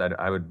choice,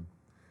 I would.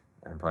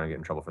 I'm probably gonna get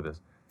in trouble for this.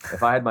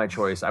 If I had my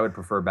choice, I would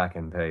prefer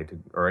back-end pay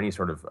or any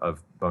sort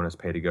of bonus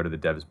pay to go to the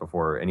devs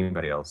before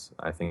anybody else.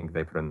 I think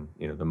they put in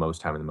the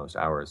most time and the most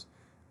hours.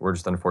 We're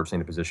just unfortunately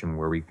in a position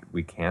where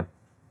we can't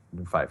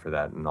fight for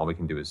that, and all we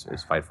can do is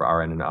fight for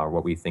our end and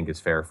what we think is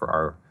fair for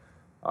our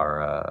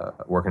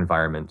work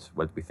environment,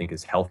 what we think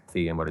is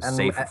healthy and what is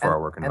safe for our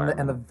work environment.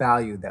 And the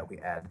value that we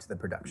add to the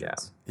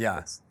productions.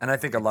 Yeah, and I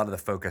think a lot of the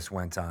focus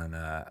went on,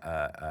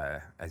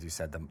 as you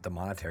said, the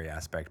monetary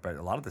aspect, but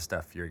a lot of the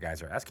stuff your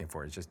guys are asking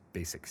for is just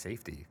basic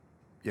safety.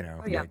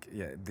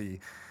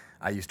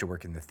 I used to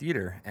work in the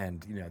theater,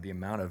 and the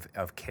amount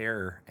of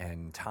care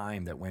and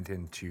time that went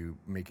into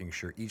making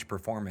sure each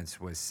performance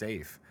was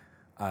safe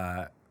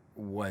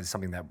was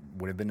something that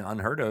would have been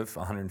unheard of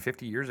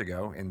 150 years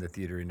ago in the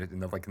theater, in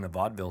the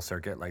vaudeville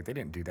circuit. Like, they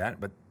didn't do that,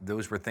 but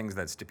those were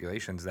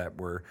stipulations that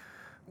were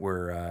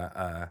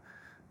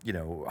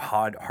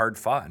hard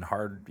fought and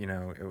hard,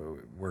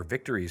 were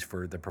victories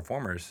for the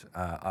performers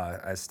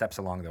as steps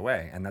along the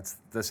way. And that's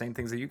the same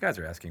things that you guys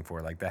are asking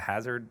for, like the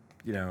hazard,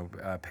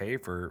 pay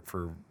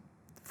for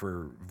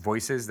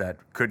voices that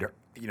could,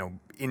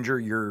 injure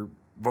your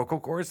vocal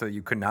cords so that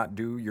you could not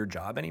do your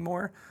job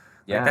anymore.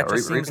 Yeah, that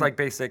just seems like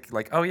basic,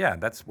 like, oh yeah,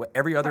 that's what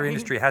every other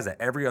industry has. That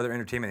every other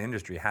entertainment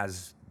industry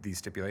has these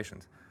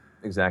stipulations.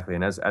 Exactly,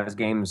 and as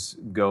games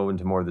go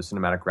into more of the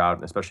cinematic route,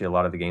 and especially a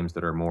lot of the games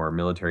that are more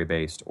military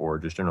based or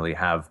just generally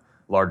have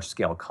large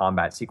scale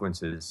combat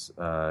sequences,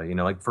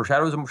 like for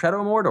Shadow of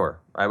Mordor,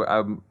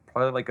 I'm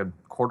probably like a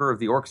quarter of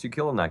the orcs you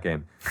kill in that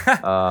game.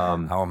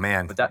 Oh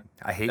man, but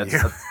I hate you.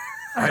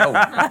 I know.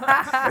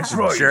 That's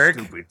right, jerk.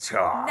 You stupid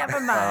talk. Never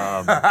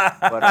mind.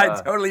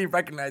 I totally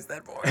recognize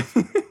that voice.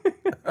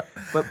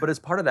 But as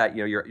part of that,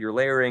 you're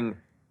layering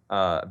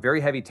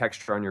very heavy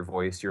texture on your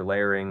voice. You're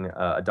layering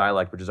a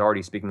dialect which is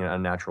already speaking in an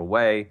unnatural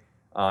way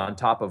on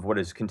top of what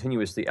is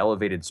continuously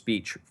elevated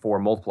speech for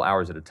multiple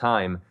hours at a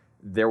time.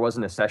 There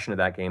wasn't a session of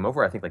that game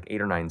over, I think, like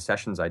 8 or 9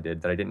 sessions I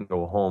did, that I didn't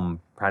go home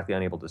practically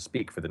unable to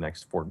speak for the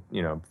next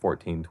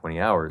 14, 20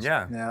 hours.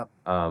 Yeah.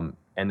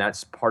 And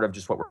that's part of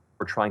just what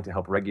we're trying to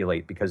help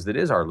regulate, because it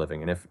is our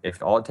living. And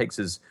if all it takes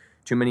is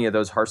too many of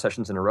those harsh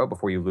sessions in a row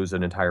before you lose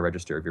an entire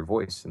register of your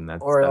voice, and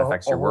that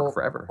affects your work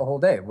forever. A whole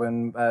day.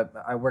 When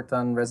I worked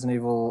on Resident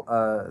Evil,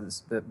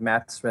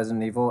 Matt's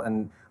Resident Evil,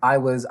 and I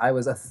was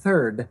a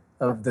third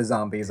of the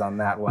zombies on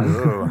that one.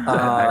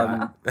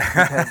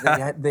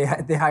 Because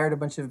they hired a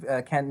bunch of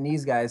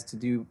Cantonese guys to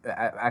do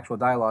actual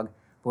dialogue,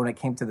 but when it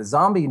came to the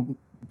zombie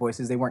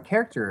voices, they weren't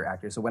character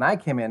actors. So when I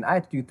came in, I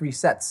had to do 3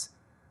 sets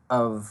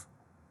of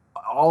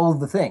all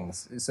the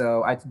things.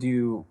 So I had to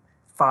do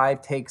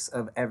 5 takes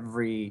of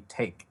every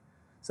take.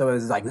 So it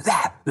was like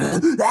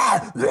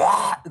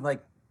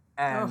like,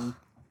 and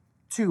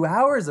 2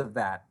 hours of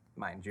that,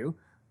 mind you,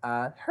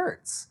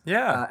 hurts.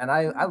 Yeah. And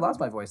I lost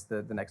my voice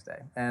the next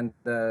day. And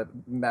the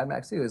Mad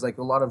Max 2 is like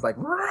a lot of like.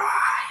 Oh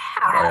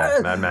yeah,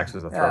 Mad Max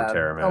is a throat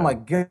tear, man. Oh my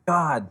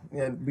God.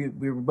 Yeah, we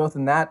were both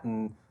in that,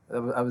 and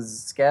I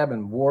was Scab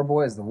and War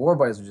Boys. The War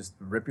Boys would just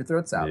rip your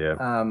throats out.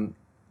 Yeah.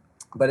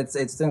 But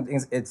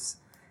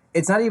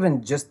it's not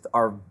even just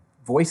our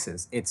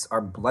voices. It's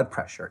our blood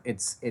pressure.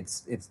 It's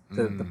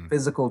the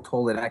physical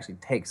toll it actually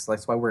takes.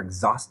 That's why we're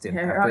exhausted.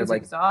 You're after, always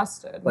like,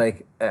 exhausted.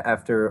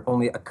 After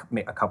only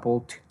a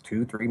couple,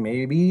 2, 3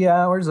 maybe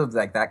hours of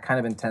like that kind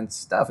of intense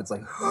stuff. It's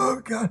like,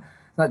 oh God.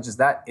 It's not just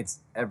that, it's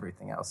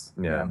everything else.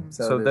 Yeah. You know?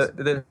 So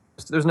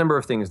there's a number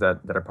of things that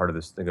are part of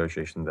this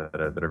negotiation that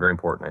are very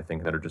important, I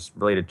think, that are just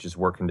related to just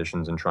work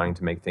conditions and trying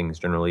to make things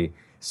generally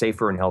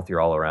safer and healthier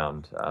all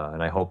around.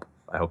 And I hope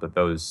that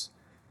those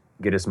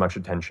get as much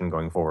attention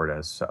going forward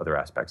as other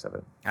aspects of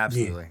it.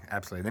 Absolutely,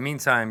 absolutely. In the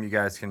meantime, you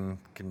guys can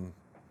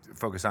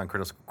focus on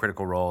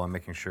Critical Role and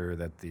making sure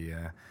that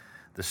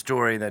the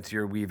story that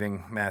you're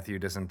weaving, Matthew,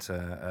 doesn't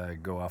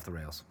go off the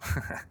rails.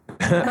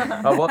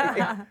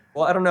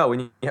 Well, I don't know.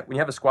 When you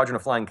have a squadron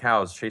of flying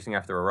cows chasing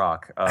after a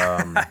rock,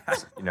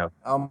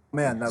 Oh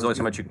man, there's only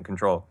so much you can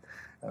control.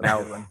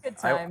 Now, Good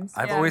times.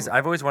 I've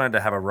yeah. always wanted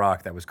to have a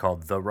rock that was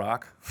called The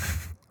Rock.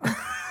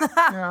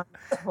 Yeah,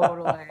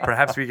 totally.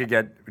 Perhaps we could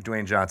get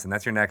Dwayne Johnson.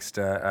 That's your next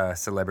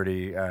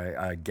celebrity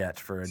get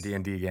for a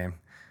D&D game.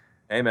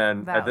 Hey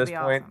man, That at would this be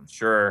point, awesome.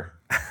 sure.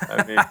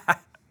 I mean,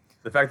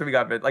 the fact that we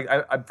got like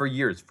I for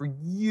years,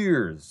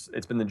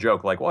 it's been the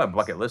joke. Like, well, my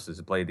bucket list is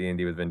to play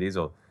D&D with Vin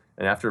Diesel.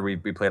 And after we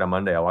played on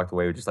Monday, I walked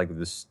away with just like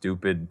this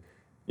stupid,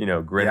 grin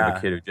of Yeah.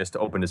 a kid who just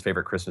opened his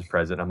favorite Christmas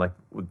present. I'm like,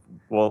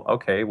 well,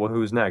 okay, well,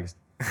 who's next?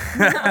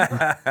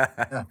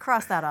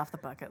 Cross that off the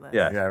bucket list.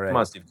 Yeah, right. Come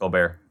on, Steve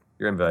Colbert,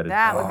 you're invited.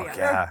 That would Oh, be awesome.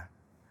 yeah.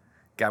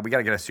 God, we got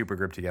to get a super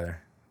group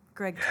together.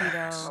 Greg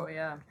Tito. Oh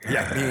yeah.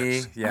 Yeah,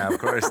 me. Yeah, of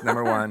course,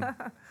 number one.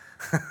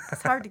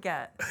 It's hard to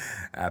get.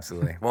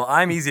 Absolutely. Well,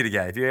 I'm easy to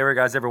get. If you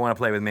guys ever want to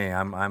play with me,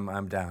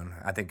 I'm down.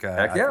 I think.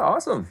 Heck yeah,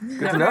 awesome. Good If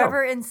to you're know.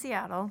 ever in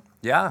Seattle,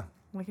 Yeah.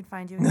 we can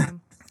find you a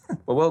game.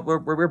 Well,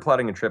 we're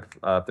plotting a trip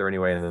up there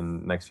anyway in the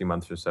next few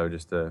months or so,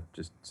 just to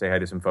say hi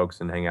to some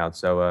folks and hang out.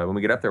 So when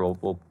we get up there,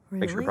 we'll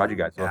make sure to prod you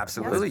guys. So,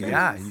 Absolutely. Yes,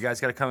 Yeah. please. You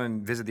guys got to come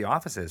and visit the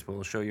offices.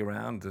 We'll show you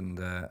around, and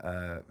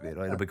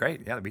it'll be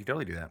great. Yeah, we can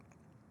totally do that.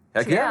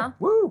 Heck yeah. Yeah.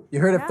 Woo!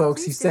 You heard it, Yeah,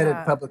 folks. please He do said it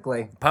that.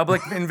 publicly.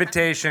 Public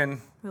invitation.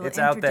 We'll It's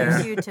out introduce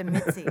there. you to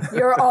Mitzi.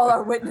 You're all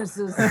our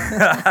witnesses.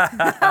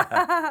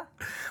 Well,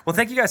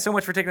 thank you guys so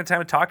much for taking the time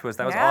to talk to us.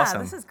 That was yeah,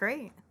 awesome. this is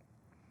great.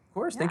 Of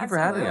course. Yeah, Thank you for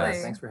having absolutely.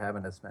 us. Thanks for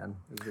having us, man.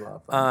 It was a lot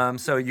of fun.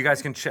 So you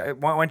guys can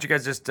why don't you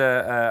guys just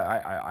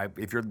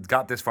if you've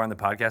got this far in the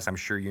podcast, I'm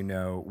sure you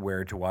know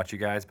where to watch you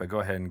guys, but go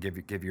ahead and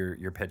give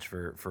your pitch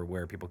for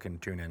where people can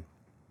tune in.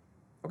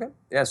 Okay.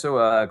 Yeah,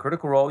 so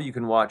Critical Role you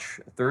can watch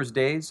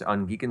Thursdays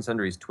on Geek and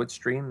Sundry's Twitch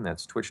stream.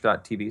 That's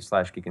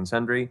twitch.tv/Geek and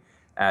Sundry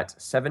at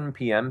 7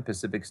 p.m.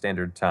 Pacific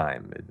Standard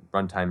Time.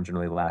 Runtime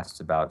generally lasts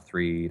about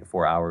 3 to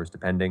 4 hours,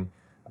 depending.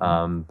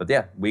 But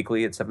yeah,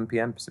 weekly at 7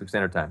 p.m. Pacific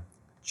Standard Time.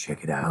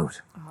 Check it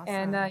out. Awesome.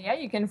 And yeah,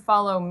 you can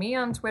follow me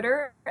on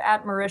Twitter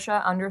at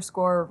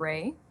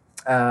Marisha_Ray.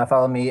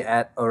 Follow me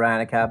at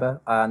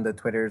Oranakaba on the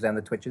Twitters and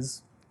the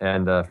Twitches.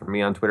 And for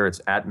me on Twitter,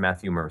 it's at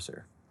Matthew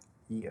Mercer.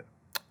 Yeah.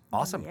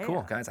 Awesome, Yeah.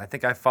 cool guys. I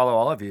think I follow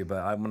all of you,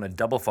 but I'm gonna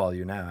double follow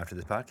you now after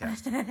this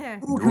podcast.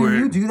 Ooh, can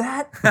you do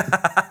that?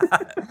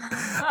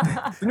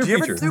 New Do you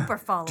ever feature. Super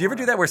follow. Do you ever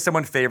do that where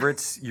someone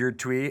favorites your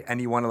tweet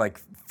and you want to like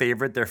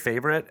favorite their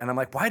favorite? And I'm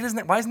like, why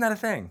isn't that a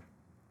thing?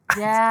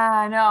 Yeah,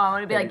 I know. I'm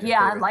gonna be like, Favorite,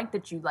 yeah, I favorite. like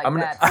that you like I'm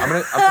gonna that.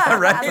 I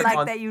Right?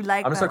 like that you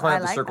like I'm gonna start that. calling I it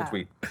the like circle that.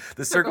 tweet.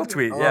 The circle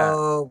tweet, yeah.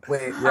 Oh,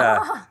 wait.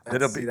 Yeah.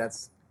 It'll See, be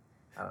that's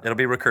it'll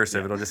be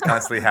recursive. It'll just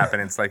constantly happen.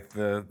 It's like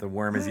the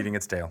worm is eating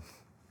its tail.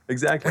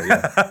 Exactly,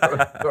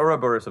 yeah. Or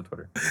Boris of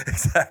Twitter.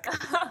 Exactly.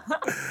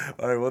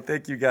 All right, well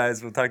thank you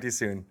guys. We'll talk to you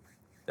soon.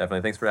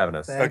 Definitely. Thanks for having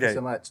us. thank Okay. you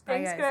so much.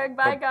 Thanks, guys. Greg.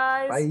 Bye,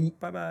 guys. Bye.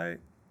 Bye-bye.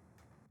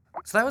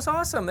 So that was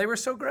awesome. They were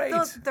so great.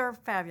 They're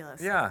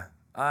fabulous. Yeah.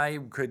 I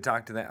could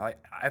talk to them.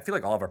 I feel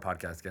like all of our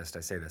podcast guests, I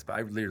say this, but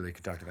I literally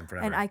could talk to them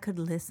forever. And I could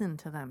listen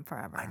to them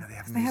forever. I know they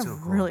have 'Cause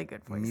musical, really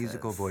good voices.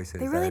 musical voices.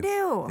 They really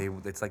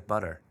do. It's like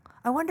butter.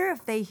 I wonder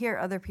if they hear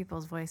other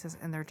people's voices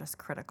and they're just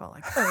critical.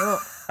 Like,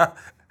 ugh.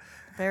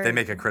 They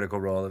make a critical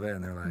role of it,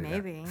 and they're like,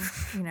 Maybe.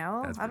 You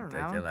know? That's I don't know.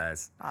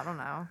 ridiculous. I don't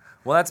know.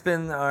 Well, that's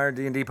been our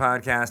D&D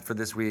podcast for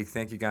this week.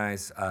 Thank you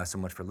guys so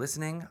much for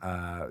listening.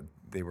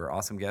 They were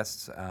awesome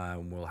guests.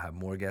 We'll have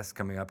more guests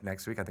coming up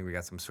next week. I think we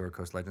got some Sword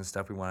Coast Legends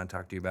stuff we want to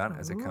talk to you about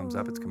as it comes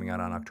up. It's coming out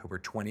on October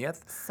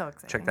 20th. So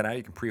exciting. Check that out.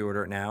 You can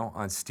pre-order it now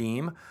on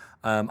Steam.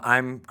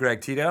 I'm Greg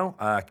Tito,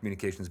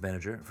 communications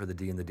manager for the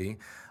D and the D.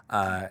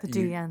 The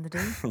D and the D.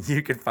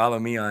 You can follow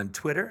me on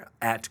Twitter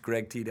at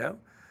Greg Tito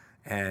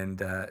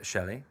and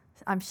Shelly.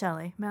 I'm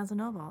Shelly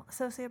Mazanoval,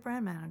 Associate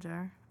Brand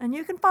Manager. And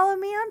you can follow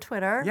me on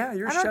Twitter. Yeah,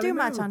 you're I don't Shelly do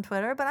much Moo. on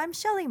Twitter, but I'm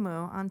Shelly Moo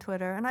on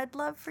Twitter, and I'd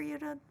love for you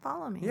to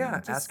follow me. Yeah,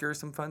 and just- ask her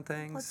some fun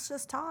things. Let's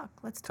just talk.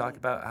 Let's talk tweet.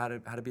 about how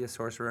to be a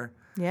sorcerer.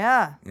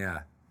 Yeah, Yeah,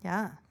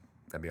 yeah.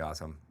 that'd be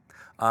awesome.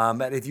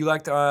 But if you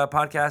liked our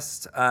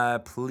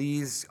podcast,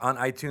 please on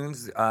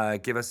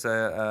iTunes give us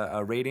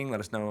a rating. Let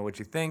us know what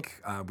you think.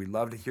 We'd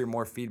love to hear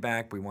more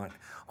feedback. We want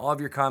all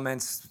of your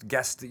comments,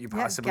 guests that you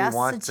possibly guest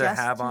want to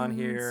have on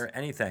suggestions. here,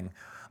 anything.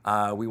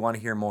 We want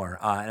to hear more.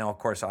 And of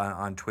course,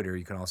 on Twitter,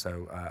 you can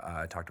also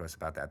talk to us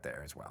about that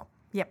there as well.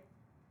 Yep.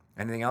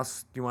 Anything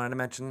else you wanted to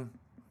mention?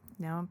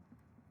 No,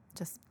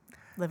 just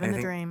living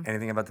the dream.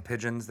 Anything about the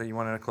pigeons that you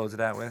wanted to close it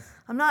out with?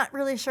 I'm not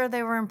really sure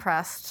they were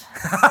impressed.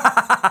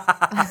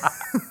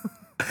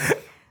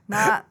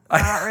 not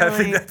I really.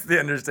 think that's the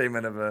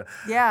understatement of a.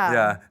 Yeah.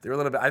 Yeah, they were a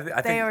little bit. I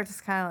think They were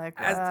just kind of like.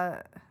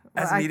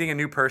 as meeting a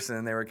new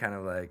person, they were kind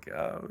of like,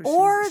 oh,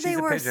 or she's they a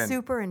were pigeon.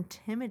 super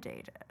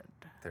intimidated.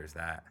 There's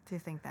that. Do you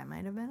think that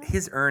might have been it?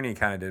 His Ernie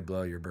kind of did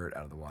blow your Bert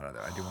out of the water,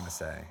 though. I do want to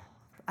say.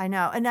 I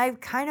know, and I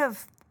kind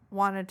of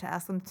wanted to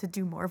ask them to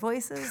do more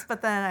voices,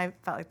 but then I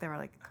felt like they were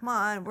like, "Come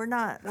on, we're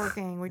not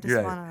working. We just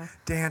You're want like, to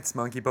dance,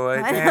 monkey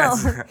boy, I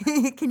dance.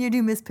 know. Can you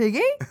do Miss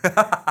Piggy?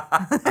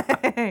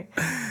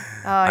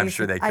 I'm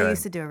sure they I could.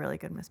 used to do a really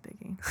good Miss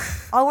Piggy.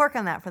 I'll work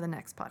on that for the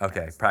next podcast.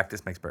 Okay,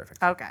 practice makes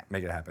perfect. Okay.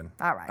 Make it happen.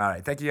 All right. All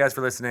right. Thank you guys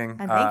for listening.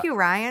 And thank you,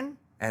 Ryan,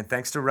 And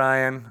thanks to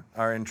Ryan,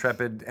 our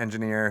intrepid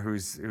engineer,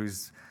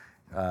 who's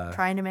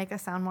trying to make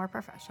us sound more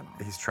professional.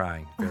 he's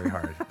trying very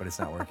hard, but it's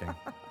not working.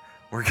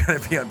 We're gonna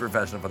be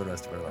unprofessional for the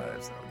rest of our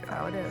lives. Oh, God.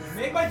 How it is.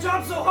 Make my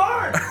job so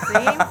hard! See?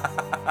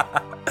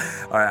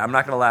 All right, I'm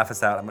not gonna laugh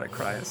us out. I'm gonna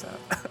cry us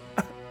out.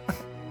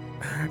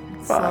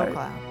 Slow Bye.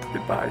 clap.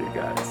 Goodbye, you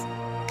guys.